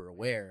and hyper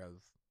aware of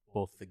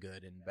both the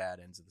good and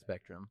bad ends of the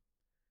spectrum.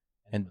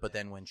 But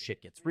then when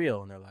shit gets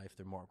real in their life,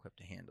 they're more equipped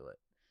to handle it.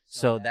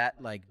 So that,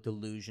 like,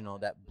 delusional,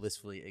 that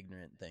blissfully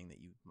ignorant thing that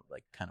you,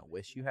 like, kind of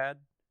wish you had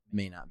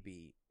may not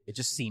be. It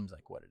just seems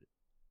like what it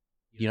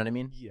is. You know what I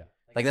mean? Yeah.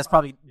 Like, that's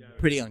probably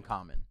pretty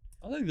uncommon.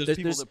 I think there's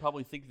people that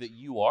probably think that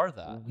you are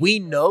that We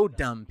know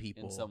dumb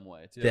people in some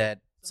way too. that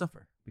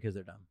suffer because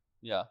they're dumb.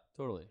 Yeah,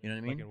 totally. You know what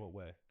I mean? Like in what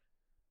way?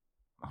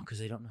 Oh, because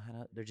they don't know how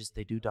to.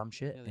 They do dumb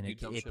shit, Yeah, they and do it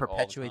dumb it shit all the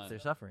perpetuates time. their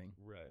suffering.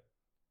 Right.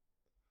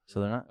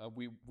 So they're not.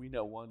 We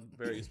know one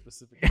very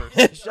specific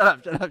person.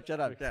 Shut up.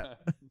 Yeah.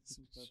 That's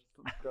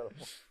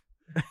incredible.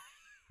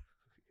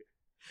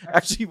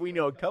 Actually, we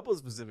know a couple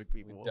specific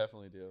We people.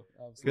 definitely do.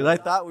 Because Absolutely. I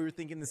thought we were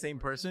thinking the same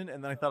person,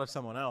 and then I thought of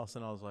someone else,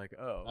 and I was like,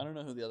 oh. I don't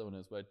know who the other one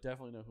is, but I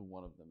definitely know who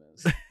one of them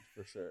is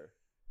for sure.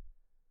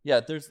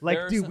 Yeah, there Like,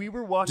 are dude, some- we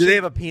were watching. Do they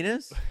have a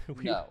penis?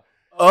 no.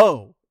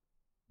 Oh.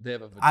 They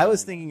have a vagina. I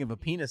was thinking of a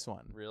penis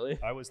one. Really?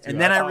 I was too. And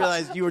then I thought-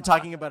 realized you were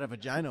talking about a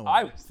vagina one.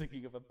 I was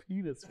thinking of a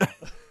penis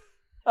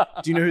one.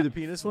 Do you know who the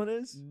penis one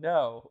is?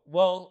 No.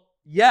 Well,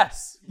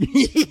 yes.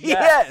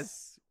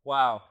 Yes.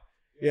 Wow.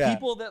 Yeah.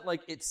 People that,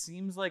 like, it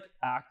seems like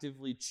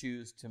actively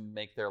choose to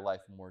make their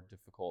life more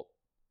difficult,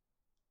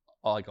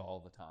 like,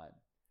 all the time.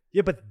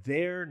 Yeah, but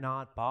they're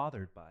not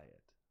bothered by it.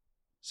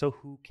 So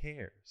who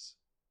cares?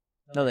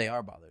 No, they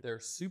are bothered. They're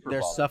super They're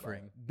bothered by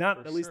suffering. it.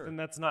 Not For at least, sure. then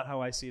that's not how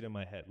I see it in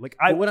my head. Like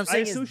But what I'm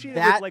saying I is associate it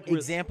that with, like,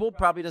 example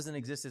probably doesn't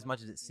exist as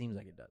much as it seems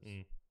like it does.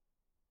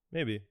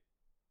 Maybe.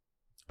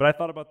 But I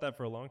thought about that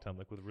for a long time,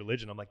 like with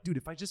religion. I'm like, dude,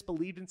 if I just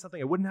believed in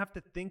something, I wouldn't have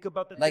to think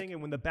about the Like- thing.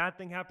 And when the bad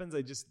thing happens,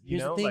 I just,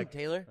 Here's the thing, like,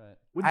 Taylor. Right.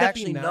 wouldn't I that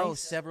actually be nice? know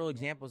several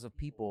examples of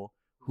people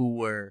who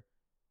were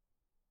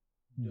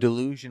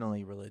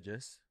delusionally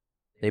religious.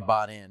 They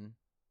bought in.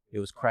 It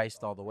was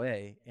Christ all the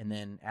way. And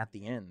then at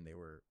the end, they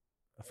were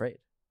afraid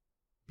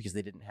because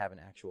they didn't have an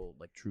actual,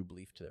 like, true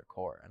belief to their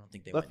core. I don't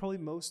think they That's went probably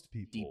most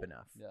people. deep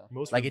enough. Yeah.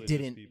 Most Like, it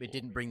religious people.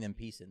 didn't bring them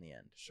peace in the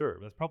end. Sure,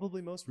 that's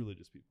probably most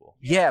religious people.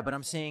 Yeah, but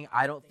I'm saying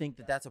I don't think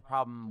that that's a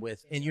problem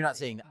with, and you're not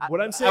saying, What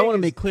I'm I saying want to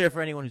is- make clear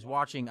for anyone who's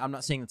watching, I'm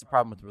not saying that's a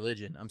problem with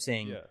religion. I'm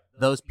saying Yeah.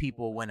 those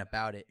people went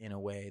about it in a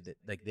way that,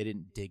 like, they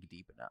didn't dig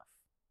deep enough.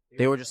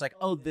 They were just like,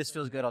 oh, this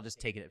feels good, I'll just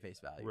take it at face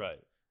value.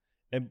 Right.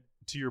 And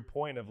to your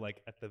point of,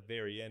 like, at the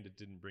very end, it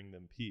didn't bring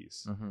them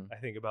peace. Mhm. I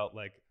think about,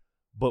 like,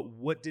 but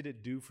what did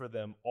it do for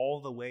them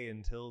all the way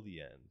until the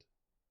end?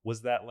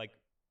 Was that, like,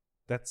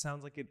 that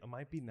sounds like it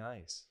might be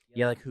nice.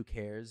 Yeah, like, who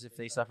cares if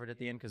they suffered at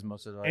the end? Because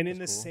most of their life And in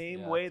the was cool. same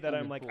Yeah, way it's that gonna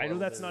I'm be like, cool I know all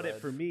that's the not way it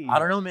around. for me. I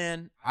don't know,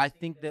 man. I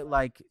think that,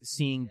 like,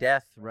 seeing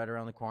death right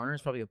around the corner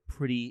is probably a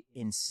pretty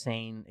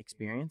insane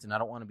experience, and I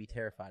don't want to be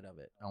terrified of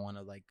it. I want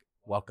to, like,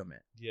 welcome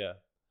it. Yeah.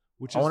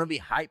 Which I is want to be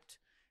hyped.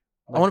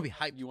 I want to be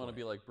hyped. You want to for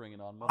be it. like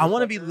bringing on. I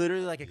want to be motherfucker?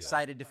 literally, like,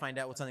 excited to find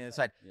out what's on the other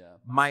side. Yeah.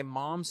 My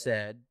mom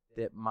said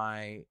that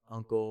my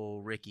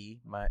uncle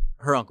Ricky,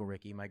 her uncle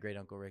Ricky, my great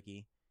uncle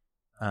Ricky,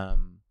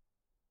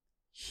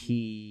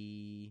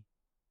 he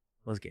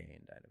was gay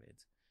and died of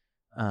AIDS.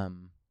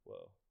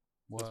 Whoa.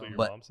 Wow. That's what your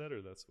But- mom said,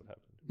 or that's what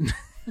happened?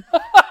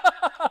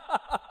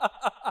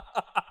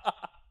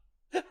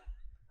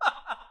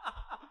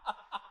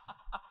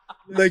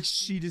 Like,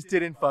 she just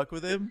didn't fuck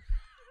with him.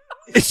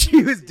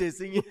 She was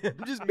dissing him,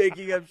 just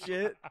making up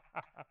shit.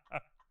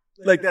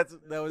 Like, that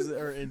was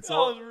her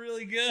insult. That was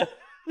really good.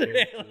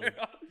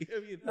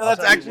 No,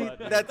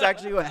 that's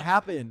actually what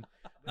happened.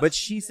 But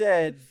she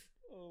said,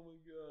 Oh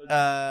my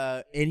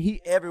god. and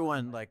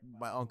everyone, like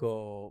my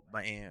uncle,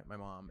 my aunt, my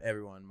mom,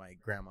 everyone, my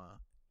grandma,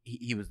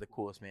 he was the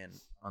coolest man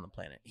on the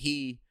planet.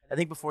 I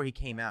think before he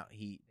came out,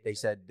 they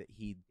said that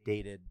he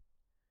dated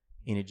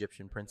an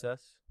Egyptian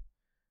princess.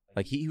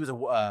 Like, he was a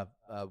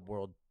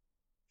world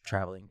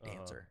traveling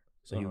dancer,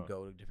 so he would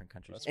go to different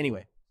countries. That's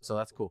Anyway, so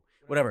that's cool.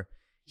 Whatever.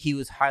 He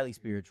was highly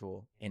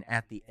spiritual, and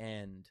at the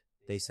end,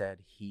 they said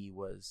he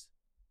was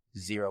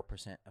 0%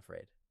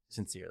 afraid.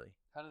 Sincerely,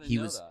 How did they he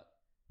know was- that?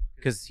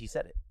 because he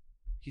said it.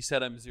 He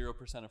said, "I'm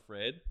 0%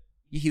 afraid."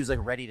 He was, like,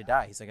 ready to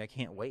die. He's like, I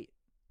can't wait.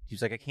 He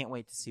was like, I can't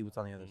wait to see what's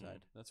on the other side.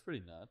 That's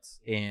pretty nuts.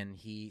 And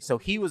he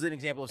was an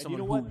example of And you someone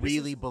know who what? This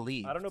really is-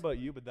 believed. I don't know about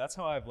you, but that's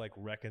how I've, like,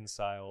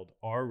 reconciled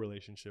our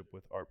relationship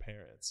with our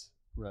parents.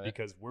 Right.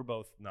 Because we're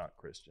both not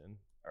Christian,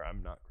 or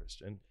I'm not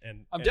Christian,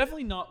 and I'm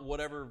definitely not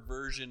whatever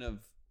version of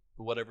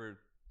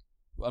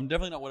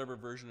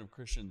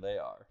Christian they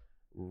are.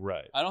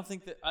 right. I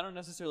don't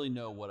necessarily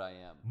know what I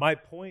am. My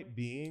point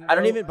being, I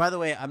don't though- even. By the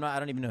way, I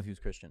don't even know if he was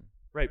Christian.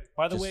 Right.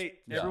 By the Just- way,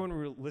 yeah.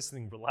 everyone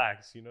listening,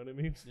 relax. You know what I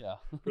mean? Yeah.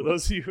 For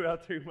those of you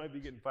out there who might be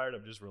getting fired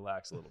up, just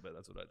relax a little bit.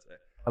 That's what I'd say.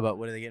 About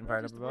what are they getting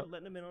fired Just up about? we're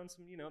letting them in on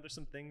some, there's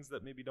some things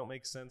that maybe don't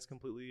make sense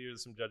completely, or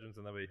there's some judgments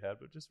on that we had,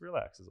 but just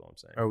relax is all I'm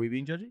saying. Are we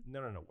being judgy?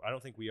 No. I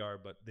don't think we are,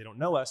 but they don't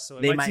know us, so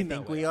it They might might seem that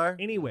think way. we are.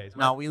 Anyways,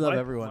 No, we love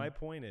everyone. My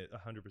point is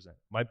 100%.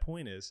 My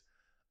point is,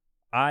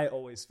 I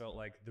always felt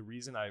like the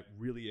reason I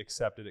really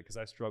accepted it, because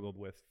I struggled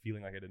with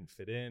feeling like I didn't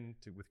fit in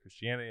with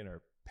Christianity and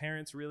our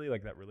parents, really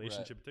like that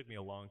relationship. It took me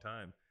a long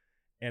time.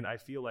 And I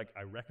feel like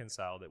I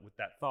reconciled it with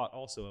that thought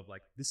also of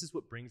like, this is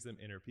what brings them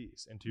inner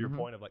peace. And to your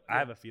point of like, I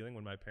have a feeling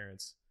when our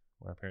parents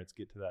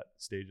get to that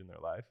stage in their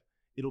life,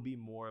 it'll be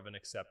more of an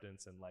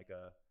acceptance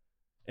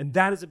and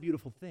that is a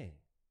beautiful thing.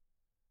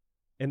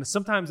 And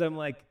sometimes I'm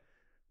like,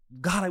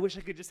 God, I wish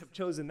I could just have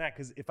chosen that,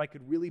 because if I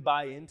could really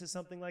buy into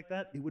something like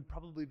that, it would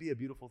probably be a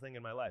beautiful thing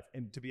in my life.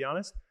 And to be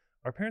honest,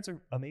 our parents are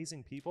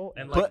amazing people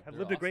and like have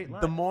lived a great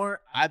life. The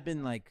more I've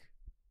been like,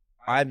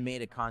 I've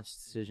made a conscious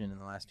decision in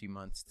the last few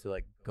months to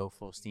like go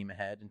full steam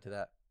ahead into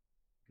that,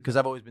 because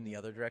I've always been the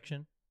other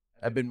direction.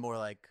 I've been more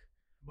like,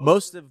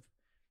 most of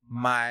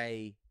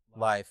my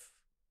life,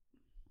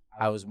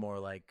 I was more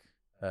like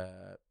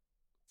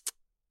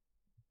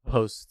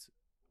post.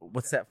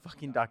 What's that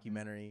fucking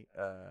documentary?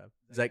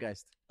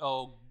 Zeitgeist.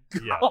 Oh,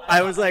 Yeah.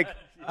 I was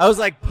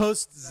like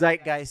post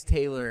Zeitgeist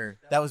Taylor.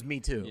 That was me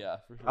too. yeah.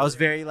 For sure. I was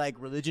very like,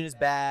 religion is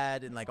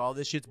bad and like all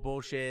this shit's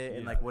bullshit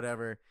and like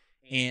whatever.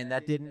 And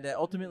that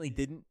ultimately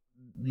didn't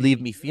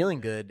leave me feeling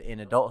good in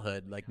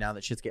adulthood. Like now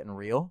that shit's getting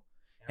real,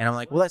 and I'm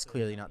like, well, that's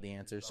clearly not the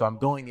answer. So I'm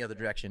going the other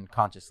direction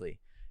consciously.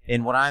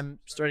 And what I'm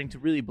starting to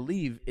really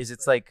believe is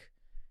it's like,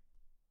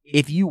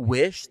 if you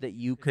wish that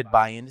you could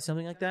buy into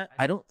something like that,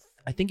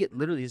 I think it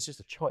literally is just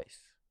a choice.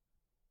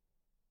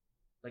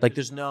 Like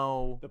there's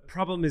no, The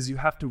problem is you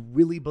have to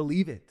really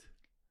believe it.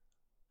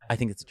 I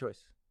think it's a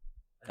choice.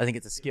 I think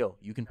it's a skill.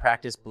 You can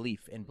practice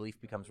belief and belief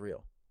becomes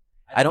real.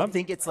 I don't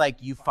think it's like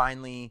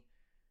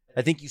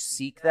I think you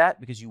seek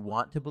that because you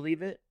want to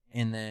believe it,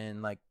 and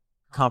then like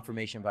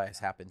confirmation bias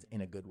happens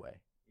in a good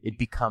way. It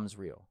becomes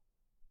real.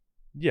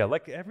 Yeah,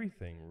 like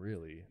everything,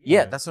 really.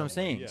 Yeah, that's what I'm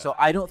saying. Yeah. So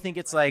I don't think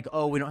it's like,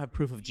 oh, we don't have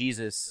proof of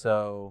Jesus,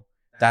 so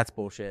that's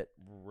bullshit.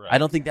 Right. I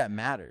don't think that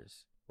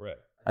matters. Right.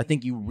 I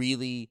think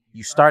you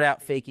start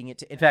out faking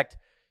it. In fact,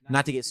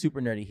 not to get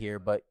super nerdy here,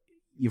 but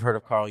you've heard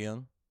of Carl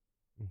Jung?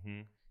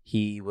 Mm-hmm.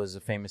 He was a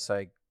famous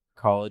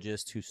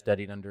psychologist who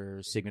studied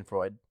under Sigmund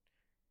Freud.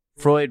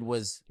 Freud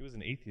was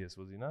an atheist,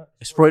 was he not?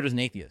 an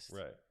atheist.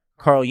 Right.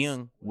 Carl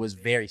Jung was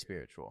very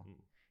spiritual.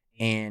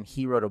 And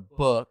he wrote a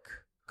book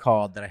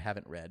called, that I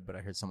haven't read, but I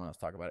heard someone else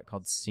talk about it,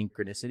 called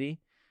Synchronicity.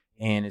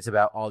 And it's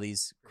about all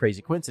these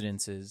crazy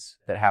coincidences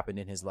that happened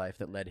in his life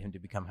that led him to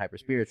become hyper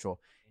spiritual.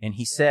 And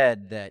he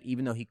said that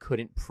even though he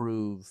couldn't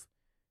prove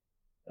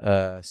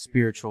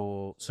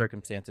spiritual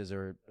circumstances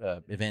or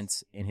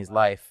events in his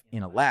life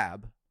in a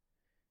lab,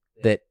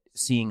 that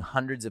seeing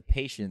hundreds of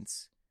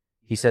patients,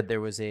 he said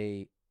there was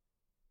a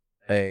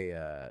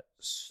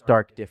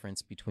stark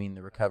difference between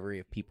the recovery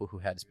of people who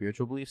had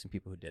spiritual beliefs and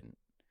people who didn't.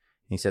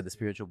 And he said the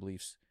spiritual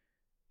beliefs,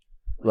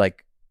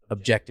 like,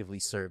 objectively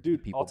served the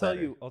people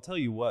better. I'll tell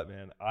you what,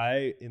 man.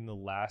 I, in the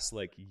last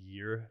like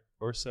year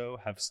or so,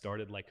 have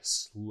started like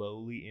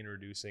slowly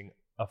introducing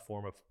a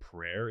form of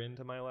prayer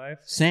into my life.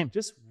 Same.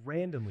 Just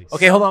randomly.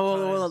 Okay, hold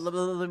on.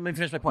 Let me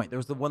finish my point. There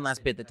was the one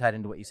last bit that tied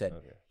into what you said.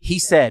 Okay. He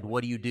said,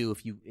 what do you do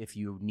if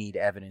you need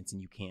evidence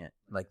and you can't?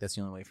 Like, that's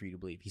the only way for you to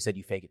believe. He said,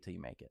 you fake it till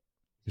you make it.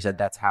 He said,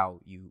 that's how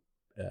you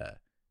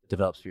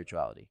develop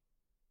spirituality,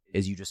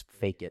 is you just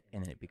fake it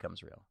and then it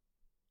becomes real.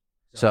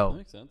 That So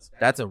makes sense.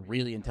 that's a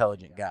really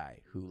intelligent guy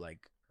who, like,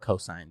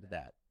 co-signed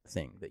that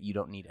thing, that you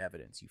don't need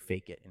evidence. You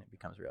fake it and it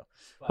becomes real.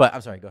 But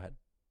I'm sorry, go ahead.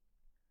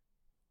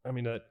 I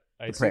mean, I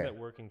The see prayer. that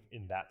working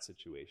in that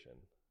situation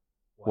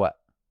What?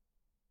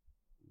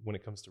 when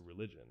it comes to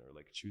religion or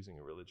like choosing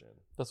a religion.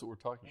 That's what we're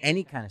talking about.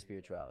 Any kind of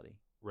spirituality.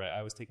 Right.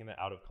 I was taking that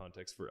out of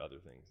context for other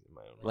things in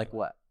my own life. Like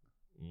what?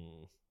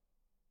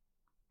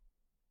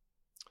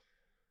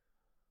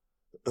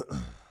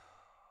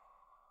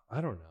 I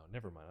don't know.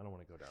 Never mind. I don't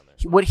want to go down there.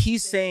 What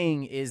he's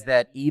saying is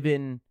that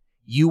even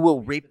you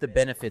will reap the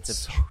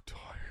benefits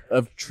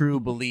of true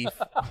belief.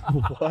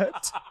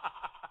 What?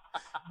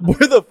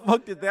 Where the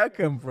fuck did that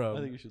come from? I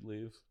think you should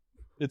leave.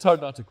 It's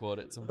hard not to quote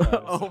it sometimes.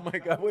 Oh my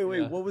god!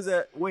 Wait! Yeah. What was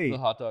that? Wait! The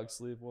hot dog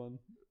sleeve one.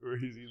 Where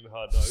he's eating the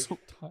hot I'm dog. so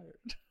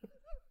tired.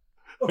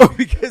 Oh,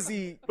 because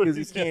he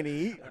can't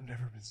eat. I've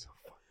never been so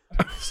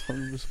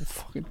I'm just so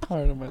fucking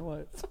tired of my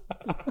life.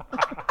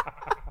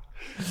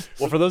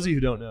 Well, for those of you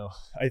who don't know,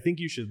 I think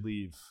you should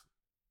leave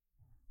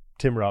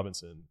Tim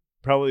Robinson.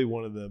 Probably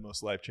one of the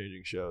most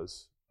life-changing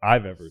shows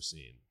I've ever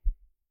seen.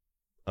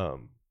 I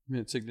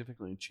mean, it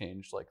significantly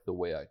changed like the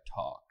way I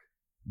talk.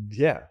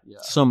 Yeah. Yeah.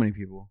 So many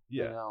people.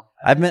 You Yeah. know?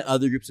 I've met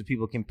other groups of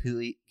people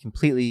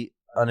completely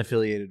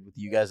unaffiliated with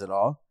you guys at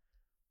all,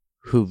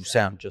 who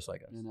sound just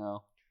like us. You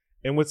know.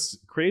 And what's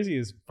crazy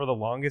is for the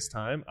longest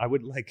time, I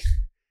would like,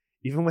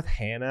 even with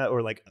Hannah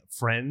or like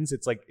friends,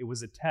 it's like it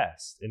was a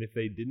test. And if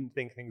they didn't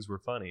think things were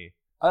funny,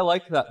 I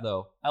like that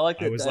though. I like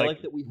that. was I like,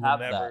 like that we we'll have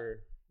never- that.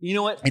 You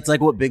know what? It's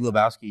like what Big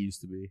Lebowski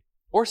used to be.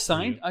 Or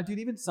dude,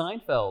 even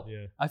Seinfeld.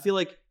 Yeah. I feel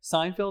like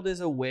Seinfeld is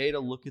a way to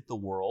look at the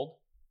world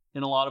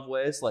in a lot of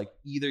ways. Like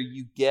either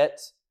you get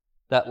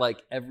that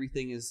like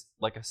everything is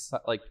like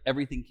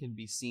everything can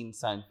be seen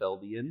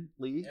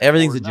Seinfeldianly.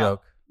 Everything's or a not.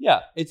 joke.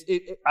 Yeah,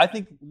 I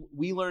think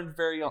we learned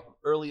very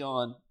early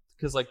on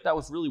because like that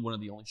was really one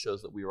of the only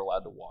shows that we were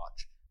allowed to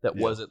watch that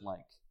wasn't like,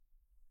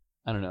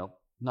 I don't know,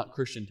 not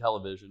Christian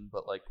television,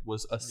 but like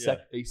was a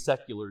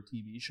secular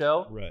TV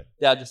show. Right.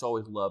 Dad just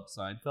always loved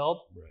Seinfeld.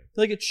 Right. I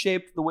feel like it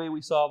shaped the way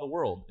we saw the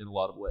world in a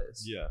lot of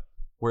ways. Yeah.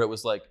 Where it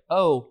was like,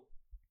 oh,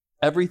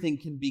 everything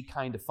can be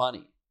kind of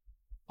funny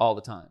all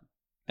the time.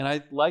 And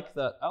I like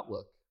that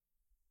outlook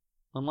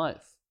on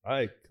life.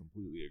 I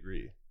completely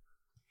agree.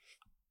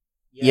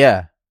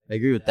 Yeah, I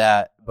agree with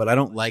that. But I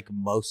don't like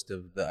most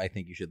of the I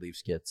think you should leave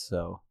skits,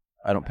 so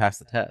I don't pass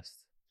the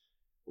test.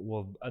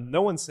 Well,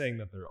 no one's saying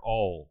that they're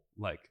all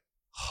like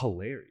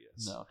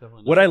hilarious. No,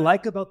 definitely not. What I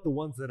like about the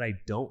ones that I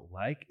don't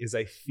like is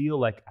I feel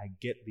like I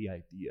get the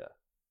idea.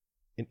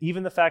 And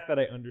even the fact that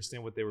I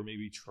understand what they were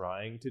maybe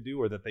trying to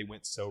do or that they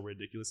went so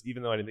ridiculous,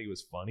 even though I didn't think it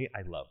was funny,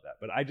 I love that.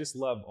 But I just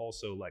love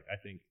also, like, I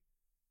think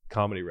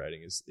comedy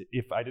writing is,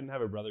 if I didn't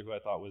have a brother who I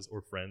thought was,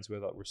 or friends who I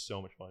thought were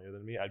so much funnier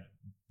than me, I'd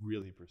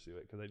really pursue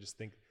it. Because I just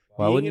think,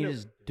 Why wouldn't you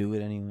just do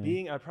it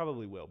anyway? I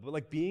probably will. But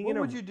like being What in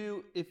a... would you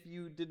do if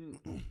you didn't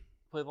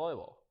play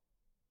volleyball?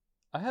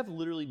 I have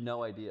literally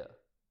no idea.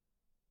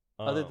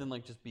 Other than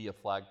like just be a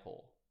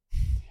flagpole.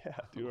 Yeah,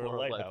 dude, or or a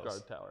lighthouse.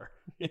 lifeguard tower.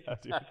 Yeah,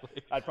 dude.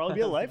 Exactly. I'd probably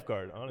be a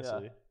lifeguard,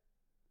 honestly.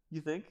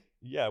 You think?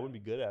 Yeah, I wouldn't be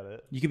good at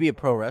it. You could be a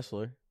pro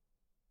wrestler.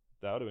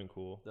 That would have been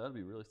cool. That would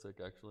be really sick,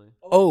 actually.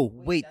 Oh,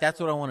 wait, that's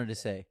what I wanted to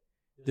say.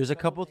 There's a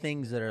couple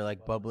things that are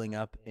like bubbling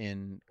up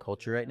in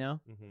culture right now.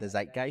 Mhm. The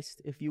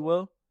zeitgeist, if you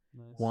will.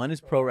 Nice. One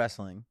is pro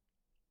wrestling.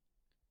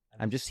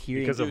 I'm just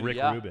hearing Because of Dude, Rick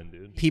yeah. Rubin,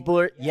 dude. people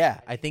are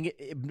I think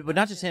but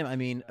not just him. I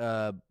mean,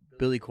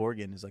 Billy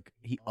Corgan is like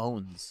he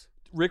owns.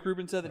 Rick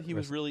Rubin said that he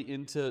was really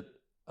into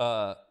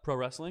pro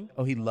wrestling.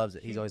 Oh, he loves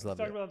it. He's always loved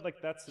talking it. about,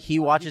 like, that's, He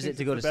watches thinks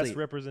it to go it's to the best sleep.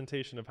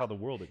 representation of how the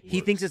world works. He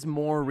thinks it's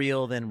more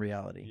real than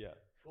reality. Yeah.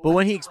 But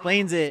when he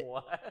explains it,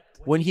 What?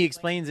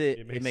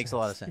 it makes a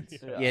lot of sense.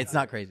 Yeah. Yeah, it's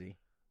not crazy.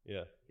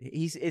 Yeah.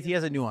 He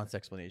has a nuanced That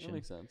explanation.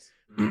 makes sense.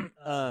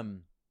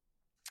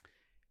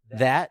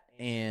 That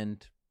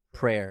and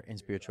prayer and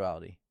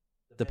spirituality.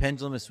 The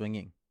pendulum is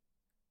swinging.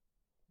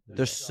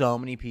 There's so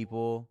many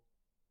people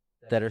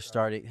that are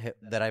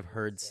that I've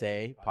heard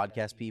say,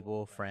 podcast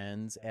people,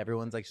 friends,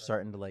 everyone's like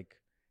starting to like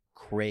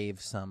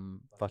crave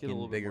some Get a fucking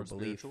little bit bigger more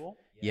belief. spiritual.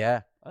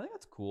 Yeah. I think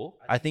that's cool.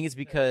 I think it's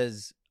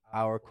because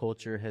our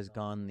culture has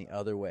gone the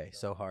other way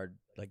so hard,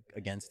 like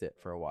against it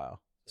for a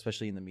while,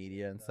 especially in the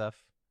media and stuff.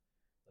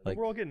 Like,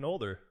 We're all getting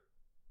older.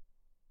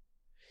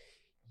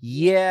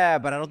 yeah,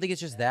 but I don't think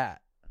it's just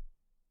that.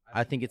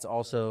 I think it's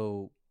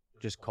also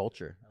just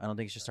culture. I don't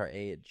think it's just our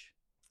age.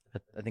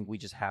 I think we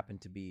just happen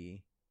to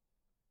be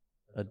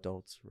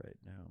adults right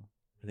now.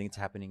 I think it's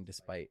happening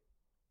despite.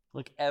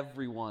 Like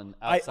everyone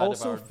I outside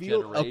also of our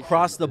feel generation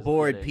Across the is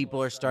board, getting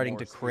people are starting more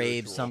to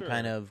crave spiritual. some Sure.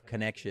 kind of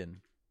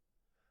connection.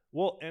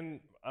 Well, and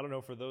I don't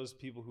know, for those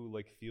people who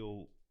like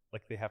feel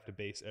like they have to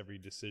base every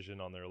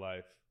decision in their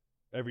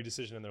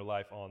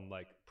life on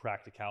like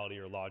practicality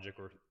or logic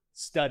or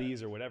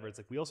studies or whatever, it's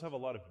like we also have a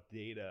lot of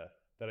data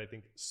that I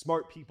think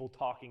smart people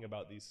talking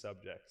about these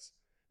subjects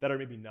that are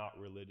maybe not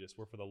religious,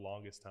 where for the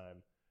longest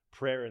time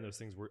prayer and those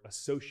things were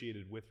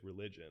associated with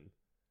religion.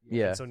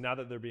 Yeah. And so now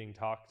that they're being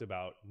talked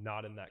about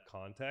not in that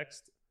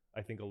context,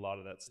 I think a lot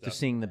of that stuff. Just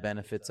seeing the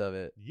benefits of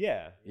it.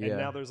 Yeah. And Yeah.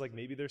 now there's like,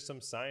 maybe there's some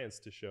science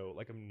to show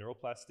like a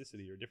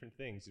neuroplasticity or different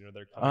things, you know,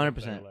 they're coming up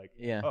that are 100%, like,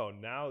 yeah. oh,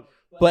 now,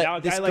 But now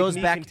a this guy goes like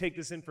me back- can take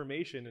this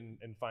information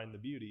and find the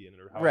beauty in it,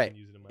 or how I Right. can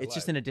use it in my It's life.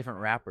 just in a different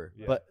wrapper.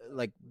 Yeah. But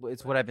like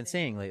it's what I've been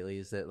saying lately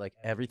is that like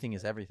everything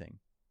is everything.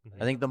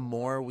 Mhm. I think the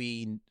more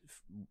we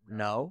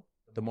know,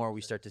 the more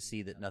we start to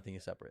see that nothing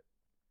is separate.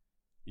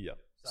 Yeah.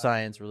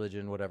 Science,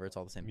 religion, whatever, it's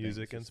all the same thing.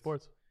 Music It's and just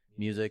sports.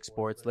 Music,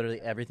 sports, literally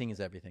everything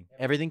is everything.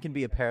 Everything can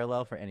be a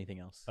parallel for anything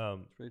else.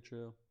 It's very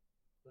true.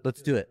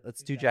 Let's do it.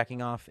 Let's do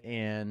jacking off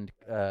and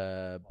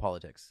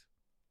politics.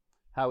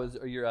 How is?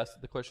 Are you asked?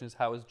 The question is,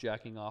 how is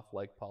jacking off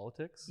like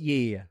politics?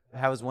 Yeah.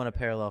 How is one a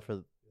parallel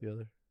for the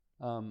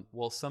other?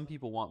 Well, some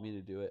people want me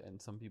to do it,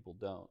 and some people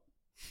don't.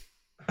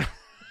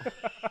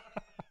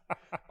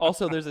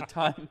 Also, there's a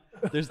time.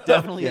 There's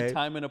definitely Okay. a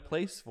time and a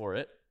place for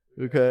it.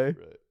 Okay.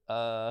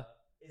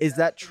 Is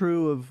that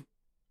true of?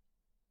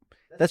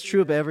 That's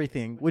true of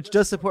everything, which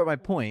does support my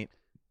point.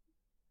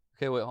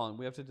 Okay, wait, hold on.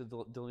 We have to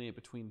delineate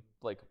between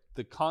like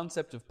the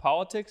concept of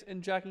politics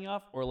and jacking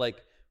off, or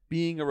like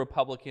being a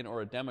Republican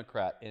or a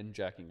Democrat and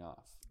jacking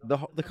off.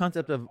 The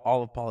concept of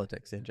all of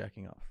politics and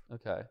jacking off.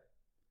 Okay,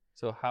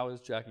 so how is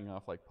jacking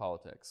off like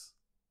politics?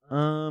 I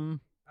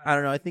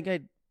don't know. I think I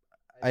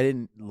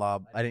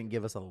didn't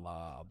give us a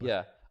lob. Yeah,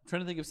 I'm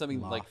trying to think of something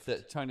like Loft.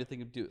 that. Trying to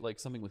think of like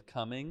something with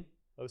coming.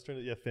 I was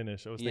trying to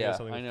finish. I was thinking of Yeah,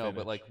 something. I with know, finish.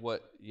 but like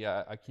what?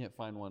 Yeah, I can't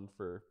find one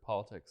for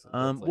politics.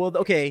 Well,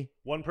 okay.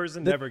 one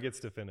person the- never gets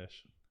to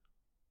finish.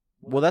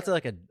 Well, that's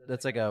like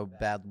a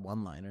bad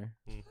one-liner.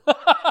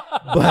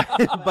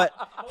 But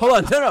hold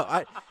on,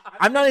 no.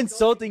 I'm not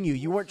insulting you.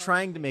 You weren't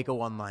trying to make a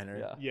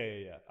one-liner. Yeah.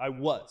 Yeah. I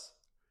was.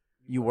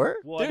 You were?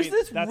 Well, There's I mean,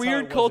 this that's how it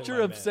weird was in culture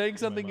my of mind- saying in my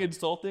something mind.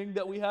 insulting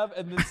that we have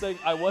and then saying,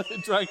 I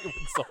wasn't trying to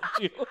insult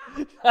you.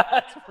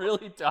 That's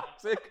really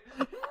toxic.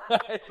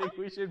 I think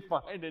we should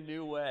find a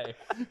new way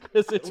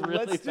because it's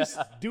really Let's just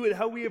bad. do it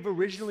how we have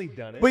originally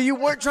done it. But you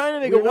weren't trying to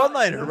make We're a not-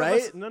 one-liner, none of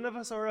right? us- none of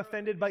us are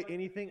offended by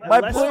anything. My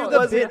unless point the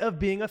wasn't- bit of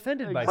being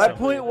offended by My something.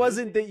 point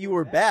wasn't that you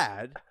were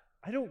bad.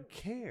 I don't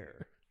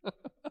care.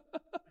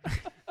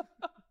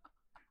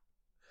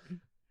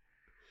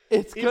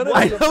 It's It gonna.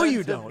 was- be I know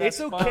you offensive, don't. that's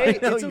It's fine. okay.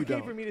 I know It's you okay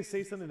don't. for me to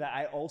say something that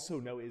I also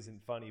know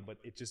isn't funny, but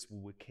it just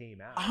came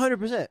out.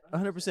 100%.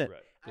 100%.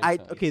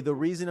 Right. Okay, the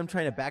reason I'm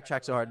trying to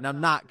backtrack so hard, and I'm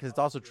not because it's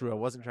also true, I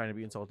wasn't trying to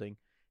be insulting,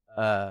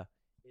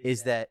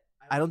 is that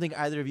I don't think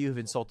either of you have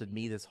insulted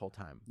me this whole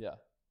time. Yeah.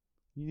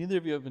 Neither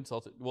of you have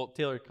insulted. Well,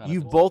 Taylor kind of.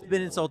 You've both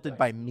been insulted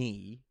by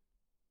me.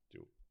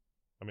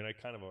 I mean, I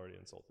kind of already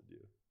insulted you.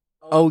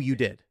 Oh, you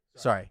did.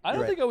 Sorry. I don't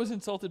You're think I was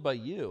insulted by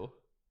you.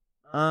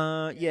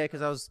 right. Yeah,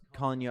 because I was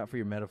calling you out for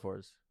your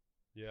metaphors.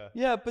 Yeah.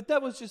 Yeah, but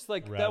that was just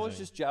like that was Razzing.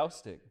 just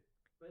jousting.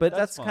 But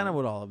That's that's kind of fine.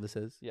 what all of this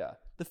is. Yeah,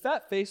 the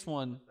fat face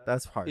one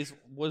That's harsh.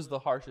 was the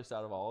harshest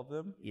out of all of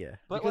them. Yeah.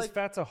 But Because like,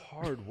 fat's a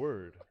hard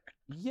word.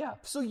 yeah,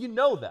 so you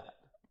know that.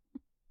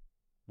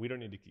 We don't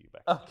need to keep you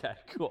back. Okay,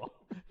 cool.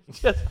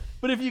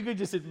 But if you could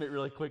just admit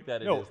really quick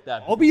that it No, is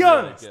that. I'll be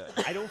honest.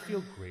 Good. I don't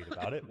feel great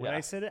about it. When Yeah.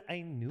 I said it,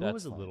 I knew it That's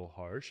was a fine. little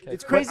harsh.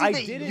 It's But crazy I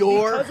that did it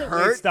you're because of-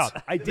 hurt Wait,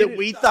 stop. I did that it.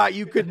 we thought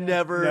you could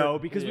never. No,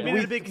 because Yeah. we made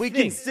it a big we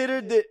thing.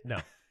 considered that. No,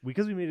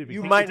 because we made it a big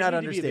You thing. might It not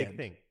didn't need to be a big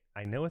understand. thing.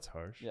 I know it's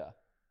harsh. Yeah,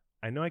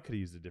 I know I could have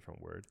used a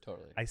different word.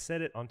 totally. I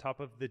said it on top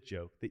of the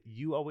joke that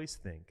you always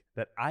think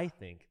that I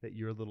think that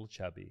you're a little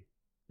chubby,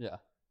 Yeah,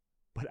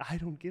 but I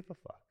don't give a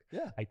fuck.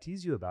 yeah. I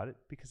tease you about it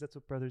because that's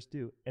what brothers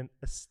do, and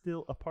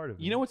still a part of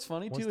me. You know what's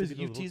funny wants too to is be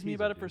the you've little teased me teaser,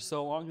 about it for dude.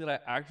 so long that I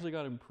actually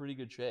got in pretty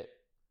good shape.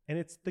 And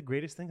it's the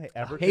greatest thing I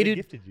ever Hey, could have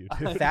dude, gifted you. I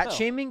Dude. Fat know.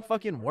 shaming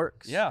fucking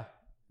works. Yeah,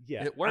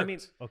 Yeah, It I mean,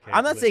 worked. okay.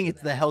 I'm not saying listen,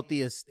 it's the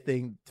healthiest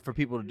thing for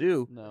people to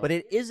do, No. but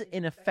it is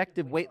an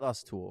effective weight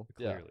loss tool.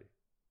 yeah. clearly,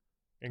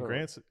 and Totally.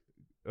 Grant's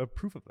a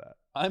proof of that.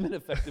 I'm an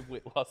effective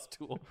weight loss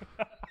tool.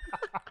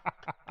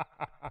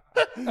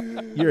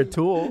 You're a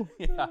tool.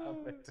 Yeah,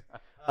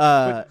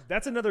 Uh, But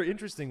that's another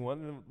interesting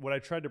one. What I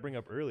tried to bring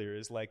up earlier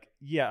is like,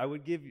 yeah, I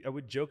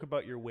would joke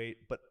about your weight,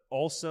 but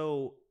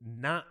also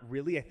not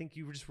really. I think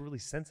you were just really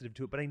sensitive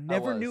to it, but I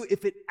never was. knew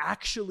if it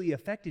actually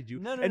affected you.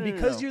 No, and no,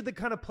 because no. you're the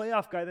kind of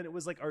playoff guy, then it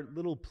was like our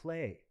little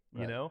play.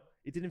 You Right. know,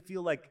 it didn't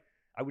feel like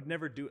I would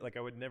never do it. Like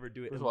I would never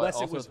do it First of all,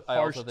 unless it was I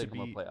harsh also to think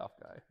I'm be. a playoff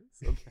guy.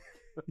 So.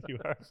 You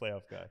are a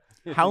playoff guy.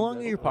 how long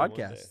are your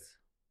Hopefully one day. podcasts?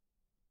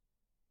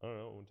 I don't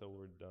know until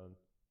we're done.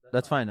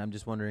 That's fine. I'm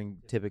just wondering.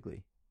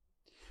 Typically.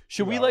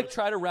 Should 2 we like hours.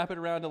 try to wrap it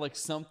around to like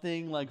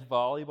something like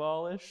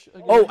volleyball-ish?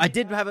 Again? Oh, I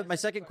did have it. My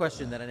second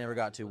question that I never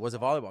got to was a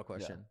volleyball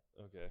question.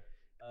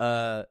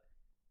 Okay.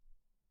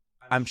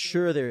 I'm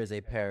sure there is a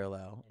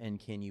parallel, and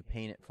can you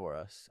paint it for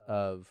us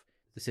of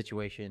the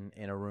situation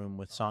in a room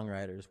with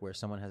songwriters where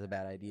someone has a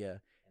bad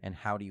idea, and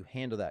how do you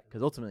handle that?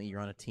 Because ultimately,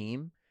 you're on a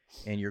team,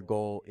 and your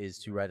goal is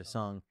to write a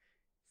song.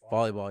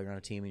 Volleyball, you're on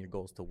a team, and your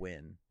goal is to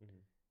win.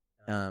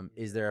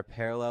 Is there a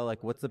parallel?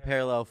 Like, what's the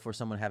parallel for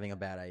someone having a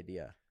bad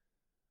idea,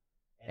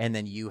 and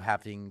then you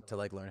having to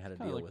like learn how to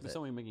Kinda deal like with it?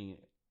 somebody making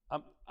it.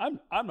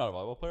 I'm not a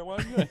volleyball player. Why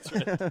don't you answer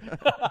it?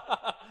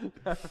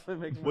 That really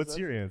makes more What's sense.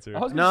 your answer? I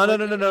was No.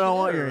 gonna say, I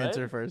want your right?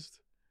 answer first.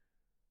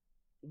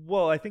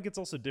 Well, I think it's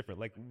also different.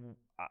 Like,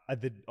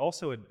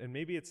 also, and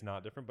maybe it's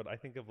not different, but I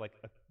think of like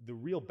the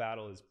real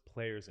battle is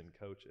players and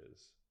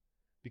coaches,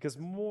 because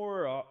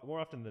more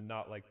often than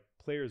not, like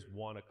players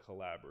want to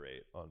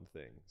collaborate on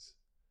things,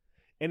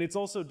 and it's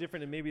also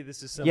different. And maybe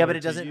this is similar Yeah, but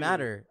it to doesn't you.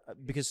 matter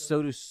because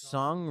so do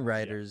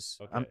songwriters.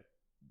 Okay.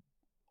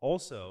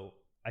 Also,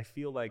 I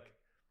feel like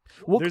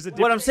Well, there's a what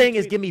I'm difference saying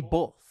is, between- give me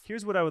both.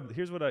 here's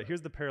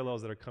the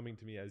parallels that are coming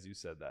to me as you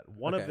said that.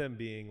 One Okay. of them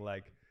being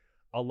like,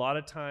 a lot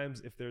of times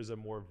if there's a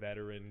more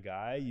veteran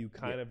guy, you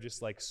kind of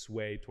just like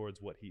sway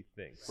towards what he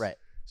thinks. Right.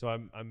 So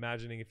I'm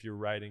imagining if you're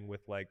writing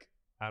with like,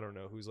 I don't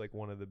know, who's like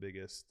one of the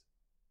biggest.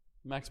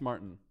 Max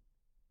Martin.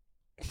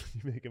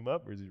 You make him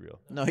up or is he real?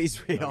 No,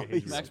 he's real. Okay,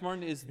 he's real. Max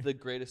Martin is the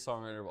greatest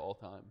songwriter of all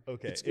time.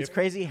 Okay. It's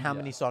crazy how yeah.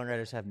 many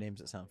songwriters have names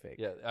that sound fake.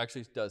 Yeah, it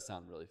actually does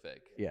sound really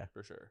fake. Yeah.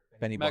 for sure.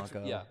 Benny Max,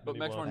 Blanco, yeah, but Benny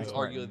Max Martin is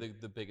Blanco. arguably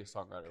the biggest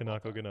songwriter. of all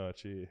Kanako time.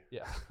 Ganachi.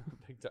 Yeah,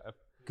 big time.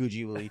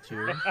 Gucci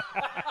Walichu.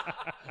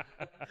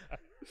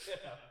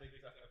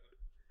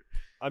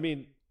 I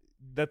mean,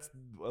 that's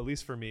at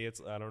least for me.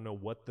 It's I don't know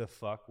what the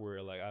fuck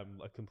we're like.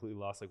 I'm completely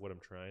lost like what I'm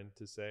trying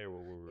to say or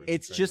what we're.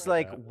 It's trying just to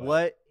like, get at, but-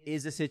 what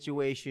is a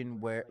situation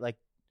where, like,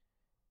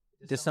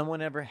 does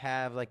someone ever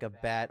have like a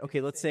bad?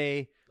 Okay, let's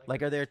say,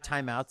 like, are there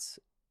timeouts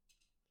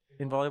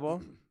in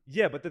volleyball?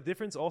 Yeah, but the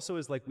difference also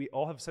is like we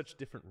all have such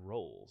different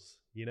roles,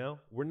 you know?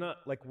 We're not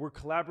like we're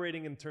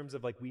collaborating in terms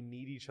of like we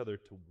need each other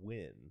to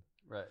win.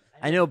 Right.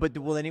 I know, but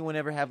will anyone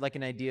ever have like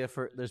an idea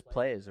for? There's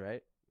plays,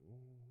 right?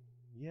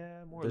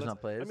 Yeah, more There's or less.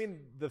 not players? I mean,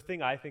 the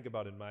thing I think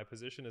about in my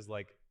position is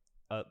like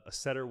a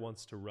setter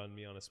wants to run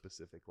me on a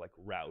specific like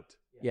route.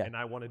 Yeah. And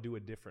I want to do a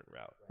different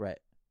route. Right.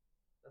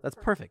 That's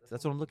perfect.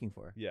 That's what I'm looking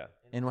for. Yeah.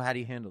 And how do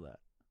you handle that?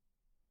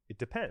 It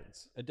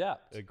depends.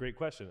 Adapt. A great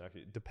question,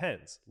 actually. It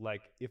depends.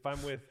 Like if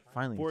I'm with,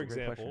 Finally, for it's a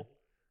great example,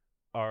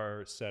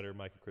 our setter,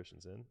 Michael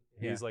Christensen,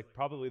 Yeah. he's like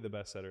probably the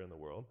best setter in the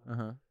world.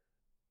 Uh-huh.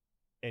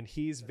 And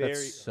he's very,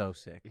 That's so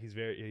sick. he's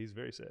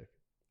very sick.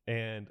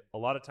 And a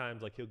lot of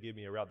times, like he'll give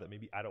me a route that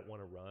maybe I don't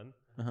want to run.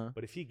 Uh-huh.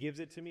 But if he gives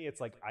it to me, it's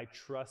like I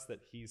trust that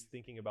he's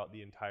thinking about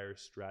the entire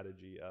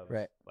strategy of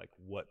Right. like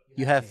what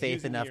You have he's faith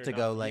using me enough or to not.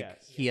 go like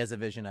Yes. he has a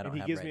vision I don't And he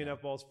have gives right me now.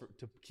 enough balls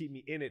to keep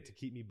me in it, to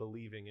keep me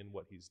believing in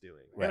what he's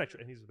doing. Right.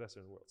 And he's the best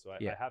in the world, so I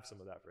Yeah. have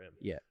some of that for him.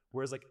 Yeah.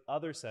 Whereas like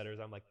other setters,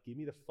 I'm like, give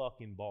me the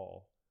fucking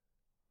ball,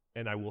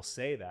 and I will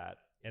say that,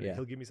 and Yeah.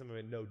 he'll give me something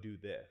like, no, do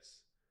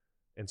this.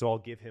 And so I'll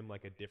give him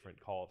like a different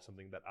call of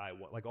something that I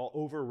want. Like I'll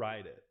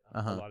override it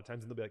Uh-huh. a lot of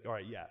times, and they'll be like, all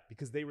right, yeah,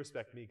 because they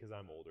respect me because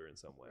I'm older in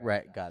some way.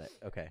 Right. Got it.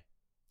 Okay.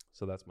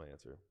 So that's my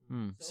answer.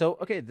 So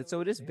okay, so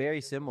it is very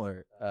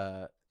similar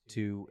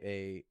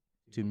to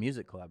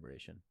music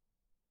collaboration.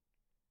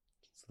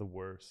 It's the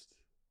worst.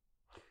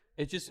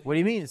 It just. What do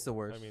you mean it's the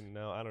worst? I mean,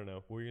 no, I don't know.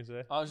 What were you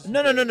gonna say? I was just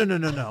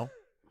No.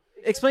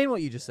 Explain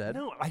what you just said.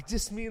 No, I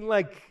just mean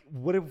like,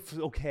 what if,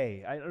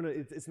 okay, I don't know.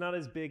 It's not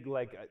as big.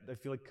 Like, I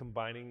feel like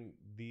combining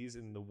these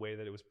in the way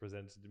that it was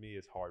presented to me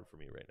is hard for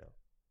me right now.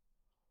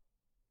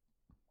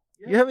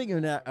 You're having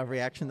a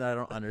reaction that I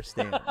don't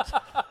understand.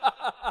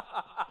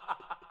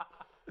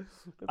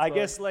 I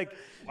guess like,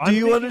 Do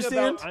you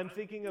understand? I'm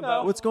thinking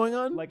about What's going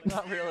on? like,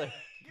 Not really.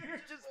 You're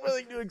just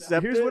willing to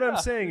accept here's it? what I'm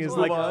saying is Move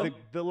like on.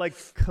 the like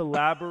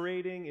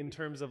collaborating in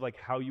terms of like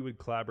how you would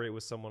collaborate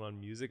with someone on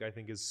music, I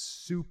think is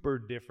super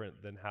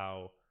different than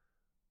how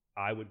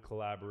I would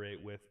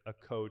collaborate with a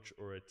coach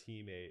or a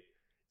teammate.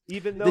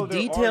 Even though The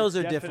there details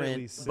are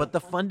definitely different, but the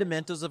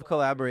fundamentals of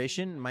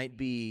collaboration might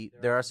be.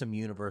 There are some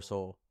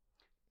universal.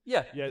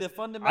 Yeah, Yeah, the I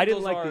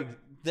fundamentals didn't like are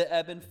the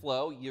ebb and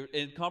flow. You're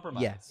in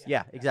compromise.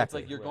 Yeah, It's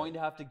exactly. like you're going to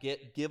have to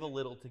give a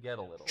little to get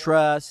a little.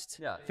 Trust,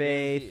 Yeah,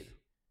 faith. indeed.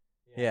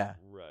 Yeah,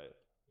 right.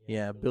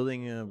 yeah.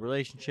 Building a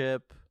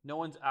relationship. No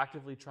one's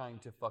actively trying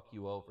to fuck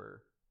you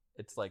over.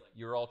 It's like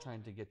you're all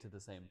trying to get to the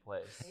same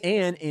place.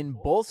 And in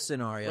both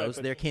scenarios, Right,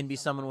 but- there can be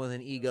someone with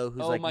an ego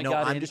who's Oh like, my no,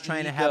 God, I'm and just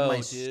trying to ego,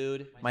 have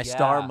dude. my Yeah.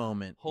 star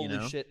moment. Holy you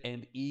know? shit!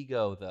 And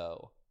ego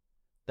though,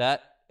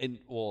 that in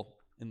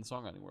the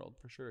songwriting world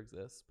for sure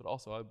exists, but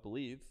also I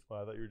believe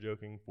Well, I thought you were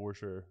joking for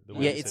sure. The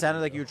way Yeah, you it said sounded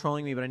that, like you though. were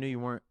trolling me, but I knew you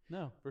weren't.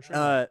 no for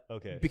sure.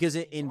 Okay. Because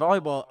in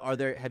volleyball,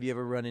 have you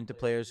ever run into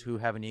players who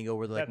have an ego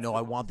where they're like, That's no, the-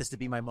 I want this to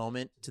be my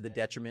moment to the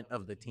detriment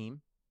of the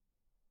team?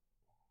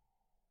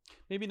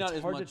 Maybe not It's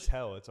as hard much. to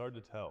tell. It's hard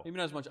to tell. Maybe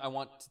not as much. I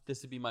want this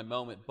to be my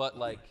moment, but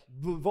like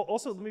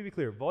Also, let me be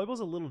clear.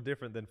 Volleyball's a little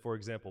different than, for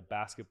example,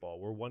 basketball,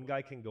 where one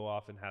guy can go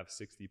off and have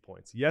 60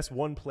 points. Yes,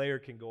 one player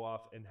can go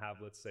off and have,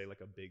 let's say,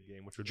 like a big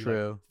game, which would be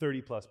True. like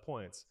 30 plus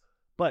points.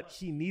 But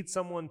he needs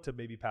someone to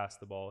maybe pass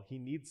the ball. He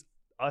needs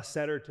a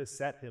setter to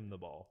set him the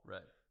ball.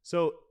 right.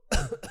 So I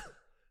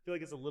feel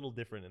like it's a little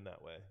different in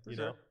that way. You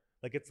sure. know,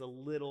 like it's a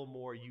little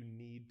more. You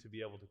need to be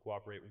able to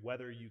cooperate.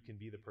 Whether you can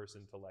be the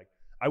person to like.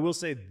 I will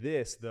say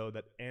this though,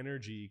 that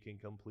energy can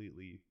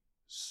completely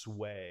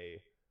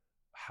sway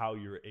how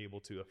you're able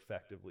to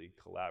effectively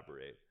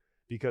collaborate.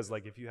 Because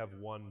like if you have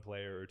one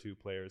player or two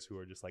players who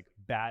are just like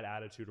bad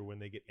attitude, or when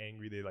they get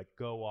angry they like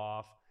go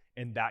off,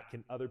 and that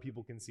can other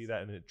people can see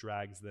that and it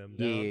drags them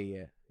down.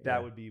 Yeah.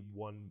 That would be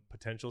one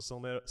potential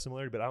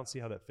similarity, but I don't see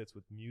how that fits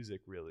with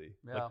music really.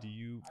 Yeah. Like, do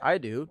you I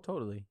do,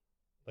 totally.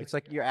 It's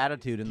like your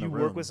attitude in do the you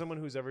room. work with someone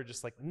who's ever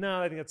just like,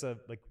 no, I think that's a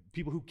like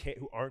people who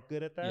aren't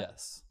good at that?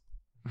 Yes.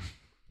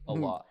 A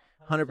lot.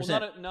 100%.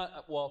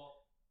 Well, well,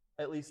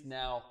 at least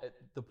now at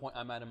the point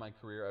I'm at in my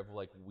career, I've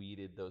like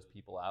weeded those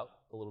people out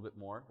a little bit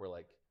more. Where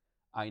like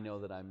I know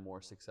that I'm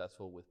more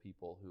successful with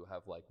people who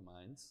have like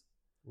minds.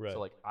 Right. So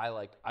like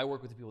I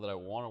work with the people that I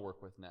want to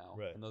work with now,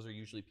 Right. and those are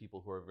usually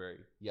people who are very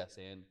yes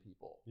and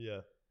people.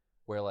 Yeah.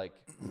 Where like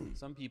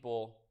some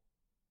people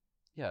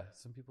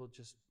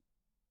just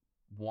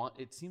want.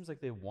 It seems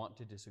like they want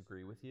to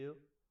disagree with you,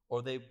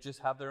 or they just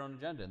have their own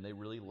agenda and they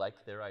really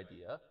like their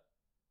idea.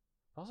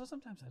 Also,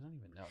 sometimes I don't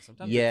even know.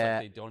 Sometimes Yeah.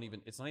 it's like they don't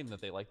even. It's not even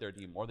that they like their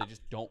idea more. They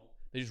just don't.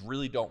 They just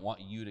really don't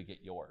want you to get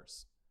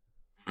yours.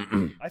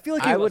 I feel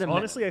like I would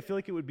honestly, I feel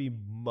like it would be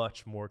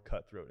much more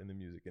cutthroat in the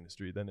music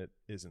industry than it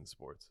is in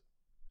sports.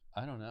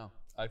 I don't know.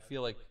 I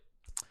feel like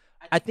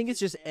I think it's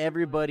just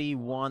everybody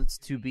wants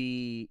to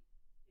be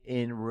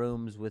in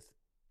rooms with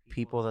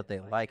people that they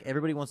like.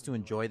 Everybody wants to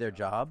enjoy their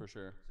job. for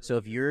sure. So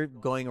if you're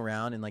going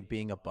around and like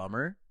being a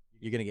bummer,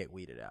 you're gonna get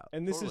weeded out.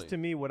 And this Totally. is to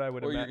me what I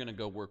would Or you're imagine. gonna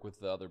go work with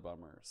the other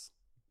bummers.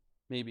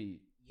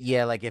 Maybe.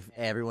 Yeah, like if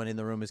everyone in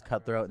the room is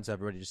cutthroat and so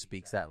everybody just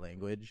speaks that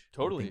language. I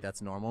Totally. think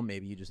that's normal.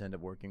 Maybe you just end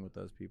up working with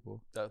those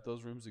people.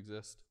 Those rooms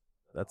exist.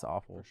 That's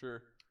awful. for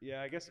sure.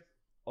 Yeah, I guess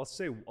I'll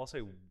say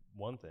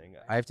one thing.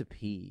 I have to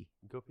pee.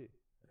 Go pee.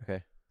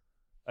 Okay.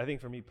 I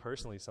think for me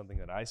personally, something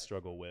that I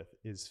struggle with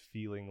is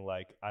feeling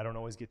like I don't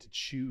always get to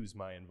choose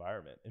my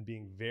environment and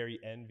being very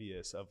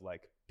envious of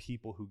like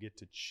people who get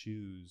to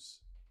choose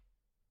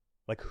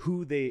like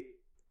who they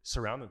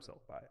surround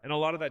themselves by. And a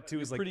lot of that too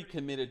You're is like pretty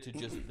committed to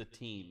just the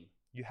team.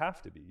 you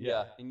have to be.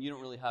 Yeah, and you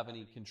don't really have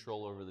any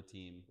control over the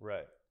team.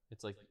 Right.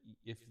 It's like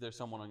if there's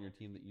someone on your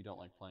team that you don't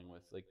like playing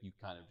with, like you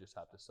kind of just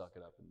have to suck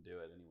it up and do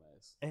it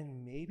anyways.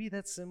 And maybe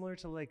that's similar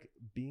to like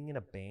being in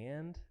a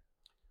band.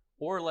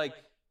 Or like,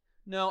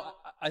 no,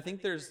 I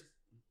think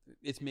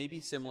it's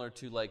maybe similar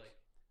to like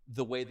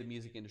the way the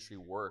music industry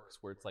works,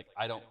 where it's like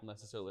I don't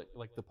necessarily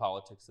like the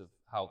politics of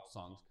how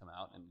songs come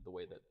out and the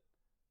way that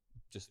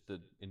just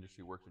the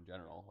industry works in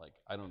general. Like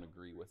I don't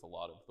agree with a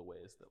lot of the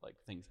ways that like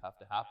things have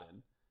to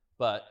happen,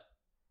 but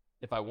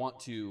if I want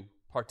to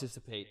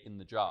participate in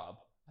the job,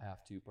 I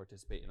have to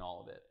participate in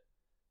all of it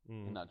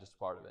and not just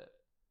part of it.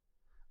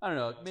 I don't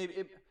know.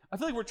 I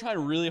feel like we're trying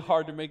really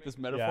hard to make this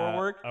metaphor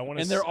work, and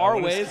there are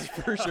ways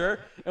for sure.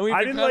 And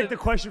I didn't like the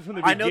question from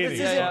the I beginning. know this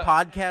isn't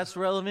podcast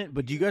relevant,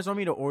 but do you guys want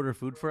me to order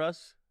food for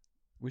us?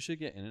 We should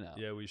get in and out.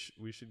 Yeah, we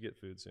should get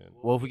food soon.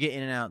 Well, if we get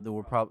in and out, then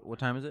we're probably. What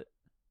time is it?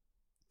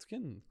 It's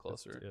getting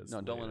closer. It's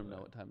No, don't let later them know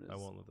than what time it is. I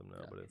won't let them know,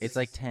 Yeah. but It's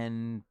like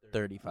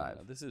 10:35.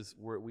 No, this is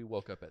we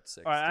woke up at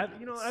 6. all right.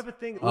 to do I this. have a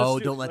thing. Oh,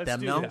 Let's don't let let's them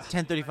do know. this.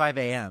 10:35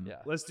 a.m. Yeah.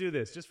 Let's do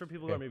this, just for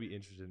people who are Okay. maybe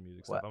interested in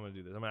music What? stuff. I'm gonna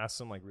do this. I'm gonna ask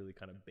some like really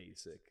kind of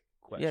basic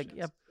Yeah. questions.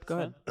 Yeah. Go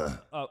ahead.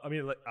 I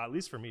mean, like, at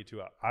least for me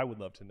too. I would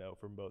love to know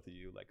from both of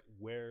you, like,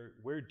 where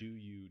do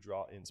you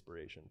draw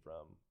inspiration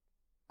from,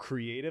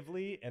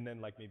 creatively, and then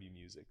like maybe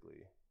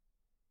musically?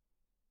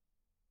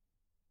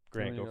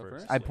 Grant, You go want me to go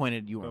first. first? I Yeah.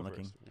 pointed. You Go weren't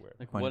looking. first. Where?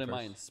 Like, Point what it am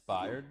I first.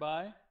 inspired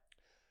by?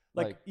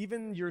 Like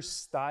even your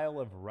style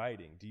of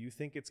writing, do you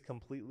think it's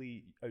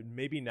completely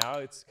maybe now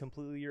it's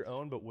completely your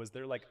own, but was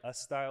there like a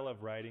style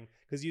of writing?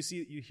 Because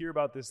you hear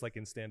about this like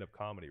in stand-up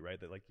comedy, right?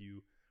 That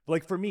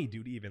like for me,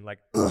 dude, even like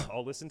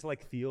I'll listen to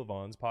like Theo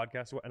Vaughn's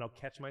podcast and I'll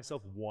catch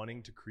myself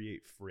wanting to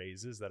create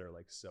phrases that are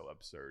like so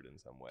absurd in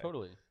some way.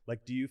 Totally.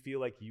 Like, do you feel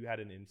like you had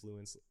an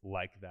influence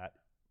like that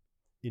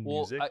in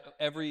Well, music?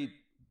 every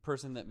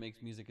person that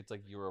makes music, it's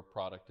like you're a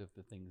product of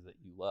the things that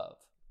you love.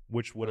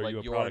 What Or, are like you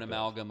a you're product an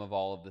amalgam of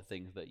all of the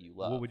things that you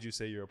love. What would you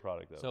say you're a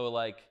product of? So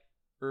like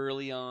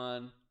early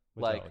on,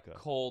 like Metallica.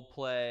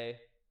 Coldplay,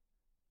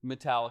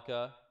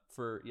 Metallica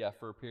for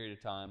a period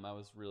of time I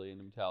was really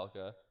into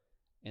Metallica,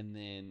 and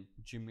then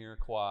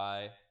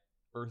Jamiroquai,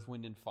 Earth,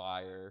 Wind and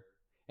Fire,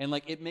 and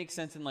like it makes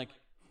sense in like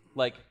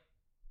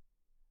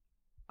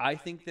I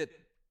think that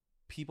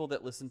people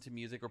that listen to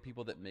music or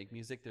people that make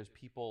music, there's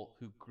people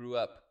who grew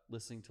up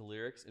listening to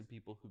lyrics and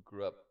people who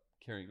grew up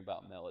caring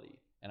about melody.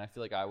 And I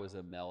feel like I was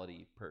a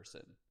melody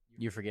person.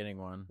 You're forgetting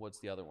one. What's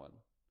the other one?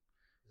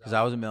 Because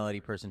I was a melody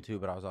person too,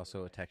 but I was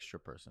also a texture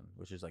person,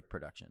 which is like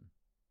production.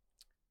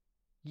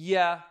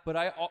 Yeah, but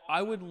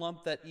I would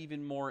lump that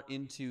even more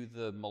into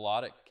the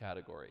melodic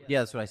category. Yeah,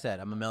 that's what I said.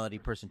 I'm a melody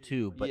person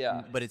too, but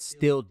Yeah. but it's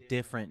still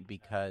different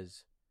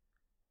because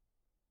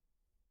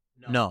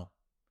no.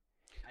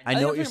 I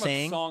know what you're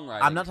saying.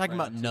 I'm not talking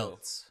about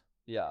notes.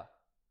 Yeah,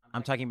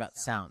 I'm talking about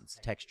sounds,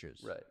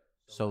 textures. right.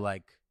 So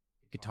like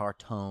guitar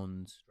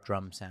tones,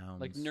 drum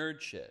sounds. Like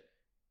nerd shit.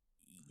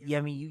 Yeah,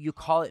 I mean you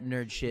call it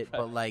nerd shit,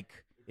 but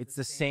like it's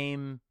the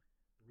same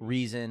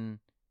reason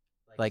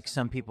like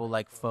some people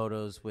like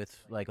photos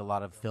with like a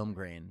lot of film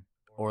grain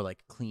or like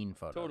clean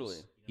photos. Totally.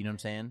 You know what I'm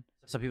saying?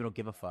 Some people don't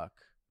give a fuck.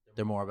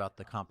 They're more about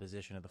the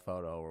composition of the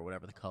photo or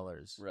whatever the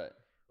colors. Right.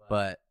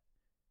 But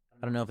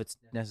I don't know if it's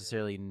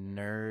necessarily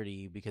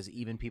nerdy because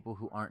even people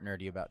who aren't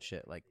nerdy about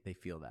shit, like they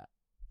feel that.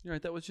 You're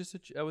right. That was just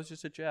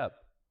a jab.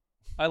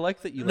 I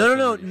like that you. No, like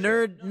no, the nerdy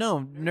nerd. shit.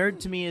 No, nerd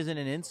to me isn't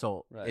an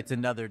insult. Right. It's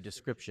another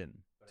description.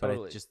 But I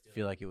Totally. just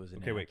feel like it was an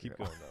Okay, wait, keep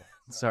inaccurate going one.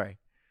 though. Sorry.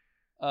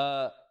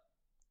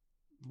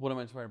 What am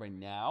I inspired by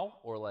now,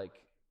 or like?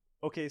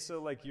 Okay,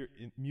 so like you're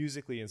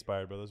musically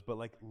inspired by those, but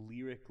like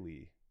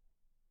lyrically,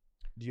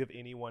 do you have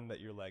anyone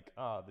that you're like,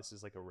 this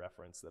is like a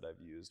reference that I've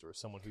used, or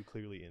someone who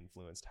clearly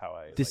influenced how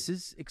I? This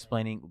is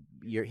explaining.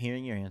 You're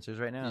hearing your answers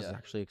right now. Is Yeah.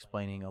 actually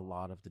explaining a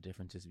lot of the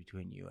differences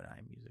between you and I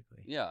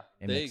musically. Yeah,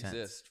 It they makes sense.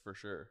 exist for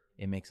sure,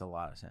 It makes a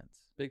lot of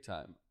sense. big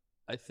time.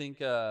 I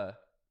think I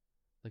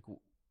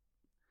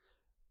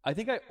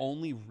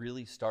only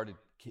really started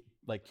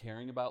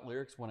caring about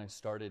lyrics when I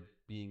started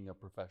being a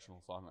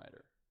professional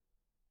songwriter.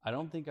 I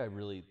don't think I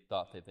really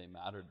thought that they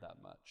mattered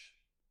that much.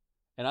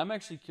 And I'm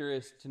actually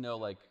curious to know,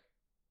 like,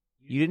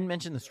 You didn't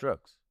mention the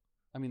Strokes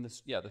I mean, the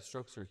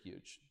Strokes are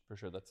huge for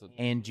sure. That's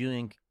and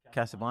Julian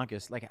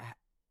Casablancas. Like,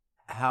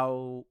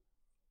 how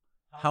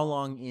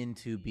long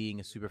into being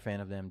a super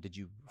fan of them did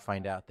you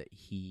find out that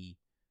he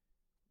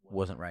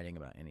wasn't writing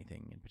about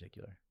anything in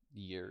particular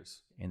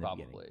years in the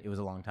probably. beginning? It was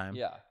a long time.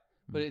 Yeah,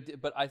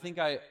 but I think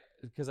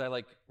because I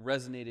like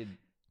resonated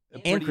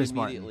And pretty Chris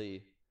Martin.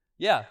 immediately.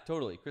 Yeah,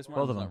 totally. Chris Both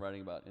Martin's of not them.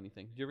 writing about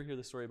anything. Did you ever hear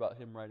the story about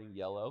him writing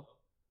Yellow,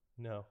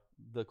 no,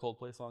 the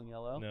Coldplay song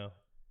Yellow? no.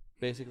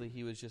 basically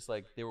he was just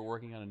like, they were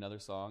working on another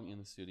song in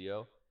the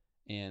studio,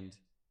 and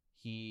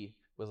he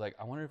was like,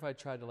 I wonder if I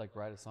tried to like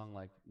write a song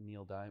like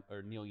Neil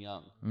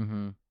Young.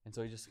 Mm-hmm. And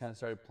so he just kind of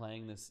started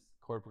playing this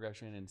chord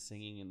progression and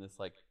singing in this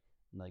like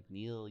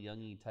Neil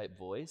Young-y type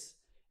voice.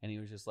 And he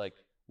was just like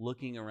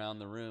looking around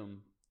the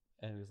room,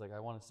 and he was like, I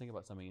want to sing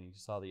about something. And he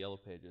just saw the Yellow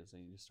Pages,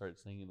 and he just started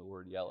singing the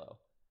word yellow.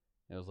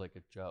 And it was like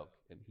a joke.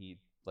 And he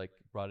like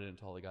brought it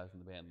into all the guys in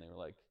the band, and they were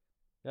like,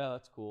 yeah,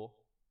 that's cool,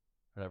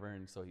 whatever.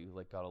 And so he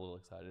like got a little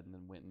excited, and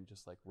then went and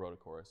just like wrote a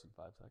chorus in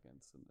 5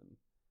 seconds, and then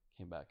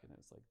came back, and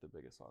it's like the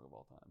biggest song of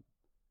all time.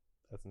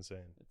 That's insane.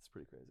 It's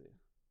pretty crazy.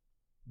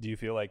 Do you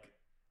feel like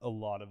a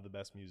lot of the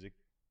best music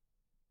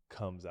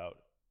comes out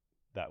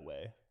that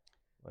way?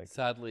 Like,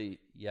 sadly,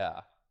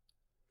 yeah.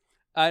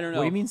 I don't know.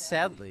 What do you mean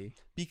sadly?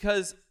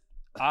 Because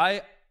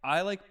I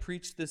like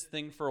preached this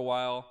thing for a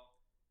while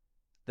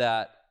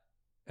that,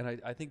 and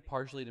I think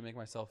partially to make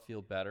myself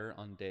feel better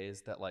on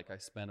days that like I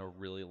spent a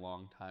really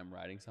long time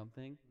writing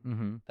something,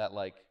 Mm-hmm. that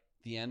like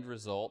the end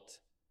result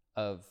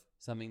of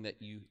something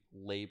that you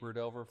labored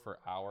over for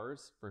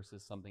hours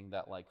versus something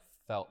that like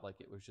felt like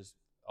it was just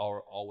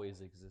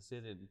always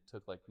existed and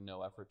took like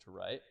no effort to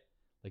write,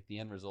 like the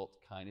end result's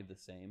kind of the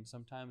same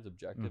sometimes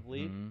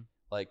objectively. Mm-hmm.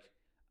 Like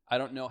I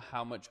don't know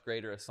how much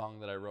greater a song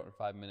that I wrote in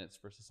 5 minutes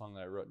versus a song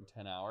that I wrote in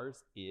 10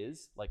 hours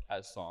is, like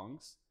as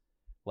songs,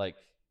 like,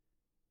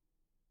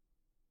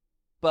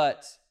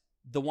 but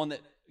the one that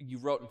you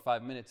wrote in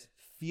 5 minutes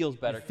feels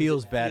better. It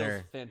feels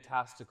better. Feels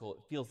fantastical.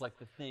 It feels like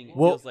the thing. It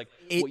Well, feels like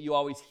what you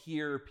always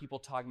hear people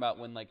talking about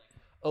when like,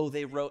 oh,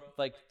 they wrote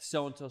like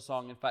so-and-so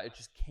song. In fact, it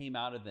just came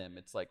out of them.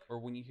 It's like, or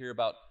when you hear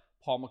about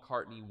Paul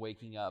McCartney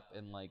waking up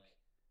and like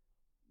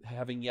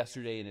having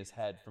yesterday in his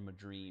head from a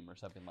dream or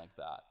something like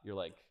that. You're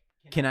like,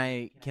 Can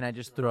I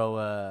just throw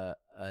a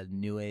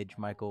new age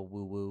Michael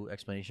woo woo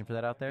explanation for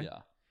that out there? yeah.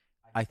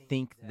 I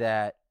think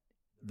that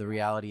the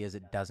reality is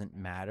it doesn't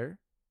matter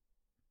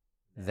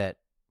that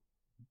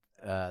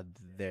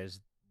there's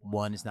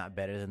one is not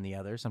better than the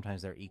other.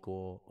 Sometimes they're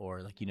equal,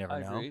 or like you never I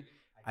know. agree.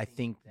 I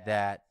think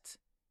that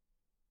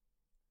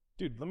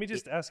dude, let me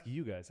just ask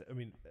you guys. I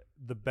mean,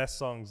 the best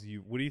songs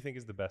what do you think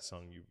is the best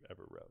song you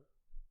ever wrote?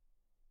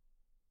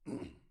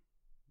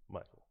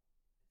 Michael.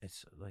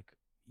 it's like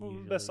Well,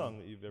 usually, the best song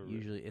that you've ever written.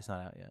 Usually it's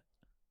not out yet.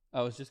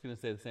 I was just going to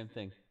say the same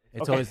thing.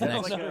 It's Okay. always the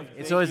That's next. like a- It's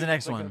thank always you. the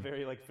next It's like one. a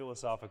very like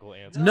philosophical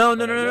answer. No.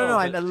 but I know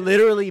I that-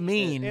 literally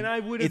mean. And I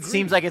would. It agree.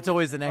 seems like it's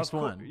always the Of next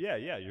course. one. Yeah,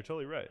 you're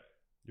totally right.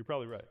 You're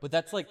probably right. But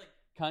that's like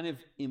kind of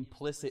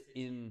implicit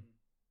in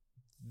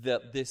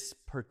this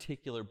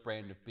particular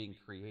brand of being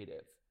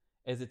creative,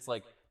 as it's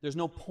like there's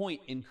no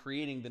point in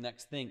creating the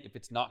next thing if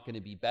it's not going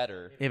to be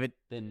better If it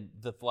than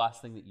the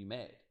last thing that you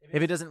made.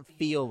 doesn't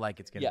feel like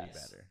it's gonna be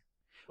Yes. better,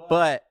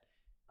 but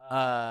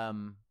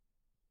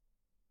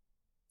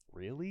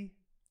Really?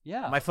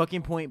 Yeah. my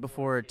fucking point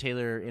before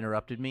Taylor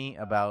interrupted me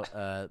about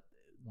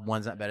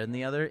one's not better than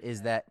the other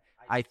is that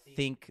I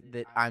think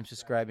that I'm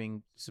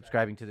subscribing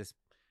to this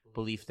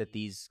belief that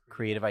these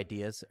creative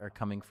ideas are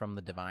coming from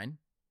the divine,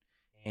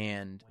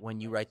 and when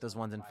you write those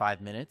ones in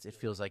 5 minutes, it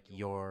feels like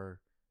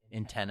your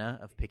antenna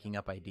of picking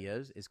up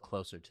ideas is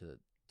closer to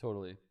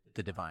totally.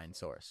 the divine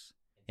source,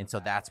 and so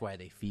that's why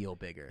they feel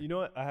bigger. You know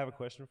what? I have a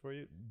question for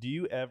you. Do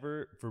you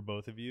ever, for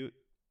both of you,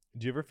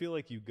 do you ever feel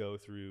like you go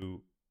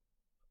through?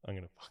 I'm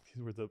gonna fuck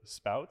these words up.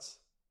 Spouts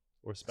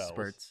or spells?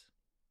 Spurts.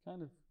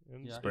 Kind of.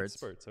 Yeah. Spurts.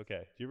 Spurts.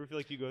 Okay. Do you ever feel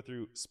like you go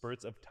through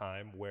spurts of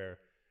time where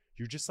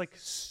you're just like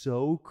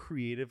so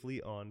creatively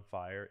on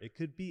fire? It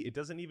could be. It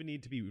doesn't even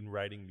need to be in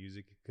writing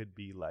music. It could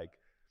be like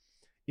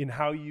in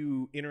how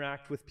you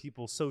interact with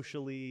people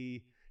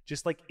socially.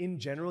 Just like in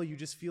general, you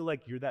just feel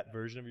like you're that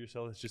version of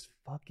yourself that's just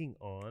fucking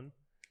on.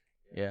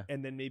 Yeah.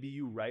 And then maybe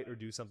you write or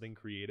do something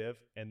creative,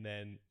 and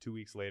then 2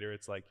 weeks later,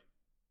 it's like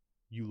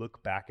you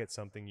look back at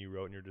something you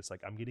wrote, and you're just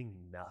like, I'm getting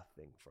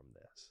nothing from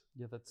this.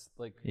 Yeah, that's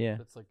like Yeah.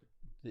 that's like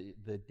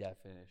the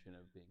definition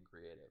of being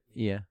creative.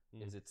 Yeah.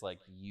 Is it's like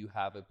you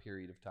have a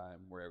period of time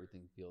where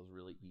everything feels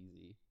really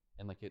easy,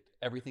 and like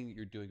everything that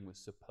you're doing was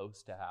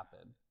supposed to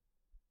happen,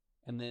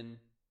 and then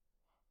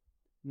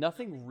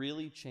nothing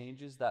really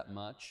changes that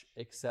much,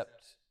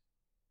 except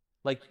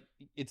like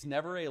it's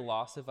never a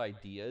loss of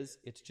ideas.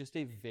 It's just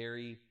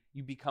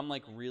you become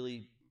like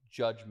really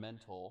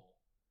judgmental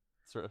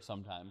sort of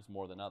sometimes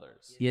more than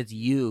others. Yeah, it's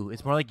you.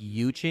 It's more like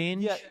you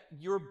change. Yeah,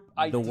 your The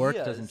ideas, work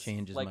doesn't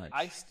change as like, much.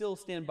 I still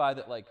stand by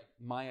that. Like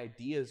my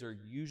ideas are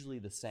usually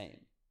the same.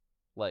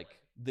 Like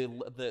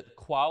the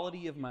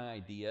quality of my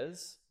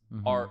ideas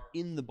Mhm. are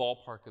in the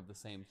ballpark of the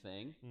same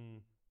thing,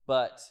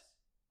 but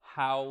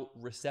how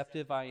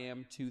receptive I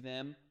am to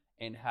them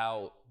and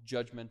how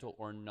judgmental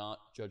or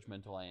not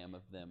judgmental I am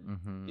of them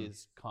Mhm.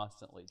 is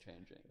constantly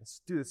changing.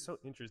 Dude, it's so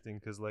interesting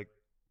because like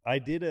I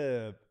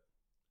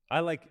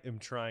am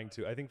trying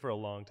to. I think for a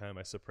long time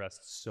I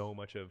suppressed so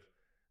much of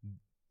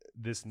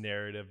this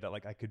narrative that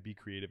like I could be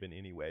creative in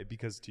any way,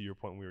 because to your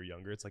point when we were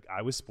younger, it's like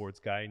I was sports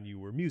guy and you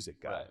were music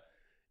guy. Right.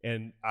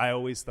 And I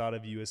always thought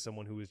of you as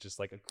someone who was just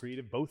like a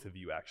creative, both of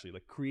you actually,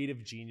 like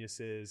creative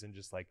geniuses and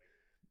just like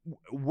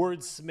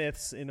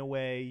wordsmiths in a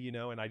way, you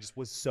know, and I just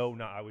was so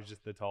not. I was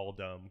just the tall,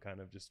 dumb kind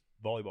of just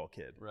volleyball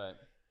kid. Right.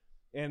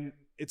 And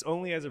it's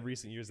only as of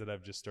recent years that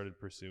I've just started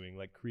pursuing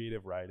like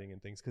creative writing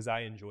and things because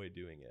I enjoy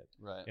doing it.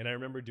 Right. And I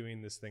remember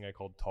doing this thing I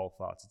called Tall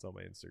Thoughts. It's on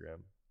my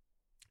Instagram.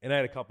 And I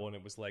had a couple, and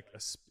it was like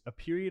a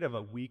period of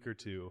a week or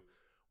two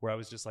where I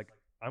was just like,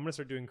 I'm going to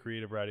start doing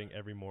creative writing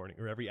every morning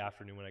or every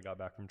afternoon when I got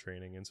back from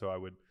training. And so I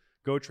would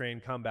go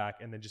train, come back,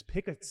 and then just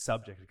pick a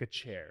subject, like a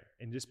chair,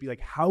 and just be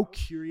like, how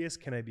curious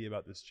can I be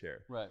about this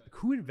chair? Right. Like,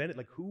 who invented,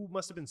 like, who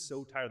must have been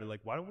so tired? They're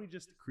like, why don't we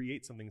just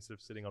create something instead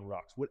of sitting on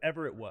rocks?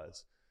 Whatever it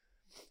was.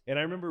 And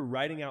I remember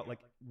writing out, like,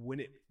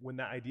 when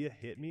that idea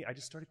hit me, I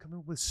just started coming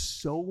up with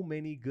so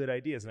many good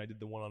ideas. And I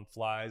did the one on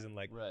flies and,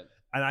 like, Right.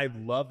 and I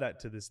love that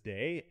to this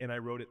day. And I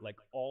wrote it, like,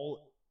 all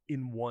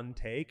in one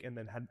take and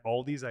then had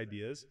all these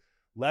ideas,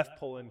 left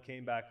Poland,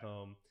 came back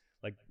home,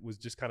 like, was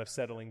just kind of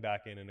settling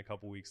back in. And a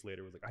couple weeks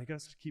later was like, I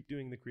guess keep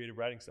doing the creative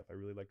writing stuff. I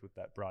really liked what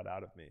that brought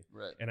out of me.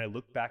 Right. And I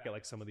looked back at,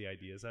 like, some of the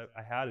ideas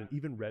I had and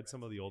even read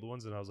some of the old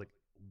ones. And I was like,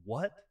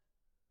 what?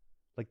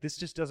 Like, this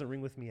just doesn't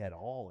ring with me at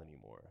all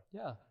anymore.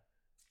 Yeah.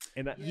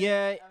 And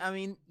Yeah, I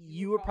mean,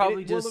 you were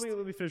probably just. Well,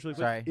 let me finish really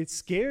quick. Sorry. It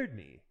scared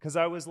me because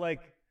I was like,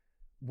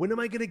 when am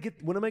I gonna?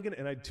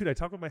 And I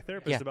talked with my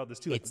therapist Yeah, about this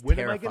too. Like, it's when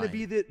am I gonna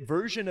terrifying. be the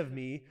version of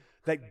me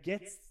that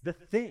gets the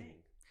thing?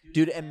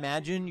 Dude,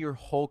 imagine your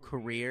whole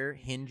career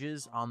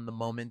hinges on the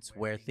moments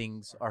where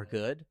things are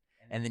good,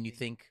 and then you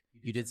think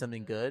you did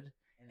something good,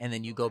 and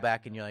then you go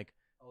back and you're like,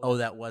 oh,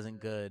 that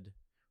wasn't good.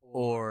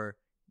 Or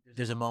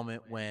there's a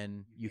moment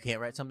when you can't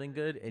write something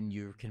good, and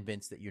you're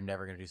convinced that you're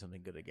never going to do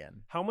something good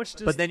again. How much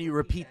does? But then you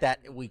repeat that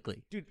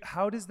weekly. dude,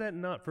 how does that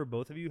not for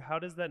both of you? How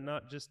does that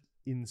not just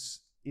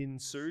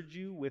insurge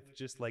you with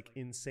just like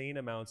insane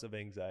amounts of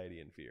anxiety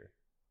and fear?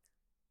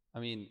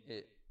 I mean,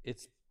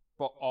 it's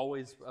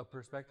always a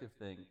perspective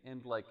thing,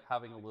 and like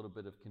having a little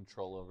bit of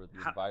control over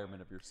the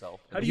environment of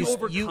yourself. How do you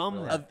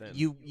overcome that then?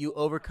 You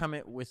overcome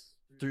it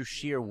through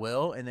sheer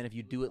will, and then if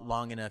you do it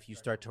long enough, you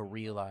start to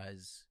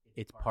realize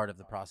it's part of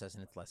the process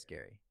and it's less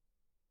scary.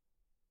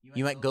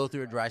 You might go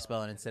through a dry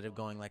spell, and instead of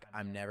going like,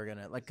 I'm never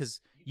gonna like, because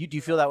do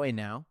you feel that way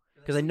now?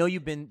 Because I know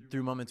you've been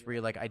through moments where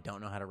you're like, I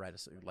don't know how to write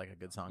a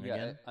good song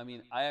again. I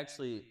mean, I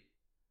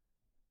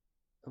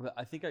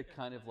think I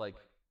kind of like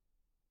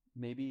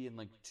maybe in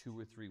like 2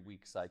 or 3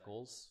 week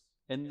cycles,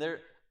 and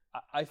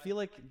I feel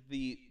like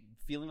the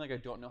feeling like I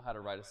don't know how to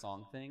write a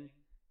song thing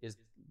is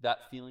that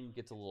feeling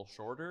gets a little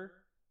shorter,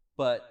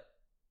 but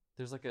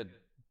there's like a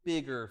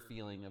bigger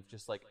feeling of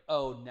just like,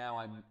 oh, now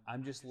I'm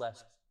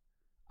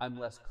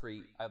less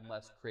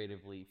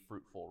creatively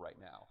fruitful right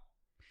now.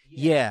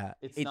 Yeah,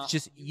 It's it's not-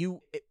 just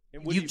you've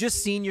you-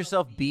 just seen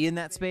yourself be in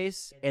that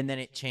space, and then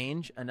it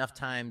change enough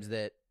times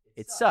that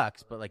it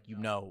sucks, but like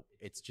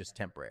it's just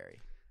temporary.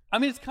 I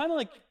mean, it's kind of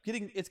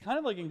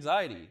like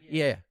anxiety.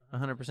 Yeah,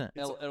 100%.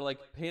 Or like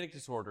panic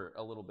disorder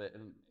a little bit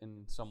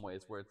in some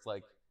ways, where it's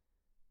like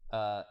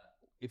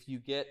if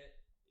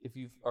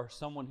you are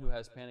someone who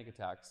has panic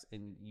attacks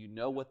and you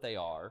know what they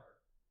are,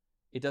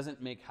 it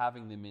doesn't make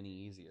having them any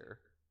easier.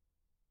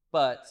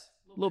 But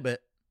A little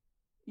bit.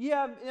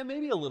 yeah,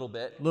 maybe a little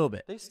bit. A little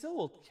bit. They still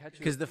will catch you.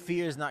 Because the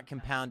fear is not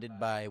compounded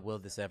by will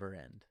this ever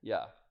end?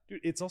 Yeah.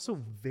 Dude, it's also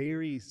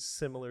very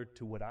similar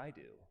to what I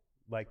do.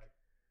 Like,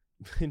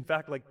 in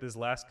fact, like this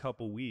last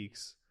couple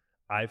weeks,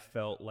 I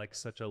felt like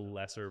such a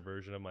lesser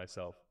version of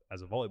myself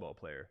as a volleyball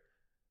player.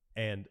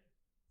 And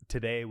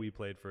today we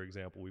played, for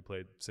example,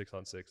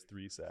 6-on-6,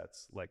 3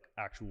 sets, like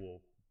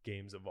actual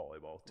games of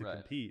volleyball to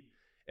compete.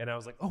 And I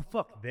was like, oh,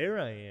 fuck, there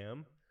I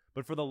am.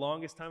 But for the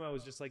longest time, I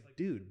was just like,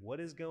 dude, what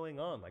is going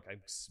on? Like,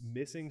 I'm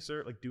missing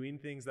like doing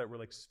things that were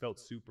like felt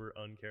super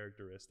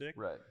uncharacteristic.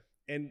 Right.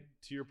 And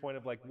to your point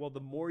of like, well,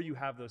 the more you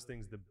have those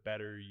things, the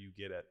better you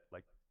get at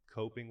like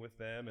coping with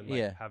them and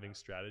like having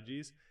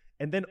strategies.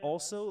 And then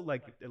also,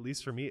 like, at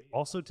least for me,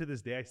 also to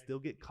this day, I still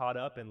get caught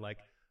up in like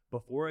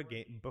before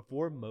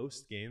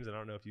most games, and I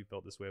don't know if you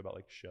felt this way about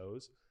like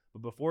shows,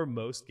 but before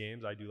most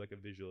games, I do like a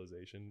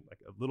visualization, like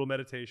a little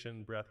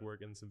meditation, breath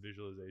work, and some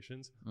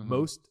visualizations. Mm-hmm.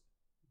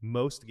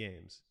 Most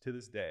games to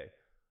this day,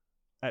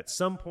 at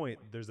some point,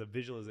 there's a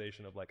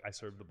visualization of like I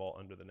served the ball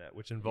under the net,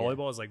 which in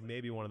volleyball is like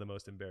maybe one of the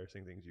most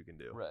embarrassing things you can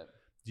do. Right.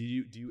 Do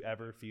you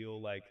ever feel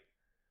like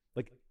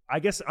I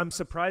guess I'm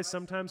surprised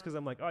sometimes because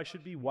I'm like, oh, I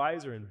should be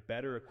wiser and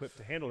better equipped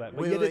to handle that,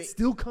 but yet it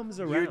still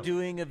comes around. You're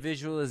doing a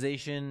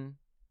visualization,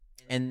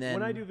 and then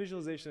when I do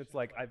visualization, it's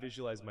like I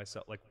visualize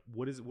myself. Like,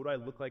 what do I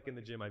look like in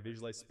the gym? I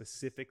visualize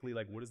specifically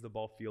like what does the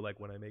ball feel like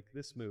when I make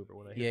this move or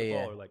when I hit the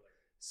ball, or like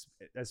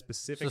as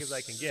specific as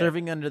I can get.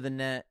 Serving under the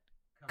net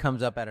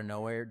comes up out of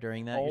nowhere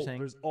during that. You're saying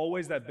there's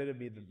always that bit of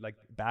me that, like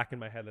back in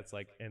my head that's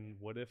like, and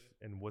what if,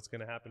 and what's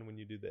gonna happen when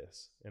you do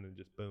this, and then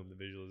just boom, the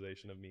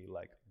visualization of me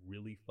like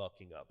really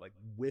fucking up, like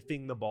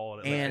whiffing the ball.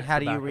 And, And like, how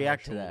the do you back of my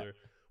react to that? shoulder.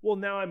 Well,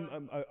 now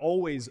I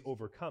always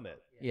overcome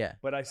it. Yeah.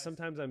 But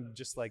sometimes I'm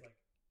just like,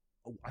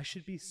 oh, I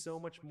should be so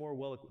much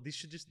more this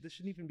shouldn't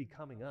even be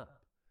coming up.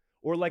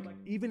 Or like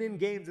even in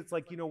games, it's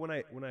like, when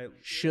I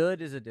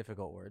Should is a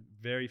difficult word.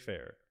 very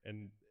fair,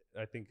 and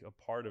I think a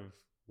part of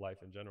life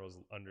in general is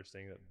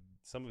understanding that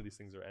some of these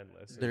things are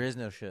endless. There is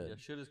no should. Yeah,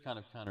 should is kind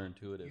of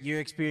counterintuitive. Your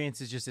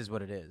experience is just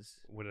what it is.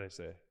 What did I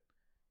say?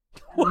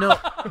 No.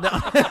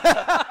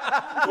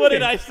 What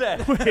did I say?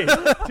 Wait,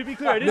 to be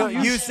clear, I didn't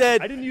use you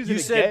said I didn't use you it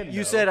said again, you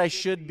though. said I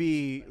should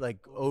be like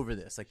over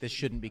this. Like this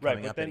shouldn't be right,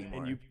 coming but up then anymore.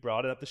 and you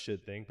brought it up the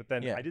should thing, but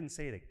then Yeah. I didn't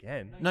say it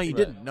again. No, you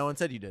Right. didn't. No one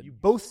said you did. You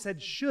both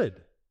said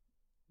should.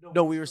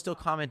 No, we were still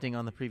commenting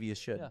on the previous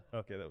should. Yeah.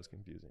 Okay, that was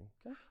confusing.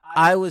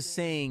 I was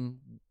saying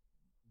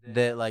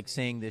that like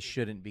saying this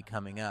shouldn't be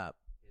coming up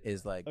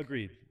is like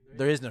Agreed.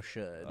 there is no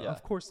should. Yeah.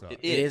 Of course not. It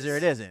It is or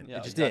it isn't. Yeah,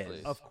 it just exactly.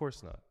 is. Of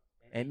course not.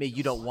 And maybe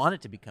you don't want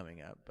it to be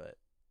coming up, but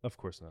Of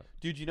course not.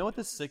 Dude, you know what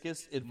the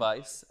sickest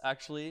advice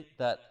actually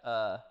that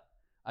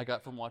I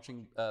got from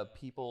watching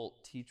people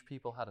teach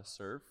people how to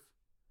surf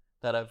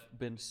that I've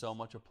been so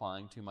much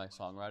applying to my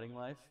songwriting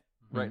life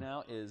right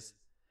now is,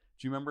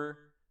 do you remember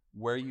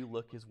where you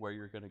look is where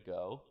you're gonna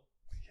go?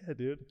 Yeah,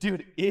 dude.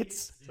 Dude,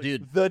 it's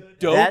Dude, the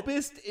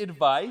dopest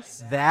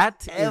advice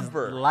that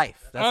ever. is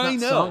life. That's I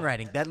not know.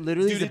 songwriting. That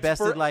literally Dude, is the it's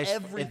best for advice.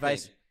 everything.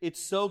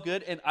 It's so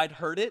good, and I'd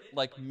heard it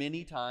like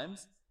many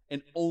times,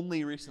 and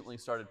only recently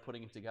started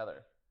putting it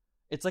together.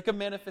 It's like a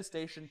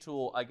manifestation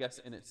tool, I guess,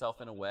 in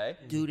itself, in a way.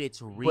 Dude,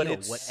 it's real.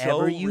 it's Whatever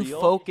so you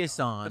real. focus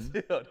on,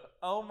 Dude,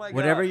 oh my god.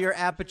 whatever your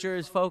aperture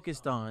is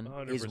focused on,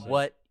 is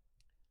 100%.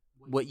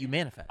 what you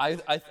manifest.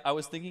 I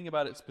was thinking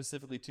about it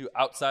specifically too,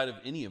 outside of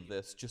any of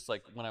this, just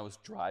like when I was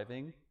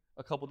driving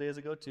a couple days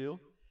ago too,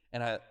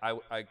 and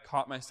I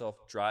caught myself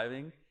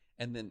driving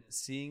and then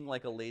seeing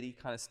like a lady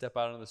kind of step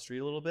out on the street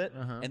a little bit,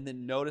 and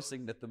then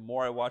noticing that the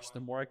more I watched, the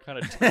more I kind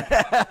of turned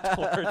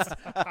towards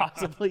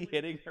possibly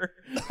hitting her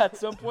at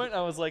some point.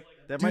 I was like,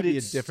 That dude, might be a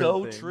it's different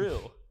so thing.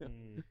 true.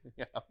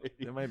 Yeah,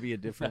 maybe. That might be a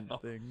different No.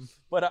 thing.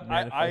 But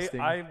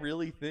Manifesting. I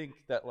really think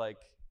that like,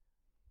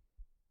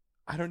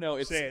 I don't know.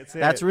 It's Say it. Say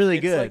That's it. really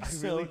It's good. like I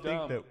so really dumb.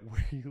 think that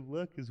where you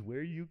look is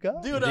where you go.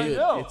 Dude, I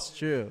know. It's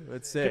true.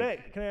 It's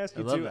sick. Can I ask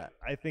I you love too? that.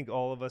 I think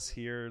all of us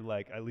here,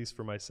 like at least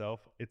for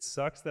myself, it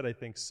sucks that I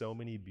think so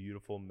many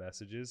beautiful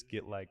messages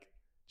get like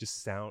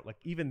just sound like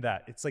even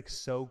that. It's like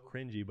so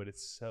cringy, but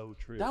it's so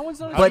true. That one's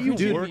not How as do you cringy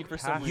to work me for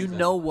some past You reason.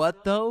 know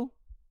what though?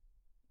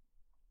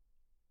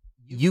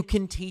 You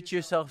can teach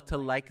yourself to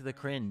like the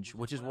cringe,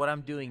 which is what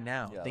I'm doing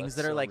now. Yeah, Things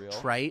that's that are so like real.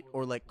 trite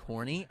or like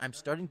corny, I'm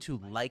starting to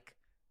like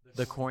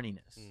the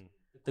corniness.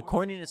 The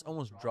corniness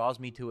almost draws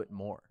me to it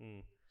more.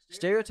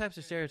 Stereotypes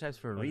are stereotypes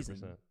for a reason.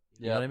 100%.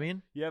 You know what I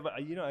mean? Yeah, but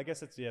I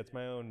guess it's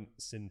my own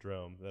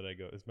syndrome that I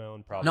go. It's my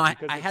own problem. No, I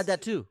because had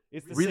that too.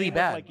 It's the Really same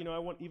bad. With, like I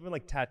want even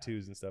like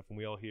tattoos and stuff, and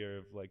we all here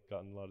have like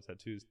gotten a lot of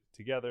tattoos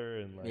together,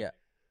 and like Yeah.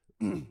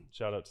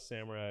 shout out to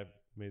Samurai,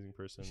 amazing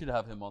person. You should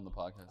have him on the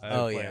podcast. I'm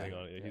Oh, yeah. planning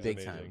on it. He's Big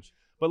amazing. time.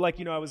 But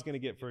like I was gonna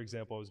get, for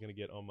example, I was gonna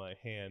get on my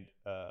hand,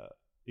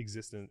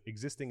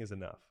 existing is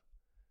enough,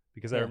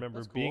 because I Yeah, remember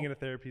that's being cool. in a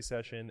therapy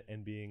session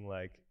and being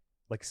like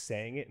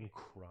saying it and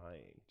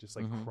crying, just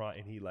like crying,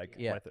 and he like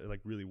Yeah.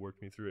 like really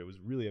worked me through it. It was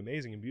really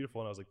amazing and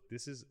beautiful, and I was like,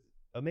 this is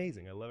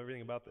amazing. I love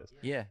everything about this.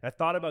 Yeah. And I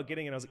thought about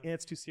getting it, and I was like,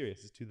 it's too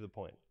serious. It's too to the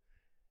point.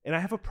 And I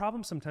have a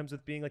problem sometimes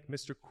with being like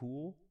Mr.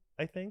 Cool,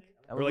 I think.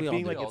 Oh, Or like we all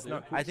being do. like We all it's do.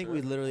 not cool. I think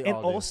we literally And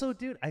all do. also,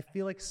 dude, I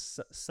feel like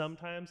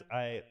sometimes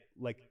I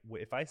like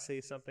if I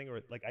say something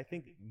or like I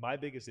think my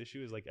biggest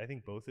issue is like I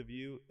think both of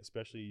you,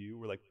 especially you,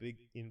 were like big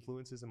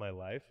influences in my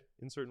life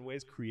in certain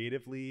ways,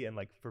 creatively and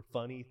like for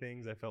funny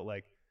things. I felt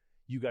like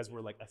you guys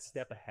were like a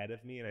step ahead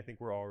of me, and I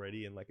think we're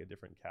already in like a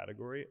different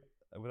category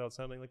without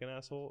sounding like an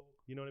asshole.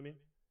 You know what I mean?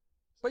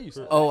 But you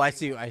said Oh, I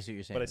see what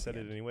you're saying. But I said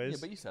it yeah, anyways.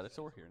 but you said it,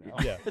 so we're here now.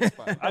 Yeah. It's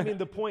fine. I mean,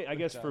 the point I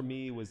guess job. for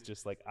me was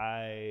just like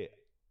I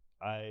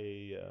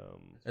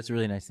That's a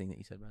really nice thing that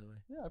you said, by the way.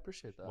 Yeah, I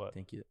appreciate that. What?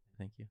 Thank you.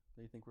 Thank you.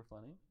 Do you think we're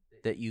funny?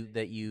 That you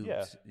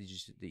Yeah.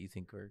 that you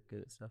think we're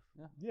good at stuff.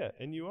 Yeah,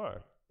 and you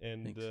are.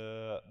 And Thanks.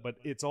 but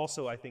it's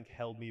also I think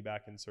held me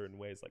back in certain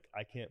ways. Like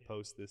I can't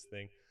post this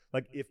thing.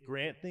 Like if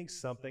Grant thinks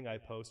something I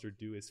post or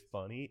do is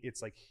funny,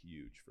 it's like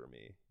huge for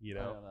me, you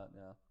know?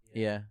 Yeah.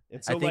 Yeah. And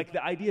I so think- like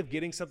the idea of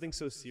getting something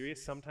so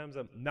serious, sometimes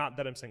I'm not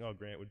that I'm saying, oh,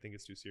 Grant would think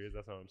it's too serious.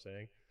 That's not what I'm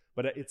saying.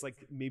 But it's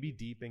like maybe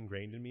deep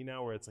ingrained in me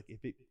now where it's like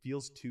if it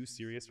feels too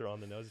serious or on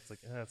the nose, it's like,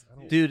 I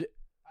don't, Dude,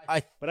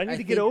 but I need to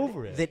think get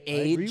over it. That I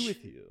age agree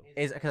with you.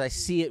 is because I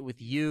see it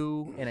with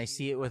you and I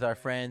see it with our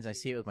friends. I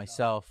see it with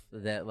myself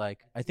that like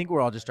I think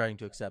we're all just starting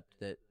to accept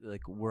that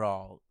like we're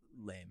all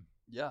lame.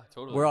 Yeah,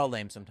 totally. We're all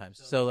lame sometimes.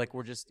 So like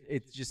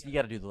it's just you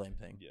got to do the lame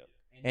thing. Yeah.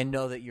 And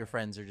know that your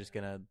friends are just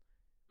gonna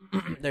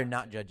they're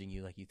not judging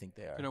you like you think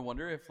they are. And I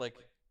wonder if, like,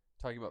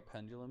 talking about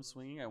pendulum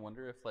swinging, I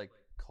wonder if, like,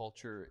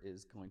 culture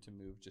is going to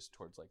move just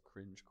towards, like,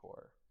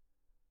 cringecore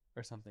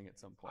or something at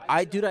some point.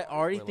 I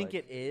already Where, think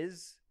like- it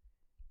is.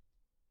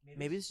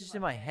 Maybe it's just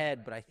in my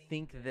head, but I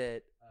think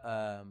that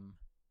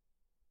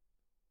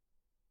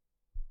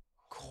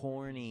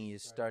corny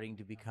is starting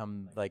to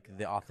become like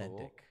the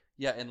authentic.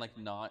 Yeah, and, like,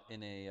 not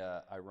in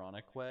a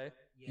ironic way.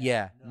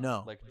 Yeah,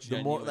 no. Like,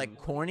 the more like genuine-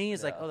 corny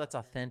is like, yeah. oh, that's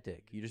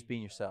authentic. You're just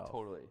being yourself.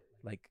 Totally.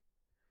 Like,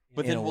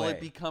 But in then a will way.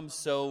 it become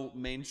so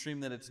mainstream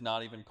that it's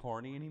not even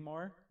corny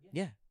anymore?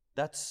 Yeah.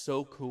 That's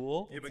so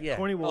cool. Yeah, but Yeah.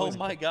 corny will Oh always,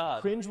 my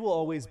God. cringe will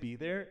always be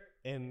there,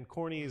 and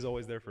corny is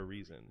always there for a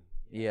reason.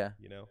 Yeah.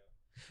 You know.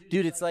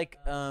 Dude, it's like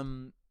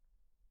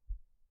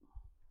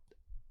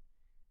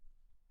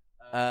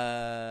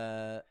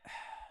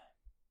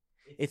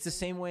it's the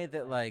same way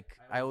that like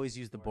I always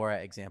use the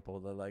Borat example.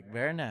 They're like,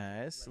 very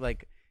nice.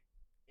 Like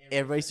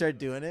everybody started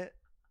doing it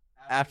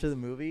after the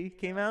movie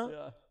came out.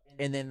 Yeah.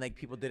 And then like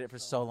people did it for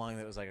so long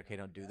that it was like, okay,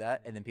 don't do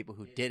that. And then people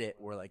who did it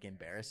were like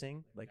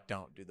embarrassing. Like,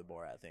 don't do the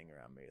Borat thing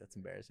around me. That's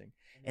embarrassing.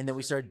 And then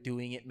we started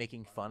doing it,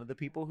 making fun of the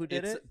people who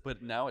did it.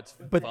 But now it's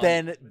But fun.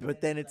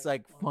 then it's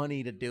like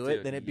funny to do it.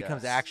 Dude, Then it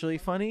becomes yes. actually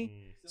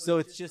funny. So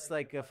it's just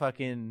like a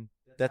fucking.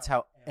 That's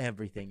how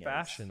everything is.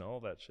 Fashion, all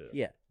that shit.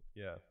 Yeah.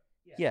 Yeah.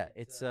 Yeah.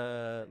 It's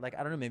like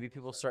I don't know. Maybe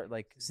people start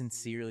like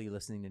sincerely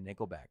listening to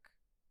Nickelback,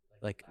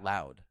 like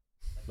loud,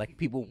 like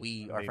people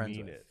we are They friends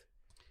mean with. it.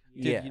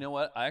 Dude, Yeah. you know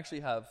what? I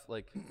actually have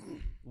like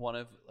one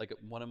of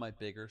my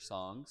bigger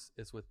songs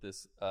is with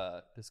this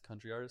this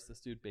country artist, this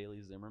dude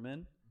Bailey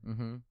Zimmerman.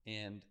 Mm-hmm.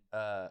 And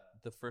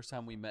the first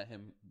time we met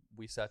him,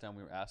 we sat down,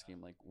 we were asking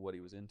him like what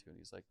he was into, and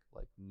he's like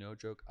no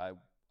joke,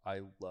 I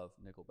love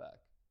Nickelback.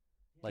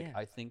 Like Yeah.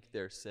 I think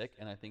they're sick,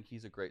 and I think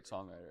he's a great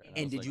songwriter. I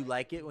And was did you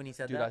like it when he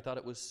said dude, that? I thought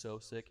it was so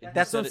sick. And he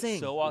That's said what I'm it saying.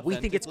 So We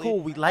think it's authentically. cool.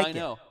 We like I it.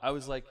 know. I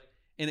was like,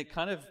 and it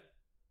kind of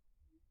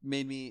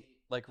made me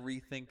like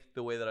rethink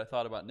the way that I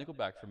thought about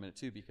Nickelback for a minute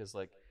too, because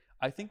like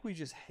I think we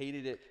just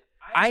hated it.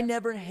 I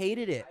never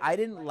hated it. I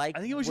didn't like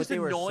I think it was what just they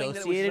were annoying that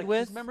it was associated like,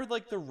 with. remember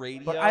like the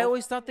radio? But I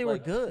always thought they were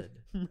Like- good.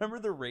 Remember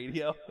the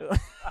radio?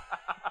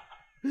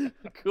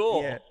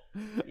 Cool. Yeah.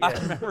 I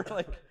Yeah. remember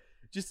like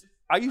just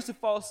I used to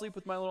fall asleep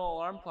with my little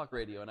alarm clock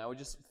radio, and I would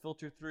just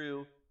filter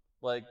through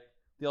like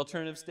the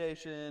alternative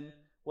station,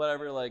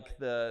 whatever, like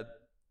the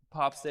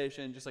pop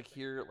station, just like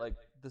hear like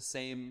the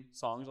same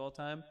songs all the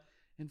time,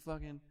 and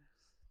fucking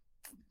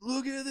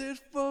look at this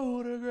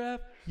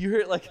photograph. You hear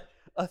it like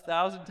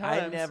 1,000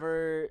 times. I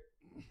never.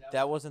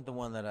 That wasn't the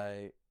one that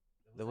I.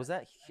 Was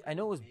that? I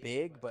know it was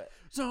big, but.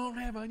 Don't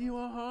have you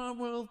a heart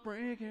worth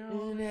breaking.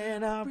 And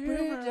then I'll break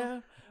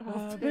down.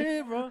 I'll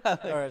be wrong.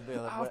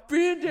 I've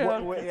been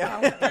down. What-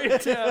 yeah. I've been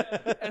down,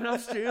 and I'm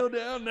still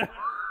down now.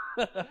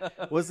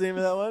 What's the name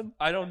of that one?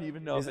 I don't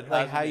even know Is if it it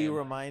like has a How You name.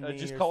 Remind Me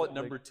Just or call it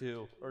something? number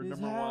 2 or Is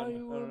number how 1. you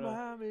I don't know.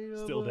 remind me of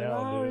Still what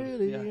down, I dude.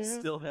 really Yeah, am.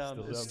 still down.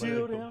 Still It's down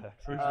Still by down.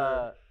 Nickelback, for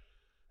sure.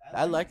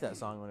 I liked that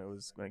song when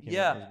it came out.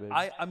 Yeah, When it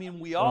was big. I mean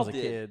we I all was a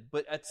did, kid.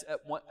 but at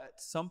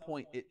some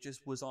point it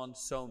just was on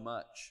so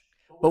much.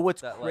 But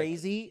what's that, like-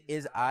 crazy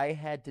is I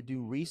had to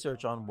do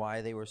research on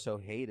why they were so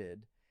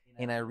hated,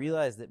 and I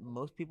realized that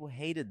most people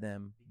hated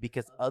them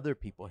because other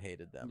people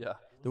hated them. Yeah,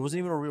 There wasn't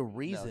even a real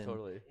reason. No,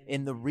 totally.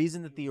 And the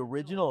reason that the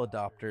original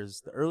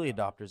adopters, the early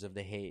adopters of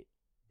the hate,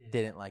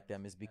 didn't like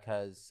them is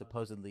because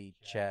supposedly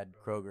Chad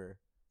Kroeger,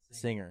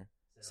 singer,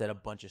 said a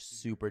bunch of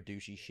super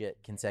douchey shit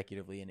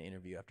consecutively in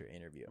interview after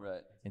interview.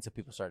 Right. And so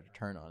people started to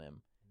turn on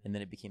him. And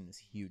then it became this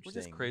huge Which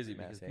thing. is crazy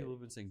mass because hate. people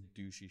have been saying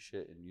douchey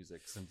shit in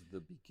music since the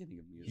beginning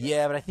of music.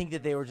 Yeah, but I think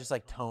that they were just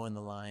like towing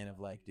the line of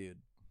like, dude,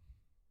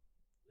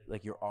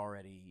 like you're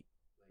already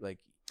like.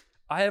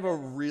 I have a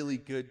really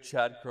good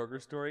Chad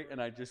Kroeger story,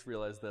 and I just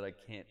realized that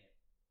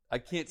I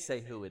can't say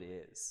who it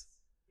is.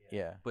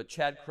 Yeah. But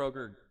Chad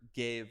Kroeger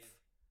gave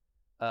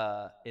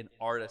an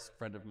artist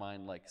friend of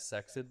mine like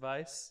sex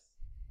advice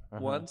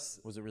once.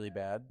 Was it really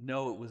bad?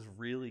 No, it was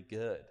really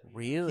good.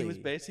 Really? He was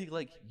basically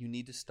like, you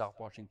need to stop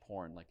watching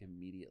porn like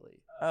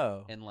immediately.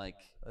 Oh, And like,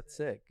 that's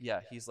sick.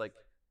 yeah, he's like,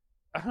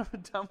 how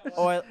much,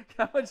 Oh,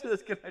 how much of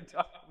this can I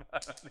talk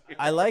about? on here?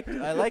 I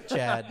like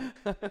Chad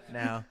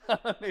now.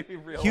 Maybe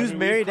real. He was we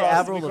married to crossed-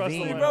 Avril we crossed the He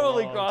Lavigne. line.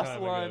 probably A long crossed time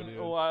the ago, line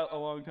dude. a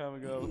long time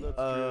ago. That's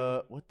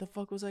true. What the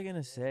fuck was I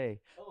gonna say?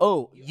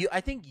 Oh,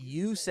 I think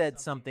you said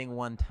something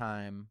one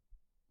time.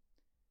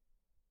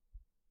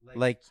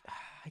 Like,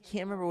 I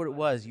can't remember what it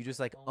was. You just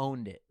like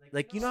owned it.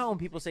 Like, you know how when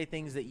people say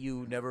things that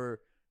you never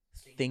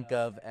think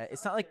of,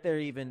 it's not like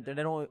they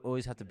don't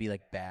always have to be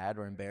like bad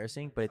or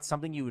embarrassing, but it's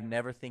something you would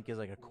never think is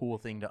like a cool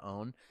thing to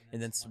own,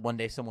 and then one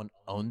day someone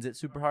owns it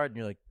super hard, and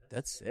you're like,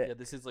 that's it. Yeah,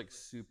 this is like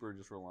super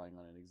just relying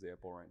on an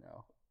example right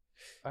now.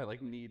 I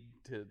like need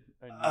to.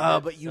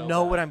 But you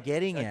know what I'm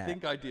getting I at.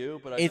 think I do,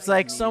 but It's I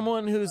like need-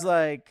 someone who's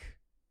like,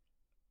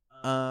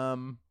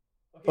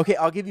 okay,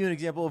 I'll give you an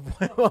example of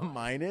what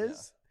mine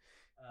is,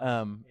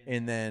 and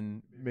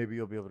then maybe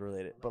you'll be able to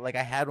relate it. But like,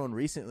 I had one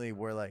recently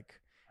where like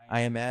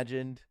I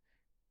imagined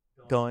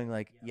going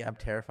like, yeah, I'm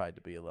terrified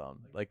to be alone,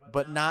 like,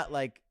 but not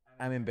like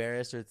I'm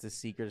embarrassed or it's a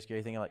secret or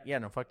scary thing. I'm like, yeah,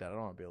 no, fuck that. I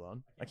don't want to be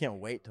alone. I can't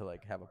wait to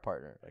like have a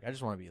partner. Like, I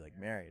just want to be like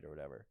married or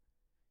whatever.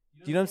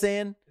 Do you know what I'm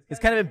saying? It's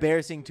kind of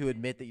embarrassing to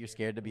admit that you're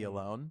scared to be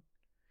alone.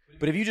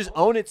 But if you just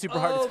own it super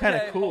hard, it's kind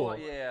of Okay, cool. hold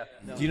on, yeah.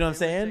 No, Do you know what I'm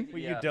saying? taking-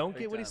 Wait, yeah, you don't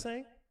big get what he's time.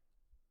 saying?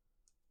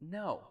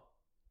 No.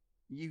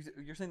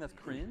 You're saying that's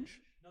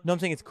cringe? No, I'm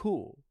saying it's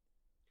cool.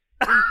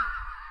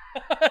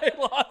 I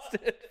lost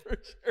it for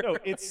sure. No,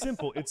 it's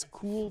simple. It's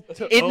cool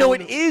to No,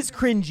 own- it is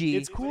cringy.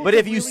 It's cool but to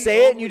if you really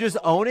say it own and you what just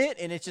you own it,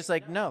 and it's just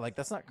like, no, like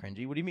that's not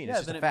cringy. What do you mean? Yeah, It's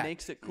just then a it fact.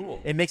 makes it cool.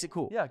 It makes it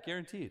cool. Yeah,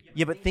 guaranteed.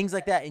 Yeah, but things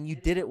like that, and you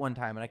did it one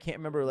time, and I can't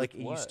remember. Like,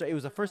 what? it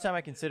was the first time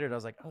I considered. I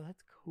was like, oh,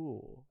 that's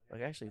cool.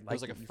 Like, I actually It like.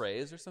 was like a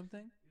phrase or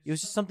something. It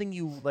was just something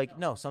you like.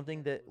 No,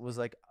 something that was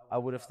like I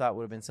would have thought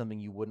would have been something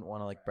you wouldn't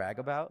want to like brag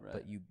about, Right.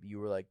 but you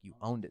were like you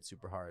owned it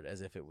super hard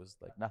as if it was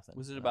like nothing.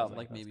 Was it And I about was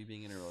like that's- maybe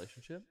being in a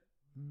relationship,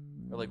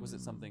 or like was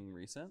it something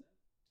recent?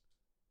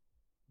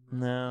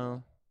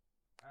 No,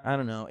 I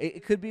don't know.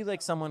 It could be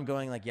like someone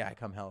going like, yeah, I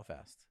come hella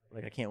fast.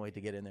 Like I can't wait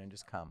to get in there and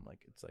just come. Like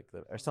it's like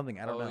or something.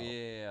 I don't know.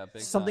 Yeah,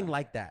 big Something time.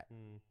 like that.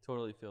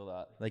 Totally feel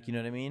that. Like you know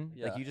what I mean?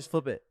 Yeah. Like you just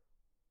flip it.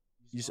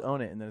 You just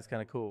own it, and then it's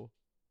kind of cool.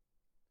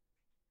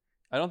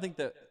 I don't think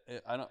that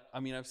I don't. I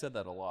mean, I've said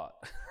that a lot.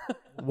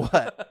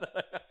 What?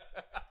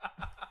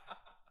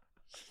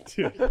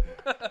 Dude,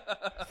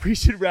 we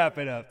should wrap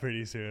it up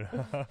pretty soon.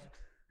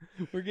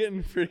 We're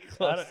getting pretty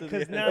close to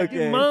Because the now end.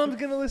 Okay. your mom's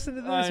gonna listen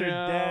to this I or know.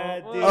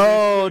 dad. Well, Dude,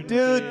 Oh, it's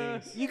dude,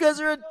 ridiculous. you guys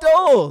are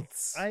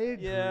adults. I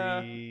agree.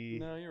 Yeah.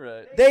 No, you're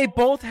right. They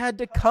both had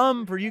to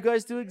come for you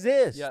guys to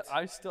exist. Yeah,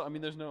 I still. I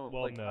mean, there's no.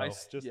 Well, like, no, I,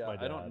 s- just yeah, my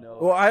I don't dad. know.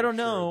 Well, I for don't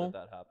sure know.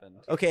 that happened.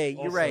 Okay,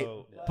 you're right.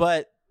 Also-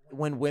 But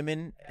when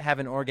women have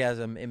an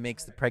orgasm, it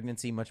makes the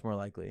pregnancy much more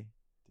likely.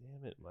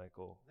 Damn it,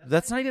 Michael.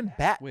 That's not even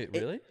bad. Wait, It-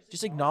 really?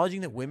 just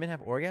acknowledging that women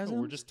have orgasms?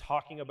 No, we're just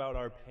talking about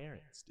our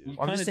parents, dude. You I'm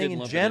kinda just did saying in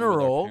lump it with our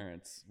general,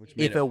 parents, which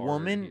made if it a harder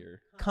woman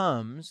here.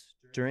 comes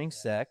during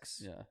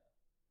sex Yeah.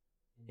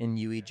 and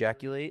you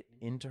ejaculate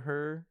into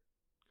her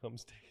Come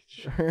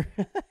stage. her,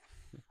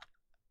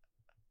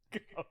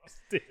 Come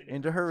stage.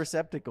 into her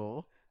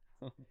receptacle,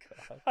 Oh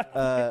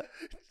God.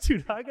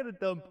 Dude, I gotta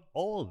dump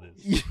all of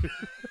this.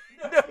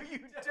 no, you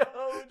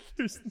don't.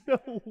 There's no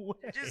way.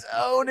 Just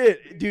own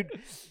it, dude.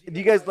 Do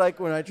you guys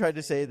like when I tried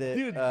to say that?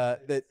 Dude.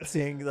 That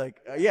saying like,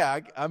 yeah,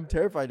 I'm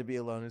terrified to be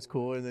alone is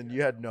cool, and then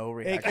you had no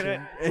Hey, can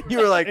reaction, and you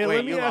were like, Hey, wait,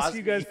 let me you ask lost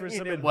you guys me, for and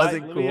some it advice.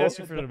 wasn't Let cool. me ask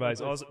you for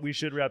advice. Also, we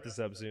should wrap this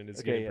up soon. It's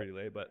Okay, getting yeah. pretty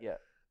late, but Yeah.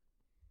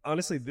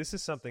 honestly, this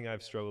is something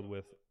I've struggled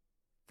with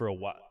for a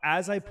while.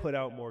 As I put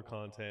out more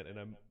content and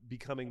I'm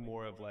becoming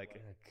more of like,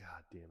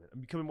 God damn it,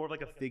 I'm becoming more of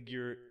like a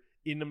figure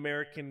in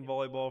American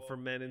volleyball for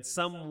men in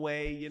some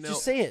way, you know.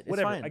 Just say it. It's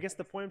Whatever. fine. I guess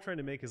the point I'm trying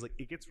to make is like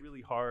it gets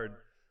really hard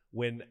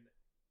when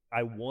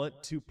I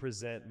want to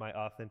present my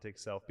authentic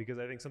self, because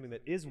I think something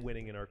that is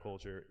winning in our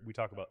culture, we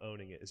talk about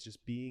owning it, is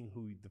just being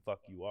who the fuck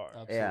you are.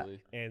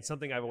 Absolutely. And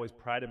something I've always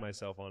prided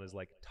myself on is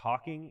like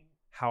talking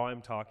how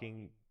I'm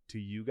talking to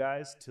you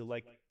guys to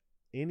like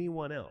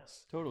anyone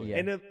else. Totally. Yeah.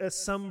 And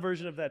some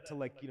version of that to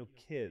like, you know,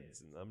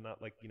 kids. And I'm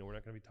not like, you know, we're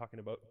not going to be talking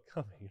about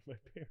coming and my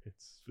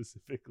parents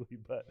specifically,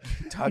 but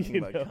Talking you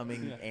about know.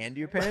 coming and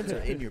your parents or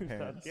in your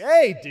parents?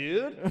 Hey,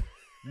 dude.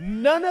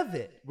 None of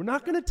it. We're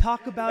not going to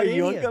talk about Are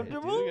you any of it.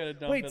 uncomfortable? You gotta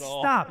dump Wait, it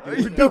all. stop. Are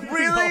Dude. you We're dumping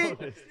really, all of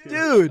this,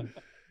 dude?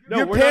 No,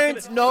 Your we're not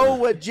parents gonna- know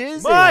what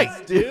jizz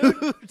Mike, is,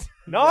 dude.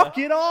 Knock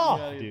it off,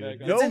 Yeah, you're dude.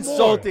 back on. No It's more.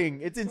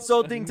 insulting. It's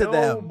insulting to No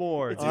them.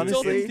 more, It's dude.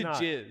 Honestly, insulting to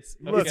not. jizz.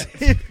 Look,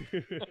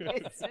 Okay.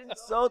 it's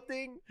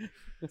insulting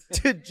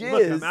to jizz.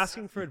 Look, I'm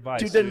asking for advice.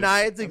 to dude.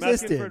 deny its I'm asking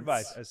existence. for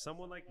advice. As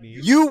someone like me,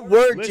 You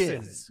were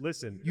listen, jizz.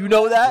 listen. You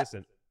know that?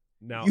 Listen.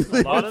 Now, You a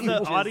lot of literally the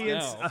jizz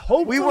audience, now.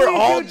 hopefully, We were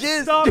all dude,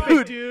 jizz, stop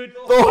dude. it, dude.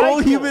 The whole Michael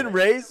human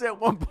race at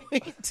one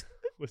point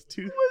was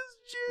too. was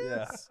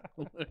Yeah. jizz.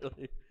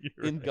 Literally.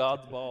 You're In right.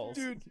 God's balls.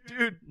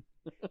 Dude.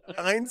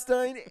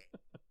 Einstein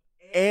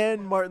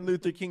and Martin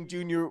Luther King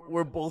Jr.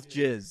 were both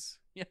jizz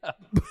Yeah.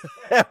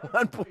 at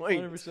one point.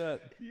 100%.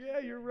 Yeah,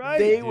 you're right.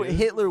 They dude. were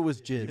Hitler was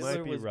You jizz. might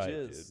Hitler be was right,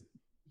 jizz. dude.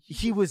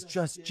 He was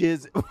just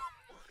jizz.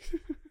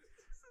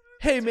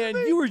 Hey, man,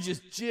 you were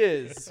just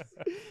jizz.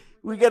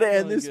 We got to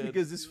end Really this good.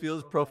 because this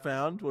feels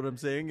profound, what I'm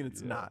saying, and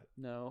it's not.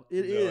 No, No,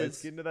 it is.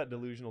 It's getting to that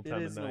delusional It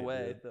time is of in night. a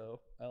way, dude. though.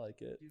 I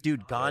like it.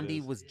 Dude, Gandhi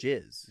is. was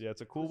jizz. Yeah,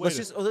 it's a cool way.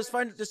 Let's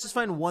just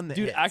find one that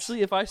Dude, hits.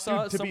 actually, if I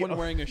saw Dude, to be someone hon-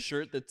 wearing a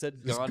shirt that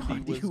said Gandhi,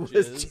 Gandhi was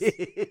was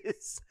jizz,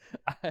 jizz.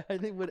 I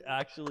think would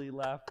actually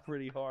laugh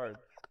pretty hard.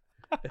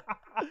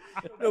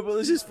 No, but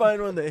let's just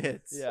find one that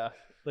hits. Yeah,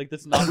 like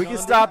that's not. We can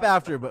Gandhi? stop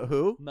after, but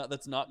who? Not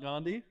that's not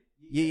Gandhi.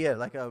 Yeah,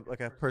 like a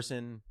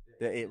person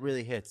that it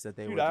really hits that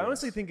they Dude, were. I jizz.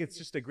 honestly think it's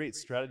just a great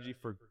strategy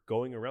for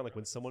going around. Like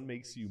when someone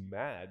makes you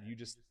mad, you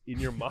just in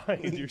your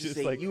mind, you're just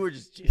say like, you were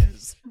just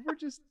jizz. you were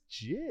just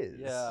jizz.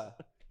 Yeah.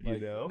 You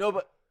Like- know? No,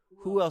 but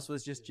who else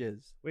was just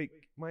jizz? Wait,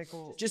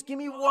 Michael. Just give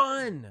me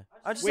one.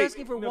 I'm just Wait,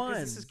 asking for no, 'cause one.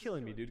 This is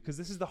killing me, dude. Because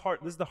this is the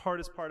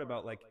hardest part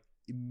about like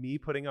me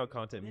putting out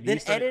content. Me Then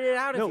starting- edit it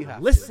out if no, you have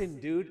to. listen,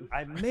 dude.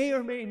 I may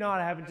or may not.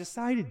 I haven't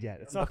decided yet.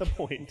 It's not the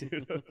point,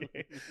 dude.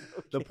 Okay?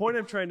 The point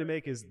I'm trying to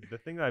make is the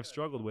thing that I've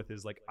struggled with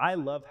is like I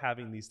love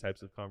having these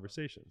types of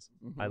conversations.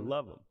 I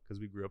love them because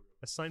we grew up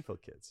as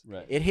Seinfeld kids.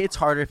 Right. It hits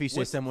harder if you say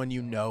What's- someone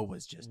you know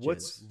was just jizz.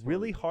 What's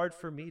really hard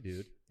for me,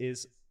 dude,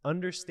 is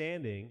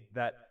understanding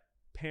that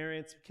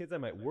parents, kids I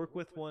might work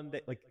with one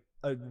day, like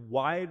a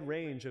wide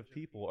range of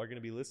people are going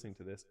to be listening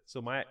to this.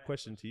 So my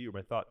question to you, or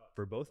my thought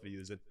for both of you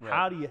is that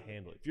how do you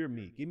handle it? If you're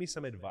me, give me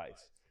some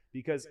advice.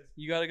 because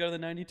You got to go to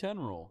the 90-10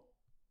 rule.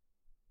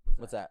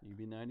 What's that? You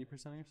be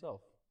 90% of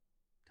yourself,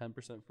 10%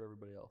 for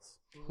everybody else.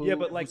 Yeah,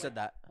 but like- who said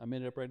that? I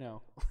made it up right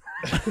now.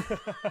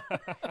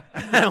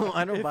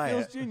 I don't It buy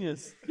feels it.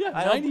 genius. Yeah,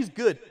 I don't- 90's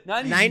good.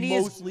 90's 90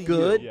 is mostly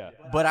good, Yeah.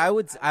 but I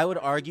would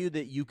argue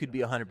that you could be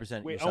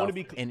 100% Wait, I yourself wanna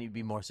be cl- and you'd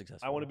be more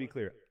successful. I want to be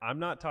clear. I'm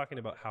not talking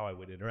about how I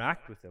would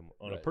interact with them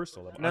on a Right.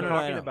 personal level. No, I'm no, no, I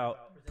talking know.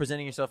 about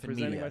presenting yourself in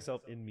presenting media.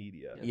 myself in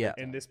media. Yeah.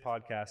 In this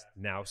podcast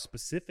now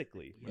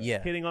specifically.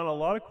 Yeah. Hitting on a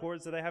lot of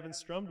chords that I haven't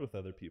strummed with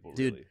other people.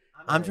 Dude, really.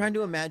 I'm trying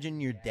to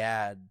imagine your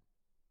dad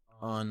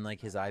on like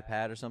his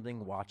iPad or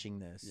something watching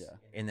this, Yeah.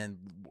 and then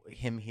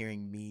him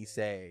hearing me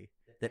say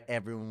that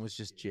everyone was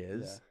just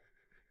jizz. Yeah.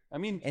 I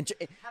mean, And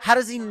how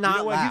does he not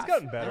know what? laugh? He's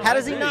gotten better How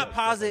does he already not at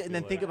pause stuff, I it and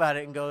then feel think like. about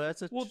it and go,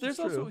 "That's a well, there's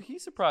true." also he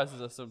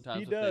surprises us sometimes.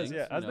 He with does, things,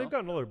 yeah. you As know? they've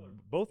gotten older,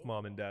 both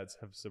mom and dads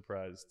have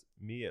surprised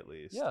me at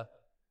least. Yeah.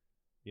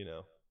 You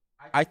know.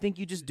 I think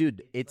you just,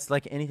 dude. It's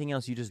like anything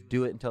else. You just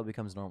do it until it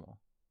becomes normal.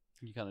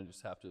 You kind of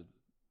just have to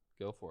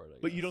go for it. I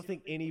But you guess. don't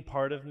think any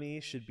part of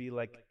me should be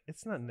like,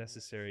 it's not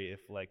necessary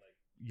if like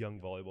young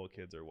volleyball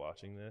kids are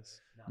watching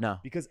this, No.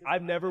 because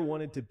I've never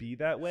wanted to be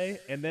that way.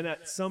 And then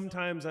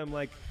sometimes I'm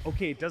like,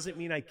 okay, it doesn't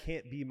mean I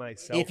can't be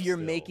myself. If you're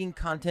still. making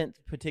content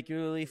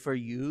particularly for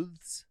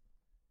youths,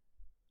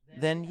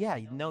 then yeah,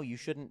 no, you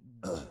shouldn't.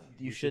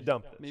 You should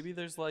dump this. Maybe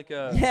there's like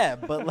a Yeah,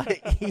 but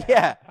like,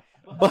 yeah,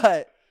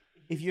 but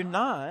if you're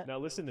not, Now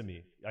listen to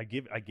me. I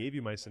gave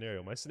you my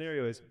scenario. My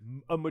scenario is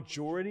a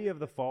majority of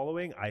the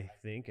following, I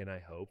think and I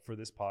hope for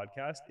this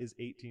podcast, is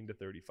 18 to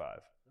 35.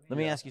 let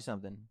me ask you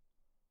something.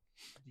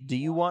 Do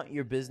you want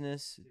your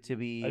business to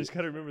be, I just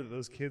gotta remember that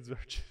those kids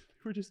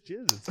were just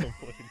jizz at some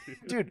point,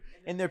 dude. dude,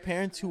 and their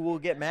parents who will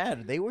get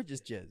mad? They were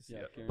just jizz.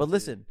 Yeah, But guaranteed.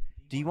 listen,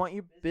 do you want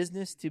your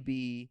business to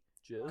be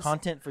Jizz?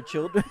 content for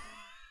children?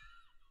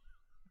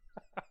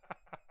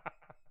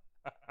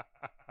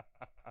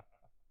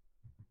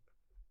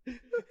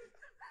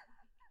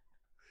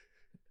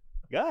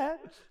 Go ahead.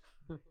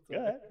 Go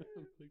ahead.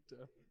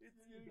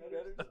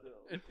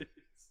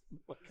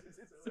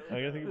 I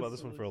gotta think about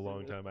this one for a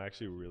long time. I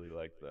actually really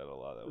liked that a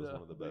lot. That was Yeah,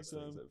 one of the big best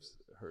things time.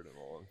 I've heard in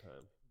a long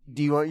time.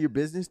 Do you want your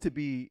business to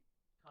be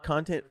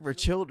content for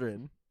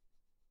children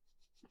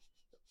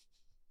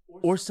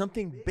or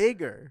something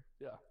bigger?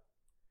 Yeah.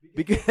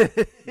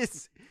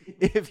 Because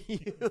if you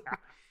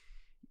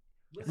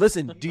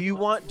listen, do you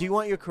want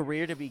your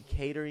career to be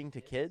catering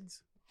to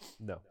kids?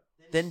 No.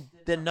 Then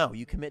no,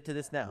 you commit to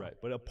this now. Right.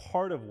 But a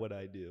part of what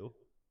I do,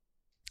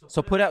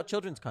 So put out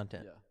children's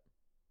content.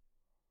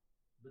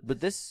 Yeah. But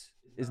this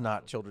is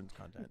not children's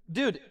content.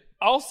 Dude,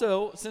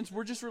 also, since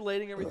we're just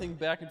relating everything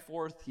back and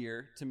forth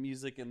here to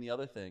music and the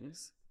other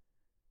things,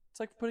 it's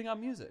like putting out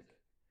music.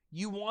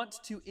 You want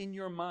to, in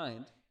your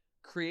mind,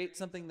 create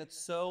something that's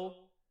so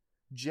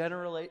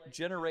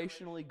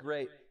generationally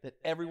great that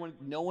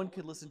no one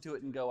could listen to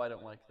it and go, I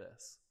don't like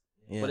this.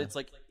 Yeah. But it's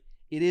like,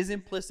 it is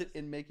implicit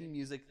in making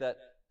music that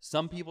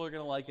some people are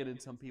going to like it and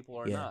some people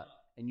are Yeah. not.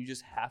 And you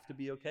just have to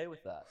be okay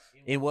with that.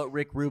 in what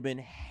Rick Rubin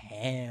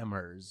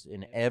hammers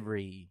in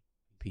every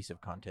piece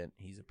of content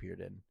he's appeared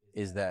in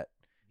is that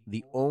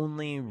the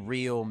only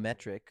real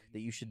metric that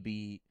you should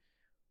be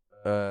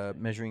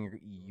measuring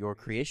your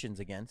creations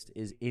against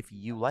is if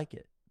you like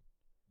it.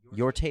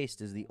 Your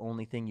taste is the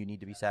only thing you need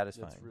to be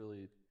satisfying, That's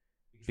really...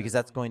 because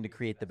that's going to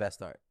create the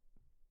best art.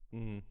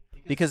 mhm.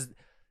 Because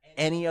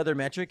any other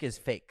metric is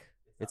fake.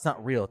 It's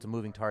not real. It's a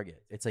moving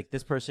target. It's like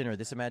this person or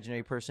this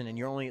imaginary person, and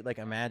you're only like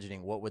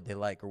imagining what would they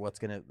like or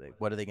what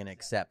are they gonna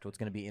accept, what's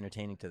gonna be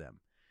entertaining to them.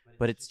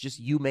 But it's just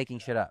you making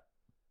shit up.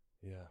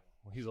 Yeah.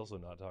 Well, he's also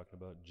not talking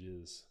about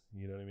jizz.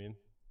 You know what I mean?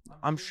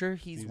 I'm sure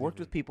he's worked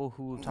with people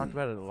who have talked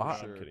about it a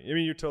lot. I'm kidding. I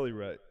mean, you're totally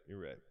right. You're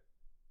right.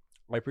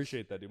 I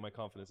appreciate that, dude. My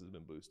confidence has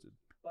been boosted.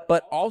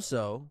 But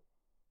also,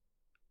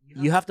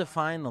 you have to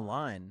find the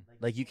line.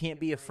 Like, you can't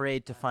be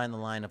afraid to find the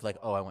line of like,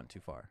 oh, I went too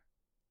far.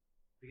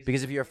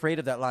 Because if you're afraid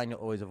of that line, you'll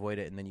always avoid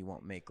it, and then you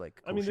won't make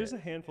like. I mean, there's a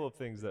handful of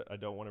things that I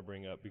don't want to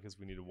bring up because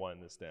we need to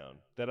wind this down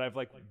that I've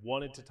like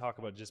wanted to talk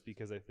about just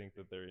because I think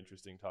that they're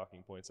interesting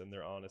talking points and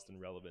they're honest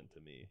and relevant to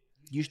me.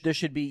 You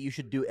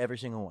should do every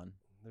single one.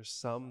 There's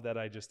some that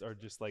I just are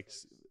just like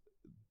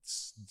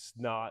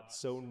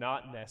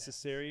not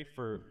necessary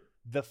for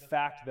the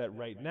fact that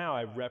right now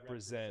I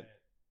represent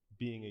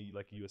being a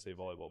USA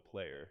volleyball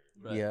player.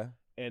 Right. Yeah.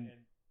 And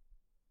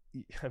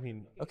I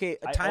mean, Okay,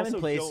 I time and also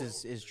place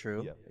don't- is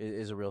true. Yeah.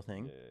 Is a real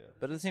thing. yeah.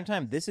 But at the same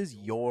time, this is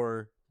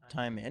your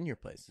time and your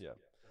place. Yeah.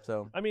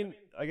 So I mean,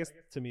 I guess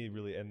to me,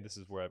 really, and this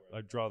is where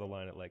I draw the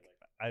line at like,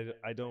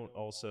 I don't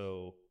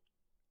also,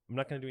 I'm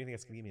not going to do anything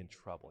that's going to get me in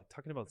trouble. Like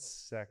talking about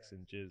sex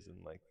and jizz and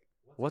like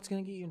what's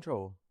gonna get you in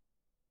trouble?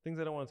 things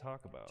I don't want to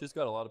talk about. Just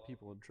got a lot of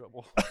people in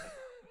trouble.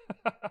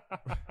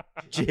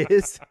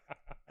 Jizz.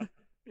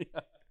 Yeah.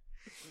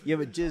 Yeah,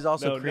 but Jizz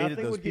also no, created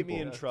nothing those would get people.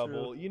 me in That's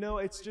trouble. You know,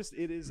 it's just,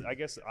 it is, I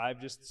guess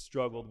I've just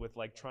struggled with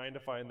like trying to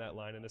find that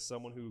line. And as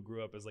someone who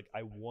grew up as like,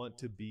 I want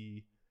to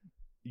be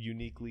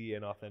uniquely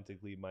and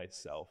authentically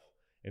myself.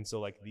 And so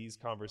like these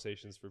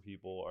conversations for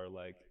people are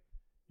like,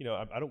 you know,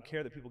 I don't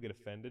care that people get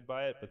offended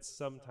by it, but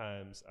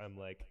sometimes I'm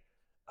like,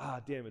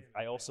 damn it,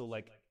 I also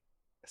like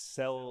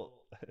sell,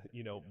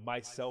 you know,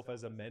 myself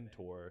as a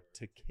mentor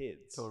to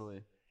kids.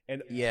 Totally.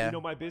 And Yeah. you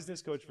know, my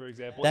business coach, for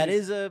example,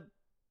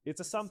 It's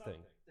a something.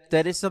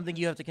 that is something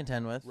you have to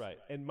contend with. Right.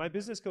 And my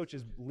business coach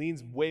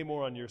leans way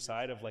more on your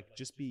side of like,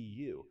 just be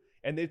you.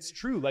 And it's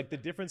true. Like the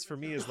difference for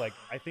me is like,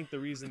 I think the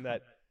reason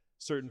that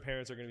certain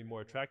parents are going to be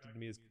more attracted to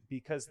me is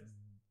because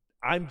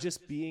I'm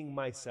just being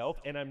myself,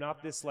 and I'm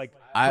not this like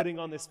putting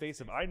on this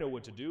face of I know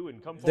what to do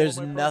and come. There's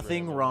my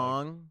nothing program.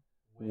 wrong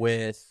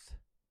with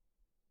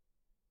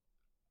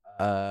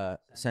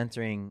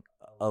censoring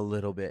a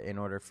little bit in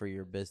order for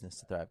your business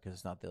to thrive, because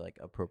it's not the like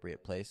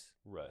appropriate place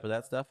for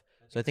that stuff.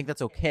 So I think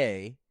that's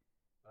okay.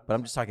 But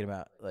I'm just talking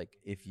about like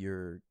if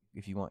you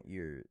want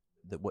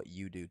what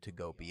you do to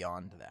go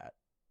beyond that,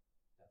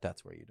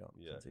 that's where you don't.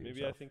 Yeah, censor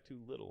maybe yourself. I think too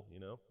little. You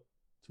know,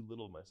 too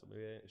little of myself.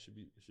 Maybe I should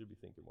be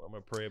thinking more. I'm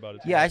gonna pray about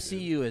it. Yeah, I tonight, see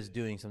dude. you as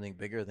doing something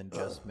bigger than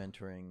just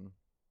mentoring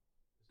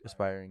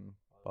aspiring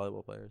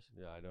volleyball players.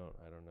 Yeah, I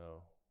don't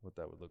know what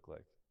that would look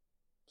like.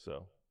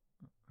 So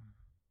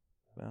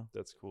Well,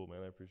 that's cool,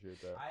 man. I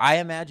appreciate that. I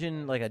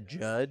imagine like a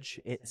judge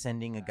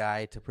sending a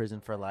guy to prison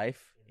for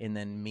life, and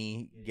then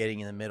me getting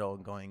in the middle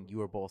and going, "You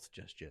were both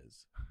just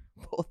jizz."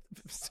 Both.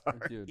 Sorry,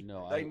 Dude,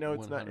 no, I I know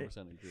it's 100%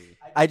 not. agree.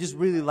 I just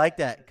really like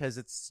that because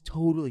it's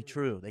totally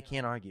true. They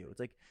can't argue. It's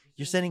like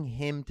you're sending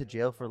him to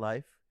jail for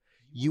life.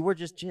 You were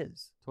just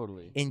jizz,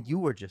 Totally. and you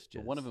were just jizz.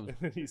 But one of them, And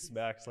then he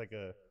smacks like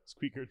a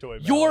squeaker toy.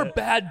 you're mallet.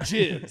 bad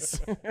jizz.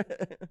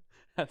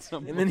 At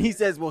some and then he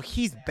says, "Well,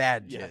 he's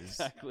bad jizz. yeah,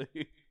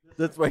 exactly.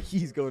 That's why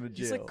he's going to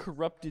jail." He's like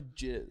corrupted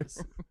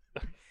jizz.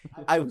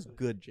 I was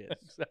good jizz.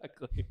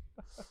 Exactly.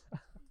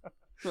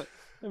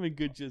 I mean,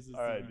 good jizz is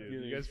All right, dude.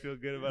 You guys feel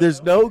good about There's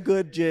it? no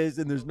good jizz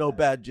and there's no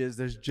bad jizz.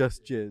 There's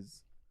just jizz.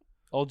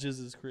 all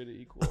jizz is created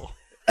equal.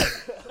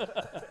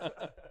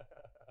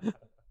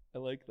 I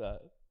like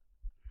that.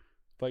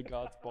 By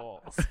God's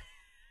balls.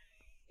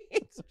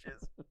 It's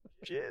just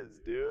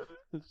jizz, dude.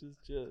 It's just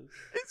jizz.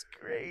 It's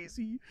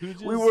crazy. Who We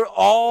jizz- were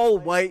all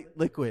white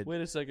liquid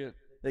Wait a second.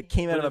 that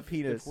came out But of a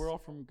penis. If we're all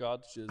from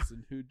God's jizz,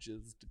 then who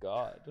jizzed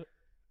God?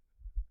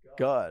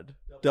 God.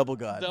 Double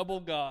God. Double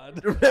God.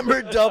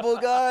 Remember Double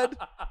God?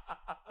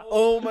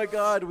 Oh my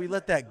God, we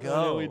let that go.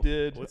 Oh, we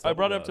did. What's I double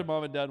brought it up God? to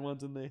mom and dad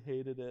once, and they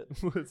hated it.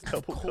 It's Of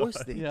double course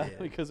God. they Yeah, did.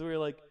 because we were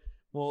like,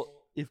 well,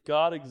 if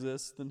God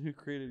exists, then who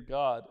created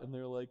God? And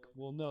they're like,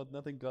 well, no,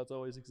 nothing. God's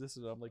always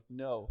existed. I'm like,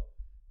 no,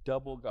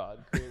 double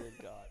God created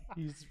God.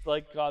 He's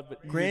like God,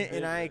 but Grant even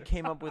and I bigger.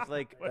 came up with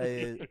like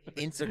a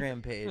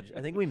Instagram page.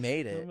 I think we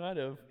made We it. might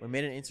have. We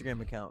made an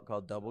Instagram account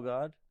called Double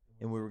God,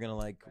 and we were gonna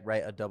like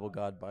write a Double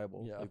God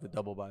Bible, Yeah. like the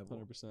Double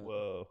Bible. 100%.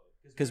 Whoa.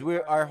 Because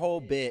our whole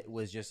bit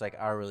was just like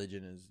our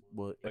religion is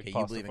Like okay,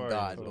 you believe in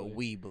God, Pastafarianism. but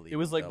we believe. It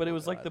was in like, but it double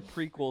was like the God.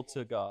 prequel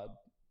to God,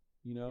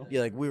 you know?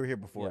 Yeah, like we were here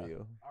before Yeah.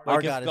 you. Like Our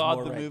if God is God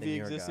more the right movie than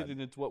your existed God.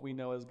 and it's what we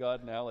know as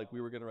God now, like we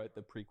were gonna write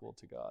the prequel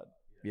to God.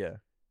 Yeah,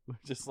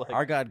 Just like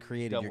our God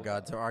created your double God,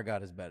 God. so our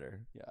God is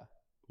better. Yeah.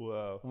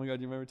 Whoa. Oh my God,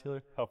 do you remember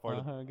Taylor? How far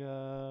did Our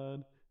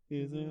God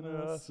is an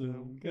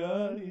awesome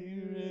God.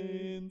 He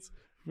reigns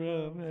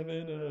from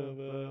heaven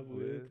above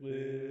with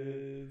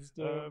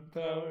wisdom,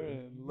 power,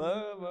 and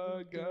love.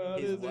 Our God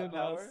His is what an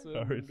power?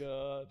 awesome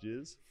God.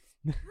 jizz?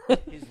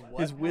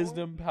 His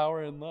wisdom,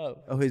 power, and love.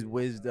 Oh, his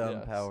wisdom,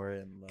 Yes. power,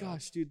 and love.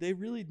 Gosh, dude, they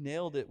really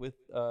nailed it with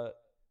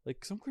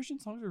like some Christian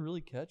songs are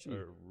really catchy.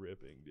 Are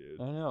ripping, dude.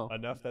 I know.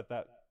 Enough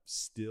that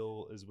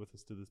still is with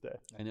us to this day.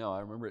 I know. I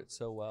remember it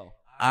so well.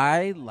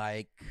 I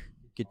like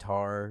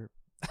guitar.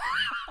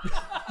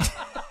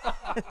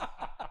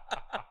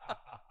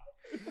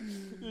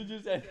 You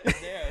just ended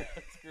there.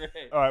 That's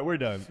great. All right, we're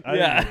done. I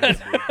Yeah, think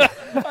we're good,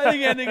 dude. I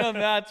think ending on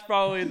that's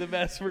probably the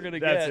best we're gonna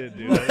That's get. it,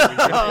 dude. I think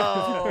we're good.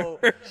 Oh,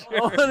 For I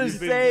want to You've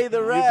been- say the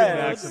you've been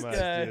rest. maximized,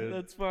 Okay, dude.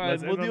 that's fine.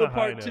 Let's We'll end do on a a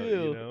part high two. note,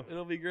 you know?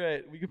 It'll be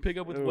great. We can pick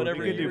up with Ooh, whatever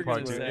we can you do were part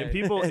gonna two. say. And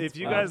people, if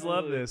you guys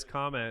love Absolutely. this,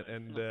 comment,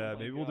 and Oh my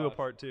maybe we'll do a gosh.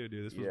 part two,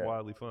 dude. This was Yeah.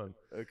 wildly fun.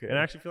 Okay. And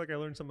I actually feel like I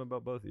learned something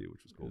about both of you,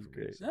 which was cool. That's for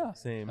me. great. So Yeah,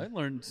 Same. I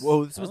learned.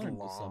 Whoa, this I was learned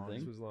long. This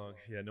something. was long.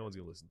 Yeah, no one's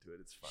gonna listen to it.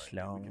 It's fine.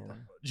 Slow. We can talk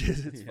about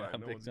jizz. It's Yeah,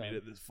 fine. No big one's made time.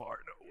 it this far.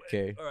 No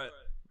way. Okay. All right.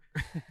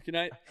 Good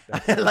night.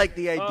 I like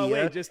the idea Oh,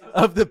 wait, just-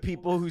 of the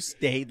people who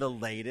stay the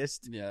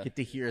latest Yeah. get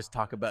to hear us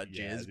talk about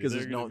Yeah, jizz dude, because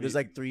they're gonna there's be-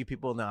 like 3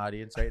 people in the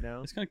audience right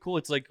now. It's kind of cool.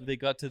 It's like they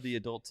got to the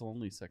adults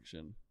only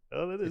section.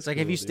 Oh, that is It's like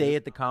cool, if you dude. stay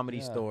at the comedy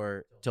Yeah.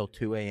 store till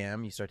 2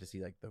 a.m., you start to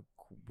see like the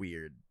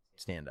weird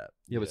stand up.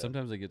 Yeah, but Yeah.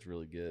 sometimes it gets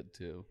really good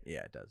too.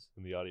 Yeah, it does.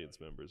 And the audience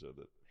members are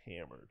the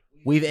hammered.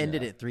 We've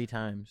ended Yeah. it 3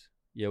 times.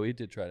 Yeah, we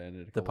did try to end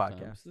it. A The couple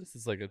times. podcast. This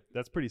is like a.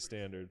 That's pretty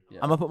standard. Yeah.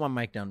 I'm gonna put my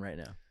mic down right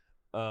now.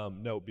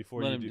 No,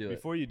 before Let you him do it.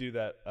 before you do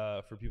that,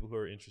 for people who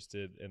are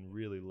interested and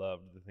really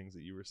loved the things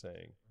that you were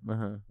saying,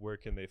 Uh-huh. where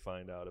can they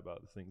find out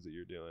about the things that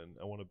you're doing?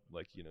 I want to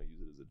use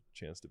it as a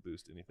chance to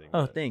boost anything.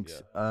 Oh, that-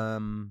 thanks. yeah.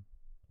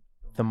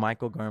 The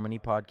Michael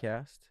Garmany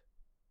podcast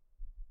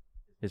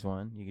is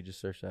one. You could just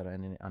search that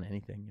on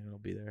anything and it'll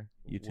be there.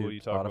 What YouTube, do you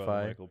talk about on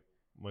Spotify. the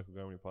Michael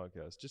Garmany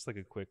podcast? Just like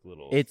a quick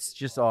little. It's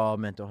just all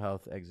mental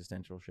health,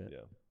 existential shit. yeah.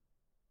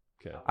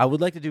 Okay. I would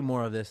like to do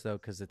more of this though,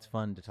 because it's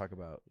fun to talk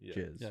about Yeah.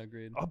 jizz. Yeah,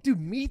 agreed. Oh, dude,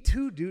 me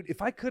too, dude.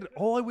 If I could,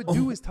 all I would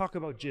do is talk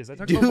about jizz. I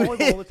talk Dude, about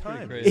volleyball all the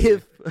time. Great.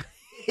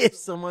 If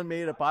someone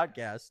made a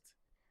podcast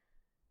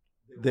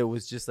that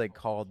was just like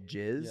called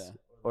jizz, Yeah.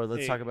 or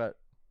let's Hey, talk about.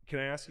 Can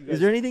I ask you guys? Is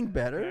there anything Can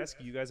I better? ask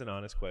you guys an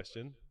honest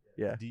question?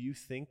 Yeah. Do you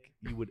think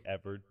you would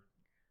ever?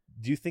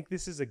 Do you think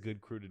this is a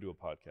good crew to do a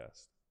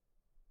podcast?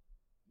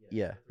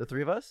 Yeah, the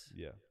three of us.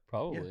 Yeah.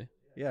 Probably.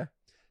 Yeah.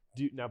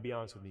 Now be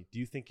honest with me. Do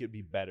you think it'd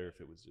be better if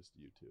it was just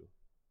you two?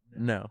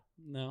 No.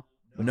 No.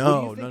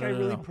 No. What do you think no. I No.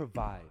 really no.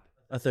 provide?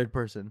 A third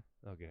person.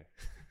 Okay.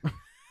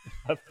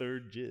 A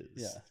third jizz.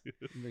 Yeah.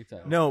 Big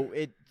time. No,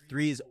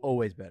 three is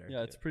always better.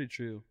 Yeah, it's pretty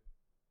true.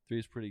 3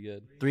 is pretty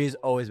good. 3 is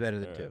always better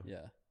than Alright. 2.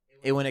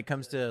 Yeah. When it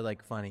comes to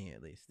like funny,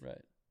 at least, Right.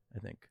 I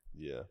think.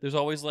 Yeah. There's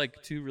always like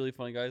 2 really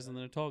funny guys and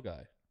then a tall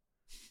guy.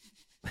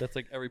 That's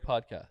like every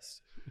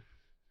podcast.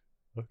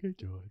 Okay,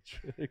 George.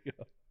 There you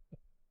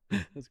go.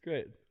 That's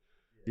great.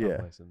 Yeah.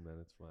 I'll listen, then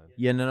it's fine.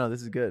 Yeah. No.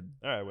 This is good.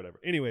 All right, whatever.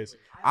 Anyways,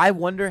 I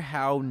wonder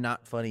how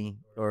not funny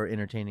or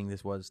entertaining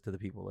this was to the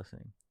people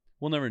listening.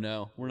 We'll never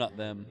know. We're not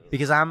them.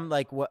 Because I'm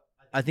like, what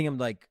I think I'm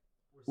like,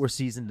 we're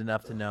seasoned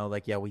enough to know,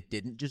 like, yeah, we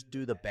didn't just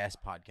do the best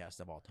podcast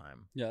of all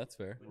time. Yeah, that's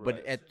fair.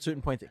 But at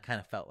certain points, it kind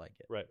of felt like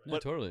it. right. No,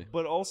 totally.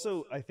 But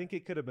also, I think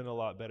it could have been a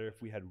lot better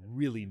if we had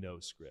really no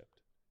script.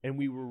 And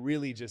we were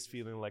really just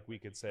feeling like we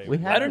could say. We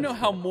I don't had- know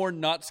how more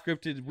not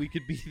scripted we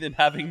could be than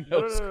having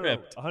no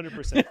script.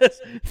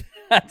 100%.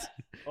 That's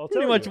I'll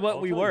pretty tell much you, what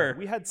I'll we tell you. were.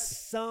 We had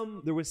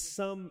there was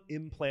some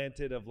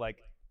implanted of like,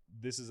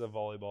 this is a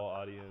volleyball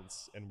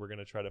audience, and we're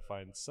gonna try to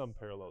find some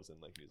parallels in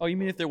like music. Oh, you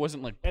mean if there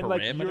wasn't like and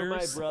like parameters? you're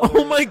my brother.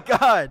 Oh my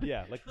God.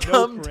 Yeah, like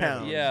Come no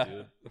Town. parameters, Yeah.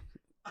 dude.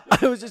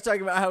 I was just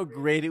talking about how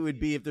great it would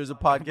be if there's a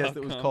podcast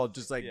that was Come- called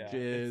just like yeah,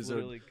 it's Jizz or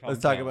literally Come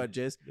let's talk Town. about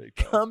Jizz. Big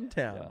time. Come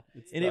Town. Yeah,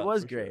 it's And it that,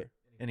 was for great. sure.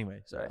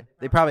 Anyway, sorry.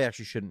 They probably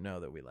actually shouldn't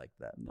know that we like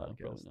that No, podcast.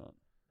 probably not.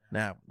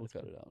 Nah, We'll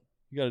cut it out.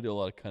 You got to do a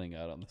lot of cutting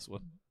out on this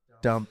one.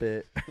 dump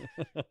it.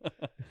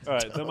 All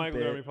right, the Michael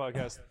bit. Garmany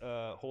podcast.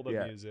 Hold up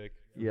Yeah. music.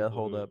 Yeah,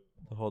 hold up.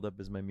 The hold up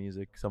is my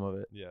music. Some of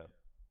it. Yeah.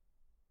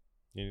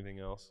 Anything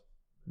else?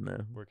 No.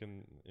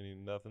 Working?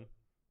 Nothing?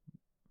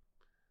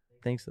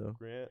 Think so.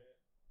 Grant,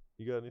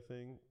 you got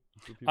anything?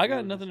 for people I who got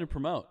are nothing to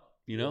promote.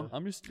 You know, Yeah.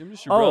 I'm just your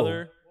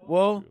brother.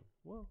 Well, just-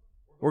 Well,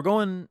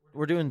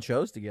 we're doing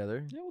shows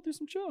together. Yeah, we'll do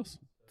some shows.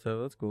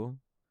 So that's cool.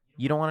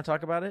 You don't want to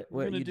talk about it? We're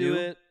What gonna you do do?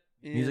 it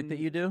in Music that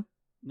you do?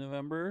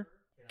 November.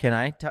 Can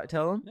I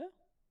tell them? Yeah.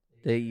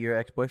 That your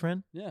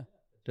ex-boyfriend? Yeah,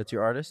 That's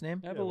your artist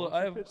name? I have yeah, a little. why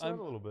I don't you have. pitch that I'm,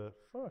 a little bit.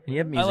 Fuck. And you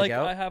have I music like.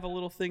 out? I have a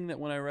little thing that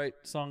when I write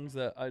songs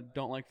that I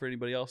don't like for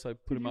anybody else, I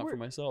put them out for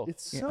myself.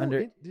 It's Yeah, so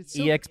under it's so,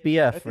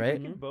 EXBF, I think right?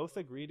 we can both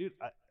agree, dude.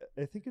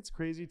 I think it's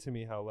crazy to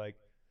me how like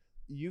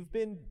you've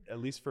been, at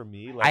least for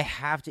me, like I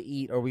have to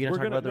eat. Are we going to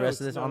we're talk about the no, rest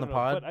of this no, on no, the no,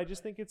 pod? But I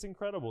just think it's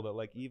incredible that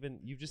like even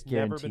you've just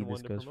Guarantee never been one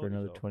this to goes promote for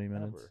another yourself, 20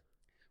 minutes. ever.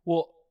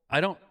 Well, I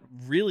don't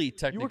really You worked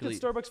technically.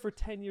 at Starbucks for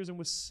 10 years and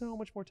was so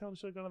much more talented.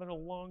 Should have gone out there a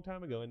long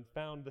time ago and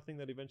found the thing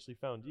that eventually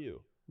found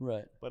you.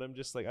 Right. But I'm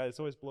just like, it's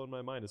always blown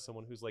my mind as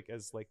someone who's like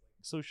as like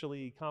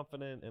socially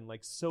confident and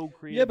like so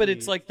creative. Yeah, but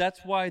it's like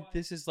that's why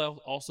this is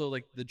also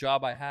like the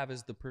job I have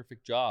is the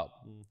perfect job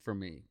for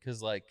me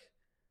because like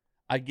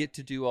I get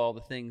to do all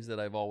the things that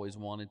I've always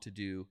wanted to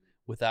do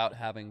without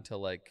having to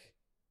like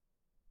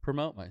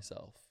promote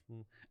myself.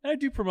 And I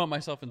do promote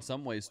myself in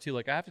some ways too.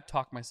 Like I have to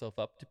talk myself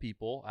up to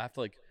people. I have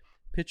to like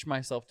pitch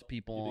myself to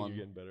people you think on. you're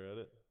getting better at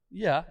it.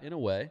 Yeah, in a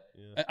way.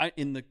 Yeah. I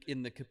in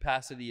the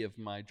capacity of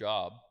my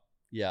job.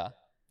 Yeah,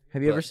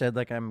 Have you ever but- said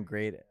like I'm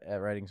great at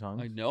writing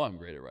songs? I know I'm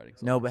great at writing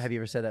songs. No, but have you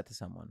ever said that to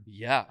someone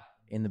Yeah,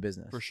 in the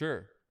business? for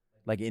sure.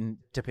 Like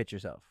to pitch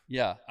yourself.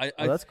 Yeah,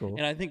 Oh, that's cool.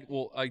 And I think,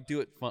 well, I do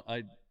it fun.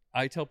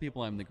 I tell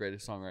people I'm the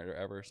greatest songwriter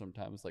ever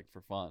sometimes, like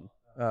for fun.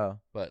 Oh,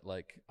 But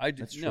like I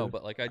That's no, true.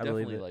 but like I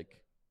believe definitely it. like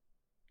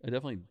I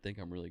definitely think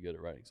I'm really good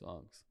at writing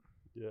songs.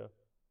 Yeah.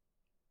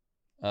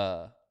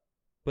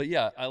 But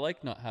yeah, I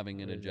like not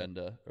having an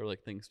agenda or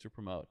like things to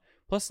promote.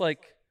 Plus,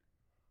 like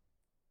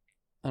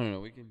I don't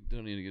know,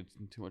 don't need to get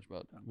too much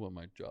about what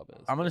my job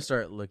is. I'm gonna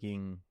start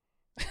looking.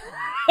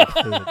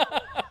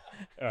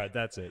 All right,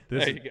 that's it.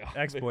 This There is you go.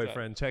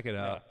 Ex-boyfriend. Check it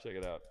Yeah, out. check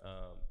it out.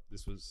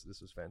 This was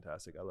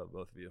fantastic. I love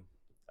both of you.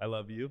 I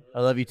love you.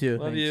 I love you too.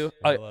 Love Thanks. you.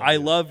 I I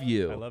love love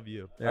you. I love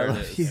you. I There it love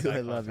is. you. Eye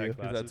I love you. contact Because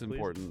that's glasses, please.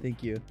 important.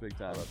 Thank you. Big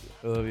time.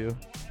 I love you.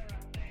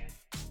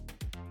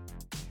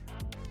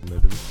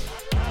 Living.